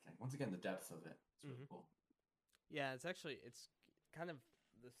and everything. Once again, the depth of it. It's really cool. Yeah, it's kind of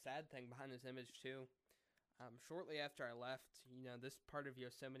the sad thing behind this image too. Shortly after I left, this part of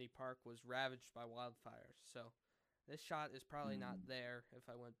Yosemite Park was ravaged by wildfires. So this shot is probably not there if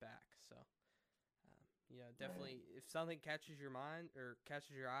I went back. So, definitely, if something catches your mind or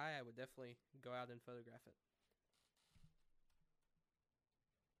catches your eye, I would definitely go out and photograph it.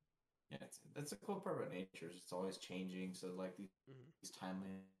 Yeah, that's a cool part about nature. It's always changing. So like these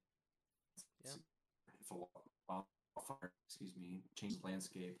timelines. Yeah. If a wildfire, changes the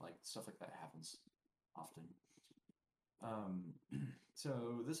landscape, like stuff like that happens often.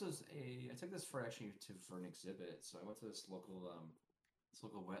 So I took this for an exhibit. So I went to this local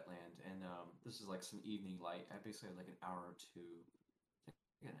wetland, and this is like some evening light. I basically had like an hour or two,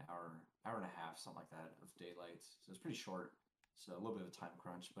 like an hour and a half, something like that, of daylight. So it's pretty short. So a little bit of a time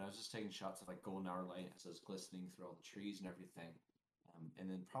crunch, but I was just taking shots of like golden hour light as it was glistening through all the trees and everything. And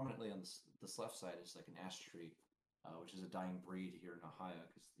then prominently on this left side is like an ash tree, which is a dying breed here in Ohio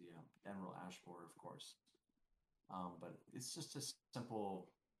because the emerald ash borer, of course. But it's just a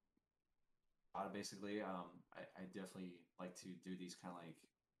simple basically. I definitely like to do these kind of like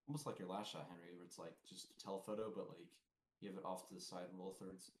almost like your last shot, Henry, where it's like just a telephoto, but like you have it off to the side in roll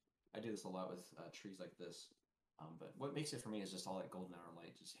thirds. I do this a lot with trees like this. But what makes it for me is just all that golden hour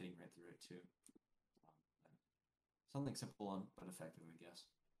light just hitting right through it too. Something simple but effective, I guess.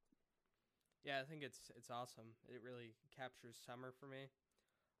 Yeah, I think it's awesome. It really captures summer for me.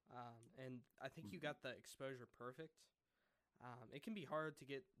 And I think you got the exposure perfect. It can be hard to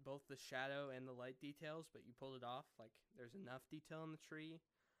get both the shadow and the light details, but you pulled it off. Like there's enough detail in the tree,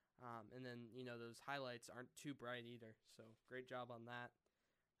 and then those highlights aren't too bright either. So great job on that.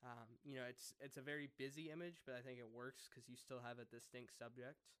 It's a very busy image, but I think it works because you still have a distinct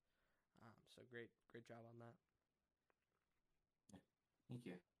subject. So great job on that. Thank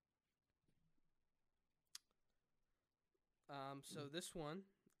you. So this one,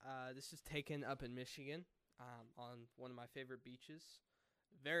 this is taken up in Michigan, on one of my favorite beaches.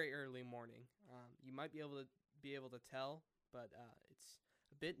 Very early morning. You might be able to tell, but it's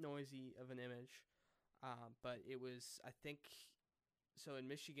a bit noisy of an image. But it was, I think. So in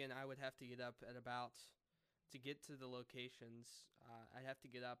Michigan, I would have to get up to get to the locations, I'd have to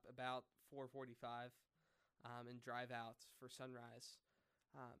get up about 4:45 and drive out for sunrise.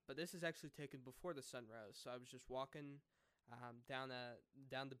 But this is actually taken before the sun rose. So I was just walking down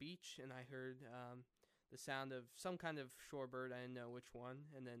the beach, and I heard the sound of some kind of shorebird. I didn't know which one.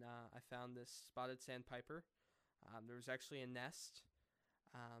 And then I found this spotted sandpiper. There was actually a nest,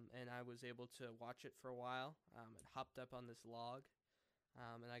 and I was able to watch it for a while. It hopped up on this log.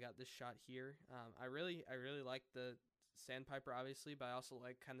 And I got this shot here. I really like the sandpiper, obviously, but I also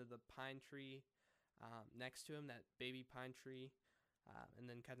like kind of the pine tree next to him, that baby pine tree, and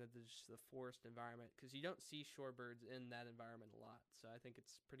then kind of just the forest environment, because you don't see shorebirds in that environment a lot. So I think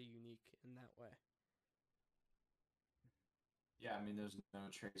it's pretty unique in that way. Yeah, I mean, there's no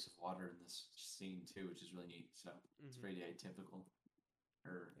trace of water in this scene too, which is really neat. So it's very atypical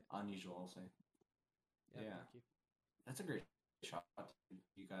or unusual, I'll say. Yeah, thank you. That's a great shot.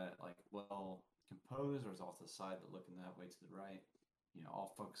 You got it like well composed, or it's off to the side, but looking that way to the right.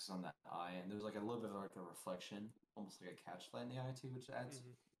 All focus on that eye, and there's like a little bit of like a reflection, almost like a catchlight in the eye too, which adds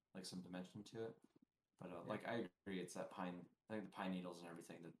like some dimension to it. But like I agree, it's that pine. I think the pine needles and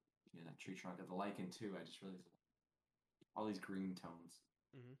everything, that that tree trunk, and the lichen too. I just really all these green tones.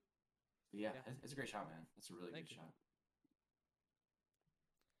 But yeah, it's a great shot, man. It's a really good shot.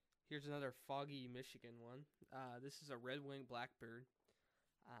 Here's another foggy Michigan one. This is a red-winged blackbird.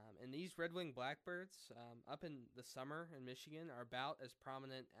 And these red-winged blackbirds, up in the summer in Michigan, are about as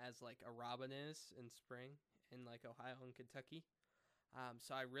prominent as like a robin is in spring in like Ohio and Kentucky.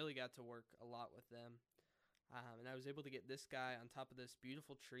 So I really got to work a lot with them. And I was able to get this guy on top of this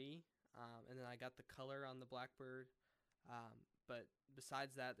beautiful tree. And then I got the color on the blackbird. But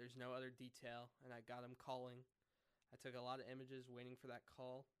besides that, there's no other detail. And I got him calling. I took a lot of images waiting for that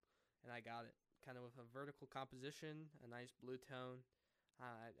call. And I got it. Kind of with a vertical composition, a nice blue tone.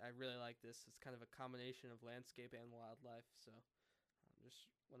 I really like this. It's kind of a combination of landscape and wildlife. So just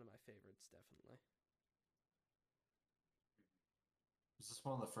one of my favorites, definitely. Was this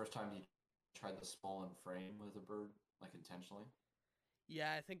one of the first time you tried the small and frame with a bird, like intentionally?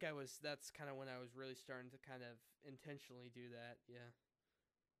 Yeah, I think that's kind of when I was really starting to kind of intentionally do that. Yeah.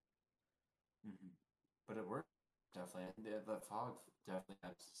 But it worked, definitely. And the fog definitely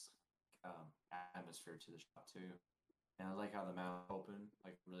adds this atmosphere to the shot, too. And I like how the mouth opened,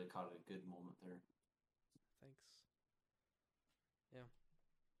 like really caught a good moment there. Thanks. Yeah.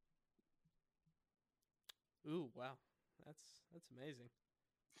 Ooh, wow. That's amazing.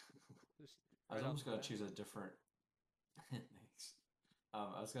 Just I was right off almost the gonna bat. choose a different. Thanks.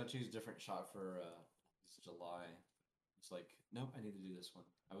 I was gonna choose a different shot for this July. It's like, nope, I need to do this one.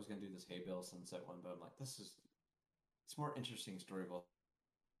 I was gonna do this hay bale sunset one, but I'm like, it's more interesting story. We'll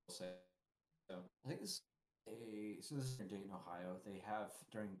say. So I think this is in Dayton, Ohio. They have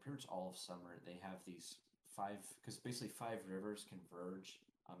during pretty much all of summer. They have these because basically five rivers converge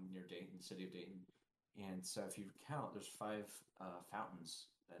near Dayton, the city of Dayton, and so if you count, there's five fountains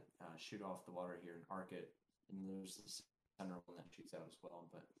that shoot off the water here and arc it, and there's the center one that shoots out as well.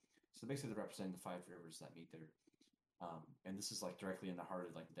 But so basically, they're representing the five rivers that meet there. And this is like directly in the heart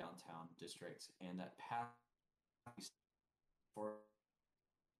of like the downtown district, and that path for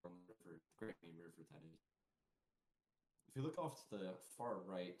the river, Great Main River, that is. If you look off to the far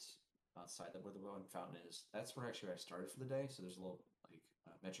right side, where the one fountain is, that's where actually I started for the day. So there's a little like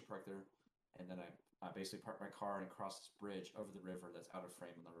Metro Park there, and then I basically parked my car and crossed this bridge over the river that's out of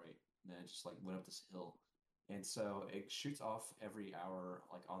frame on the right, and then it just like went up this hill, and so it shoots off every hour,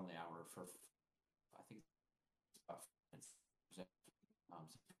 like on the hour for I think it's about 5 minutes. So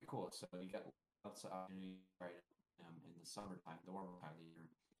it's pretty cool. So you got lots of opportunity right in the summertime, the warmer time of the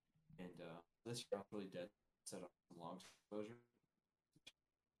year, and this year I was really dead set up long exposure.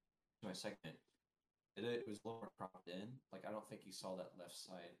 My second, it was a little more cropped in. Like I don't think you saw that left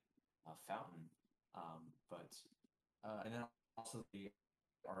side fountain, but and then also the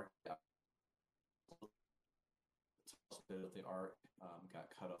arc, bit of the arc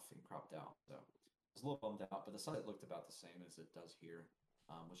got cut off and cropped out. So I was a little bummed out, but the sunset looked about the same as it does here,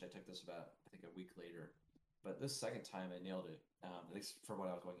 which I took this about I think a week later. But this second time I nailed it, at least for what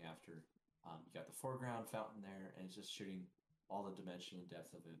I was going after. You got the foreground fountain there, and it's just shooting all the dimension and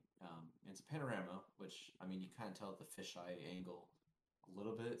depth of it. And it's a panorama, which I mean, you kind of tell the fisheye angle a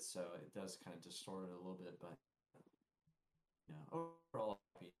little bit, so it does kind of distort it a little bit. But overall,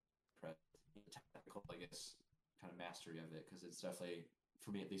 I'm impressed. Technical, I guess, kind of mastery of it, because it's definitely, for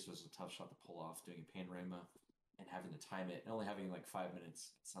me at least, was a tough shot to pull off doing a panorama and having to time it, and only having like 5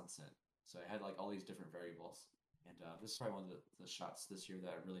 minutes at sunset. So I had like all these different variables. And this is probably one of the shots this year that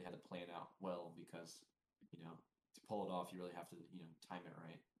I really had to plan out well, because, to pull it off, you really have to, time it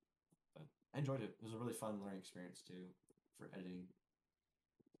right. But I enjoyed it. It was a really fun learning experience too for editing.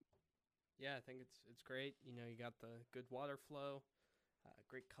 Yeah, I think it's great. You got the good water flow,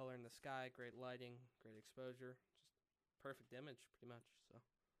 great color in the sky, great lighting, great exposure, just perfect image, pretty much. So.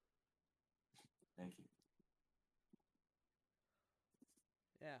 Thank you.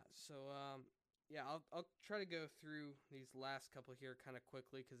 Yeah. So yeah, I'll try to go through these last couple here kind of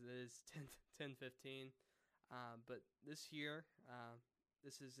quickly because it is 10:15. But this year,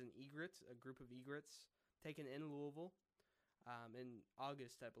 this is an egret, a group of egrets taken in Louisville in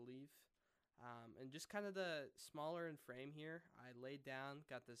August, I believe. And just kind of the smaller in frame here, I laid down,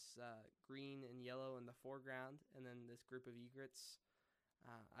 got this green and yellow in the foreground, and then this group of egrets.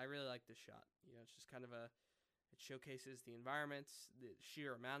 I really like this shot. It's just kind of it showcases the environments, the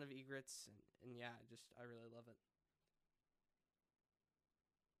sheer amount of egrets, and yeah, I really love it.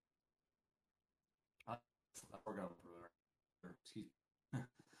 Foreground excuse me,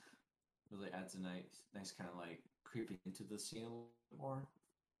 really adds a nice kind of like creeping into the scene a little bit more,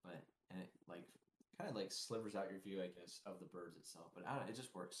 and it like kind of like slivers out your view, I guess, of the birds itself. But I don't know, it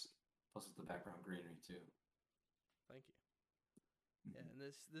just works. Plus with the background greenery too. Thank you. Yeah, and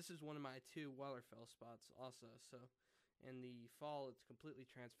this is one of my 2 Wallerfell spots also. So in the fall, it's completely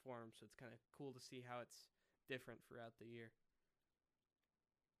transformed. So it's kind of cool to see how it's different throughout the year.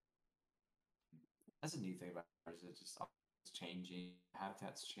 that's a neat thing about it. Is it just it's changing,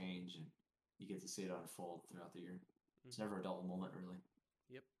 habitats change, and you get to see it unfold throughout the year. It's Mm-hmm. never a dull moment, really.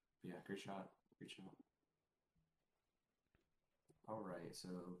 Yep. But yeah, great shot, great shot. All right, so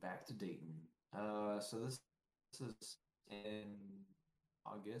back to Dayton. So this is in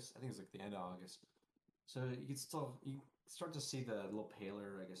August. I think it's like the end of August. So you start to see the little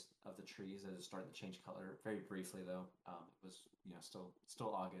paler, I guess, of the trees as it's starting to change color. Very briefly though. It was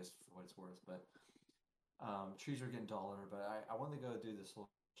still August for what it's worth, but trees are getting duller. But I wanted to go do this little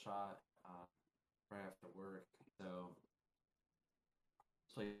shot right after work. So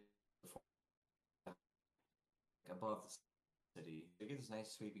play above the city. You get this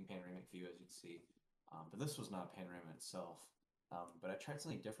nice sweeping panoramic view as you can see. But this was not a panorama itself. But I tried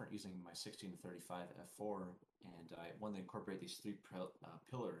something different using my 16-35 f4, and I wanted to incorporate these three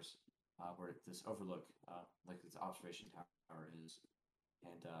pillars where this overlook, like this observation tower is.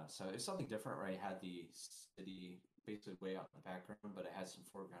 And so it's something different where I had the city basically way out in the background, but it has some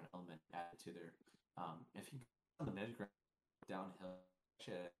foreground element added to there. If you go on the mid ground downhill,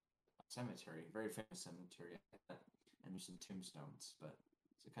 actually a cemetery, very famous cemetery, and there's some tombstones, but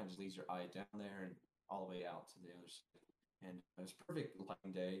so it kind of just leads your eye down there and all the way out to the other side. And it was perfect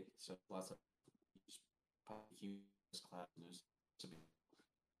lighting day, so lots of huge clouds, and it was a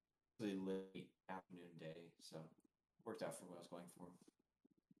really late afternoon day, so it worked out for what I was going for.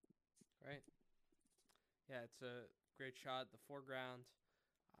 Right. Yeah, it's a great shot. The foreground,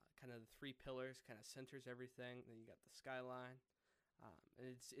 kind of the three pillars, kind of centers everything. Then you got the skyline.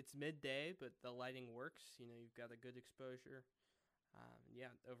 And it's midday, but the lighting works. You know, you've got a good exposure.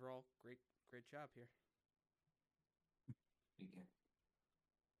 Yeah, overall, great job here. Thank you.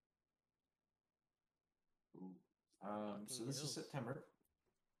 Ooh. So Hocking this is Hills. September.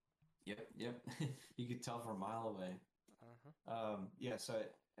 Yep. You could tell from a mile away. Uh huh. Yeah, so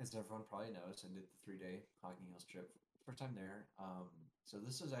as everyone probably knows, I did the 3-day Hocking Hills trip. First time there. So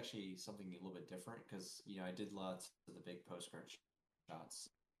this is actually something a little bit different because I did lots of the big postcard shots,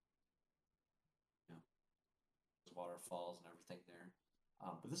 you know, waterfalls and everything there.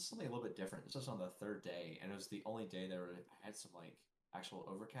 But this is something a little bit different. This was on the third day, and it was the only day that I had some like actual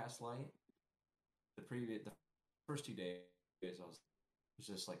overcast light. The first 2 days I was it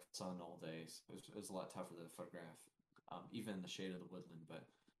was just like sun all day. So it was a lot tougher to photograph, even in the shade of the woodland. But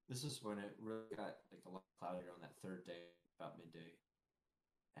this is when it really got like a lot cloudier on that third day, about midday.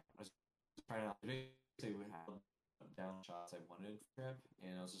 And I was trying out basically we had down shots I wanted for the trip,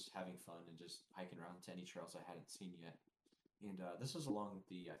 and I was just having fun and just hiking around to any trails I hadn't seen yet. And this was along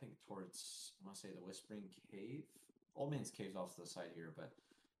I think towards I want to say the Whispering Cave. Old Man's Cave's off to the side here, but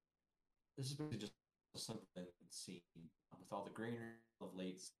this is basically just a simple scene with all the greenery of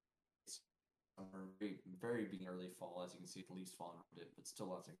late summer, very being early fall, as you can see the leaves falling around it, but still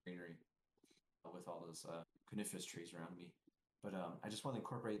lots of greenery with all those coniferous trees around me. But I just want to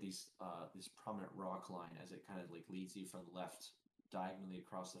incorporate this prominent rock line as it kind of like leads you from the left diagonally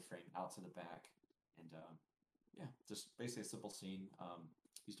across the frame out to the back, and yeah, just basically a simple scene.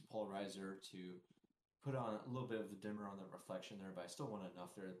 Used a polarizer to put on a little bit of the dimmer on the reflection there, but I still wanted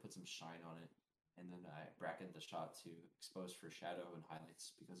enough there to put some shine on it. And then I bracketed the shot to expose for shadow and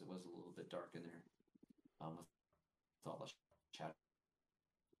highlights because it was a little bit dark in there with all the shadow.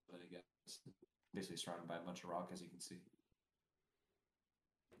 But I guess basically surrounded by a bunch of rock, as you can see.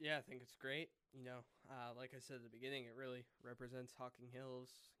 Yeah, I think it's great. Like I said at the beginning, it really represents Hocking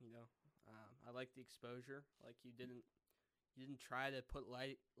Hills. I like the exposure. Like you didn't try to put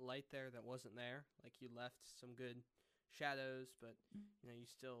light there that wasn't there. Like you left some good shadows, but you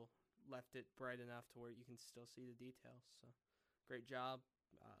still left it bright enough to where you can still see the details. So great job.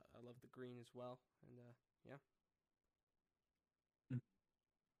 I love the green as well, and yeah.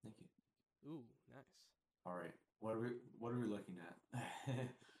 Thank you. Ooh, nice. All right, what are we looking at?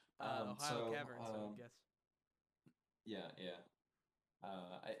 Ohio Caverns, I would guess. Yeah.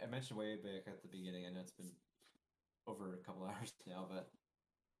 I mentioned way back at the beginning. I know it's been over a couple hours now, but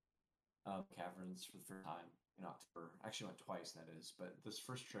caverns for the first time in October. I actually went twice, that is. But this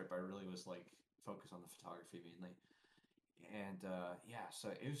first trip, I really was like focused on the photography mainly. And yeah, so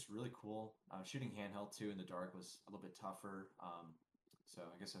it was really cool. Shooting handheld too in the dark was a little bit tougher. So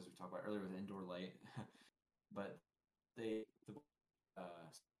I guess as we talked about earlier with indoor light, but uh,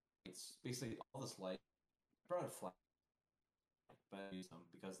 it's basically all this light. I brought a flat, but I used them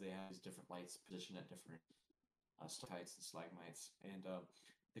because they have these different lights positioned at different stalactites and stalagmites, and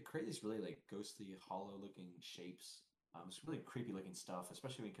they create these really like ghostly, hollow-looking shapes. It's really creepy looking stuff,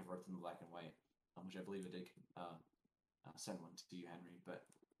 especially when you convert them to black and white, which I believe I did send one to you, Henry. But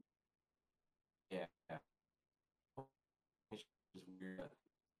yeah, it's weird.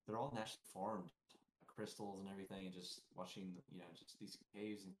 They're all naturally formed crystals and everything, and just watching just these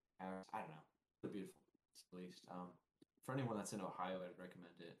caves and caves. I don't know, really beautiful at least. For anyone that's in Ohio, I'd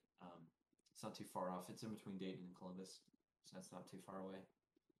recommend it. It's not too far off. It's in between Dayton and Columbus, so that's not too far away.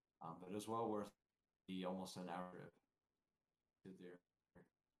 But it was well worth the almost an hour trip to there.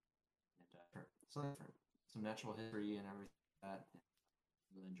 And some natural history and everything like that. And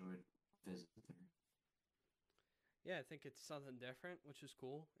really enjoyed visiting there. Yeah, I think it's something different, which is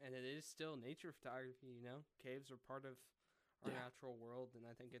cool, and it is still nature photography. Caves are part of our Yeah. natural world, and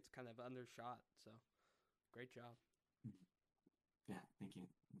I think it's kind of undershot. So, great job. Yeah, thank you.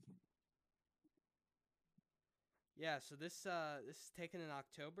 Yeah, so this is taken in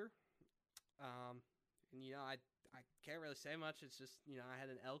October. And I can't really say much. It's just I had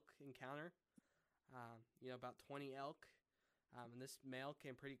an elk encounter. About 20 elk. And this male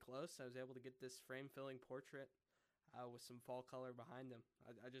came pretty close. I was able to get this frame filling portrait with some fall color behind him.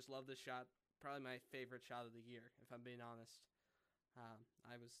 I just love this shot. Probably my favorite shot of the year, if I'm being honest.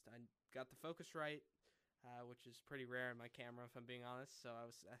 I got the focus right, which is pretty rare in my camera, if I'm being honest. So I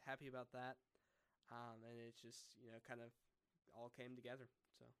was happy about that. And it's just kind of all came together.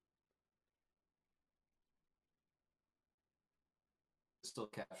 So It still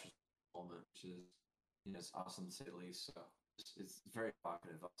captures the moment, which is it's awesome to say the least. So it's very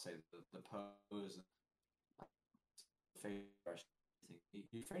evocative. I'll say the pose, face brush,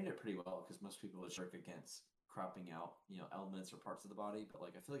 you framed it pretty well because most people would work against cropping out elements or parts of the body, but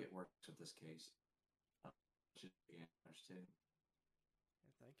like I feel like it works with this case. Which is too.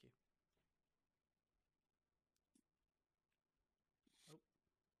 yeah, thank you. Oh,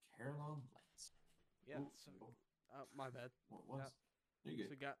 Carillon Lights. yeah. Ooh, So, oh, my bad. what was? You're So good.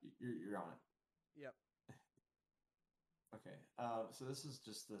 we got. You're on it. Yep. Okay. So this is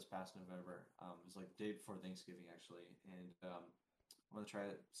just this past November. It was like the day before Thanksgiving actually, and I'm gonna try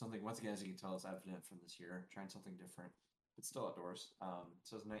something. Once again, as you can tell, it's evident from this year. Trying something different. It's still outdoors.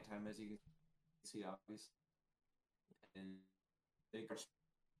 So it's nighttime, as you can see, obviously, and they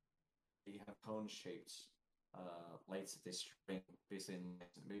have cone-shaped lights that they string basically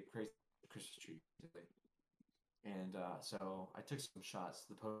make crazy Christmas tree, basically. And so I took some shots,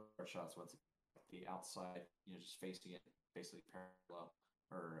 the postcard shots, once the outside, just facing it, basically parallel,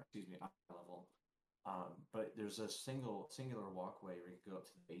 or excuse me, eye level. But there's a singular walkway where you can go up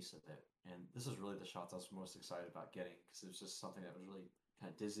to the base of it, and this is really the shots I was most excited about getting because it was just something that was really kind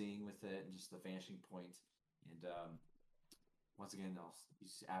of dizzying with it, and just the vanishing point. And once again, I'll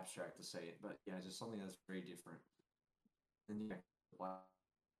use abstract to say it, but yeah, just something that's very different. And yeah,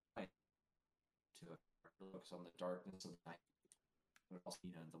 light to it, focus on the darkness of the night, but also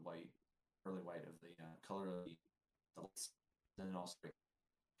the white, early white of the color of the lights, then also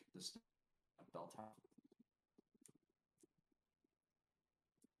this bell top.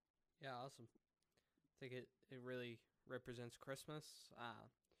 Yeah, awesome. I think it really represents Christmas.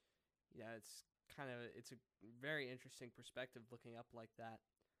 Yeah, it's a very interesting perspective looking up like that.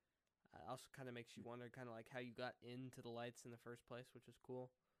 Also kind of makes you wonder kind of like how you got into the lights in the first place, which is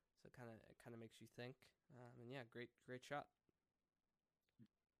cool. So it kind of makes you think. And yeah, great shot.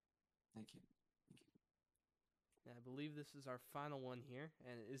 Thank you. Yeah, I believe this is our final one here.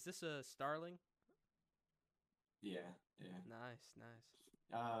 And is this a Starling? Yeah. Nice.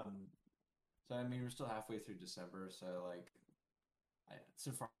 So I mean, we're still halfway through December, so like,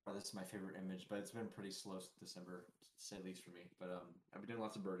 so far this is my favorite image, but it's been pretty slow December, to say the least for me. But I've been doing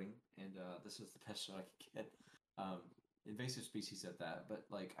lots of birding, and this is the best shot I could get. Invasive species at that, but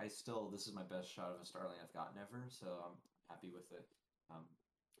like this is my best shot of a starling I've gotten ever, so I'm happy with it.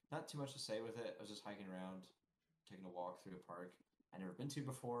 Not too much to say with it. I was just hiking around, taking a walk through a park I'd never been to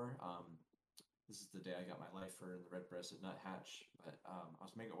before. This is the day I got my lifer in the red-breasted nuthatch, but I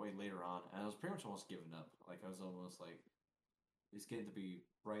was making my way later on, and I was pretty much almost giving up. Like I was almost like, it's getting to be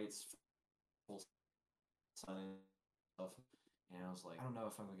bright, full sun and stuff, and I was like, I don't know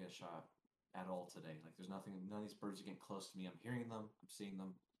if I'm gonna get a shot at all today. Like there's nothing, none of these birds are getting close to me. I'm hearing them, I'm seeing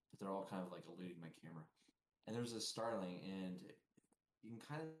them, but they're all kind of like eluding my camera. And there's this starling, and you can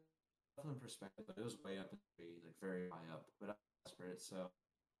kind of put it in perspective, but it was way up in the tree, like very high up. But I was desperate, so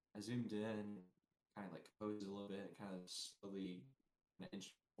I zoomed in, kind of like posed a little bit, and kind of slowly kind of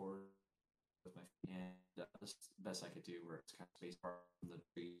inched forward with my hand. That's the best I could do, where it's kind of spaced apart from the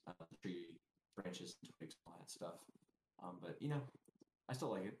tree branches and twigs and all that stuff. But I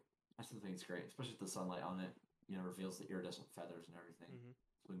still like it. I still think it's great, especially with the sunlight on it. Reveals the iridescent feathers and everything,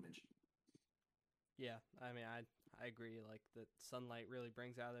 plumage. Yeah, I mean, I agree. Like the sunlight really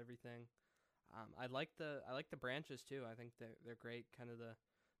brings out everything. I like the branches too. I think they're great. Kind of the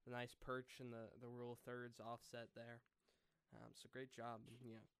nice perch and the rule of thirds offset there. So great job.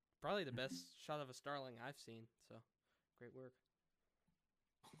 probably the best shot of a starling I've seen. So, great work.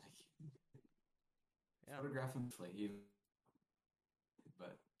 Thank you. Yeah. Photograph him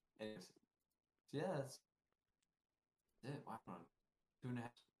but anyways, so yeah, that's it. Wow, 2.5.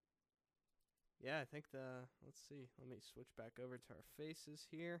 Yeah, I think let's see. Let me switch back over to our faces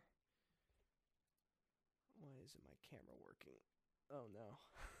here. Why isn't my camera working? Oh no.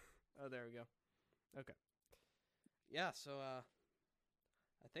 Oh, there we go. Okay. Yeah, so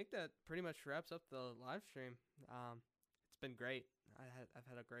I think that pretty much wraps up the live stream. It's been great. I've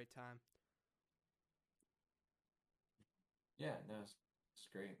had a great time. Yeah, no, it's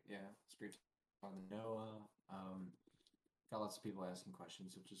great. Yeah, it's great on the Noah. Got lots of people asking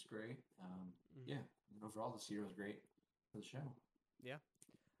questions, which is great. Yeah, and overall the year was great for the show. Yeah.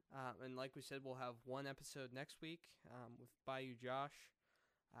 And like we said, we'll have one episode next week with Bayou Josh.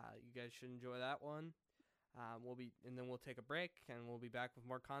 You guys should enjoy that one. Then we'll take a break and we'll be back with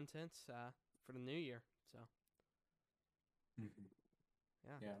more content for the new year. So.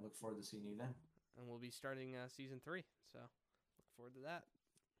 Yeah. Look forward to seeing you then. And we'll be starting season 3. So look forward to that.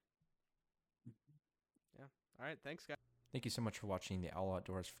 Yeah. All right. Thanks, guys. Thank you so much for watching the Owl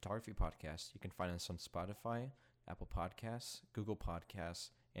Outdoors Photography Podcast. You can find us on Spotify, Apple Podcasts, Google Podcasts,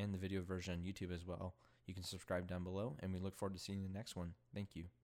 and the video version on YouTube as well. You can subscribe down below, and we look forward to seeing you in the next one. Thank you.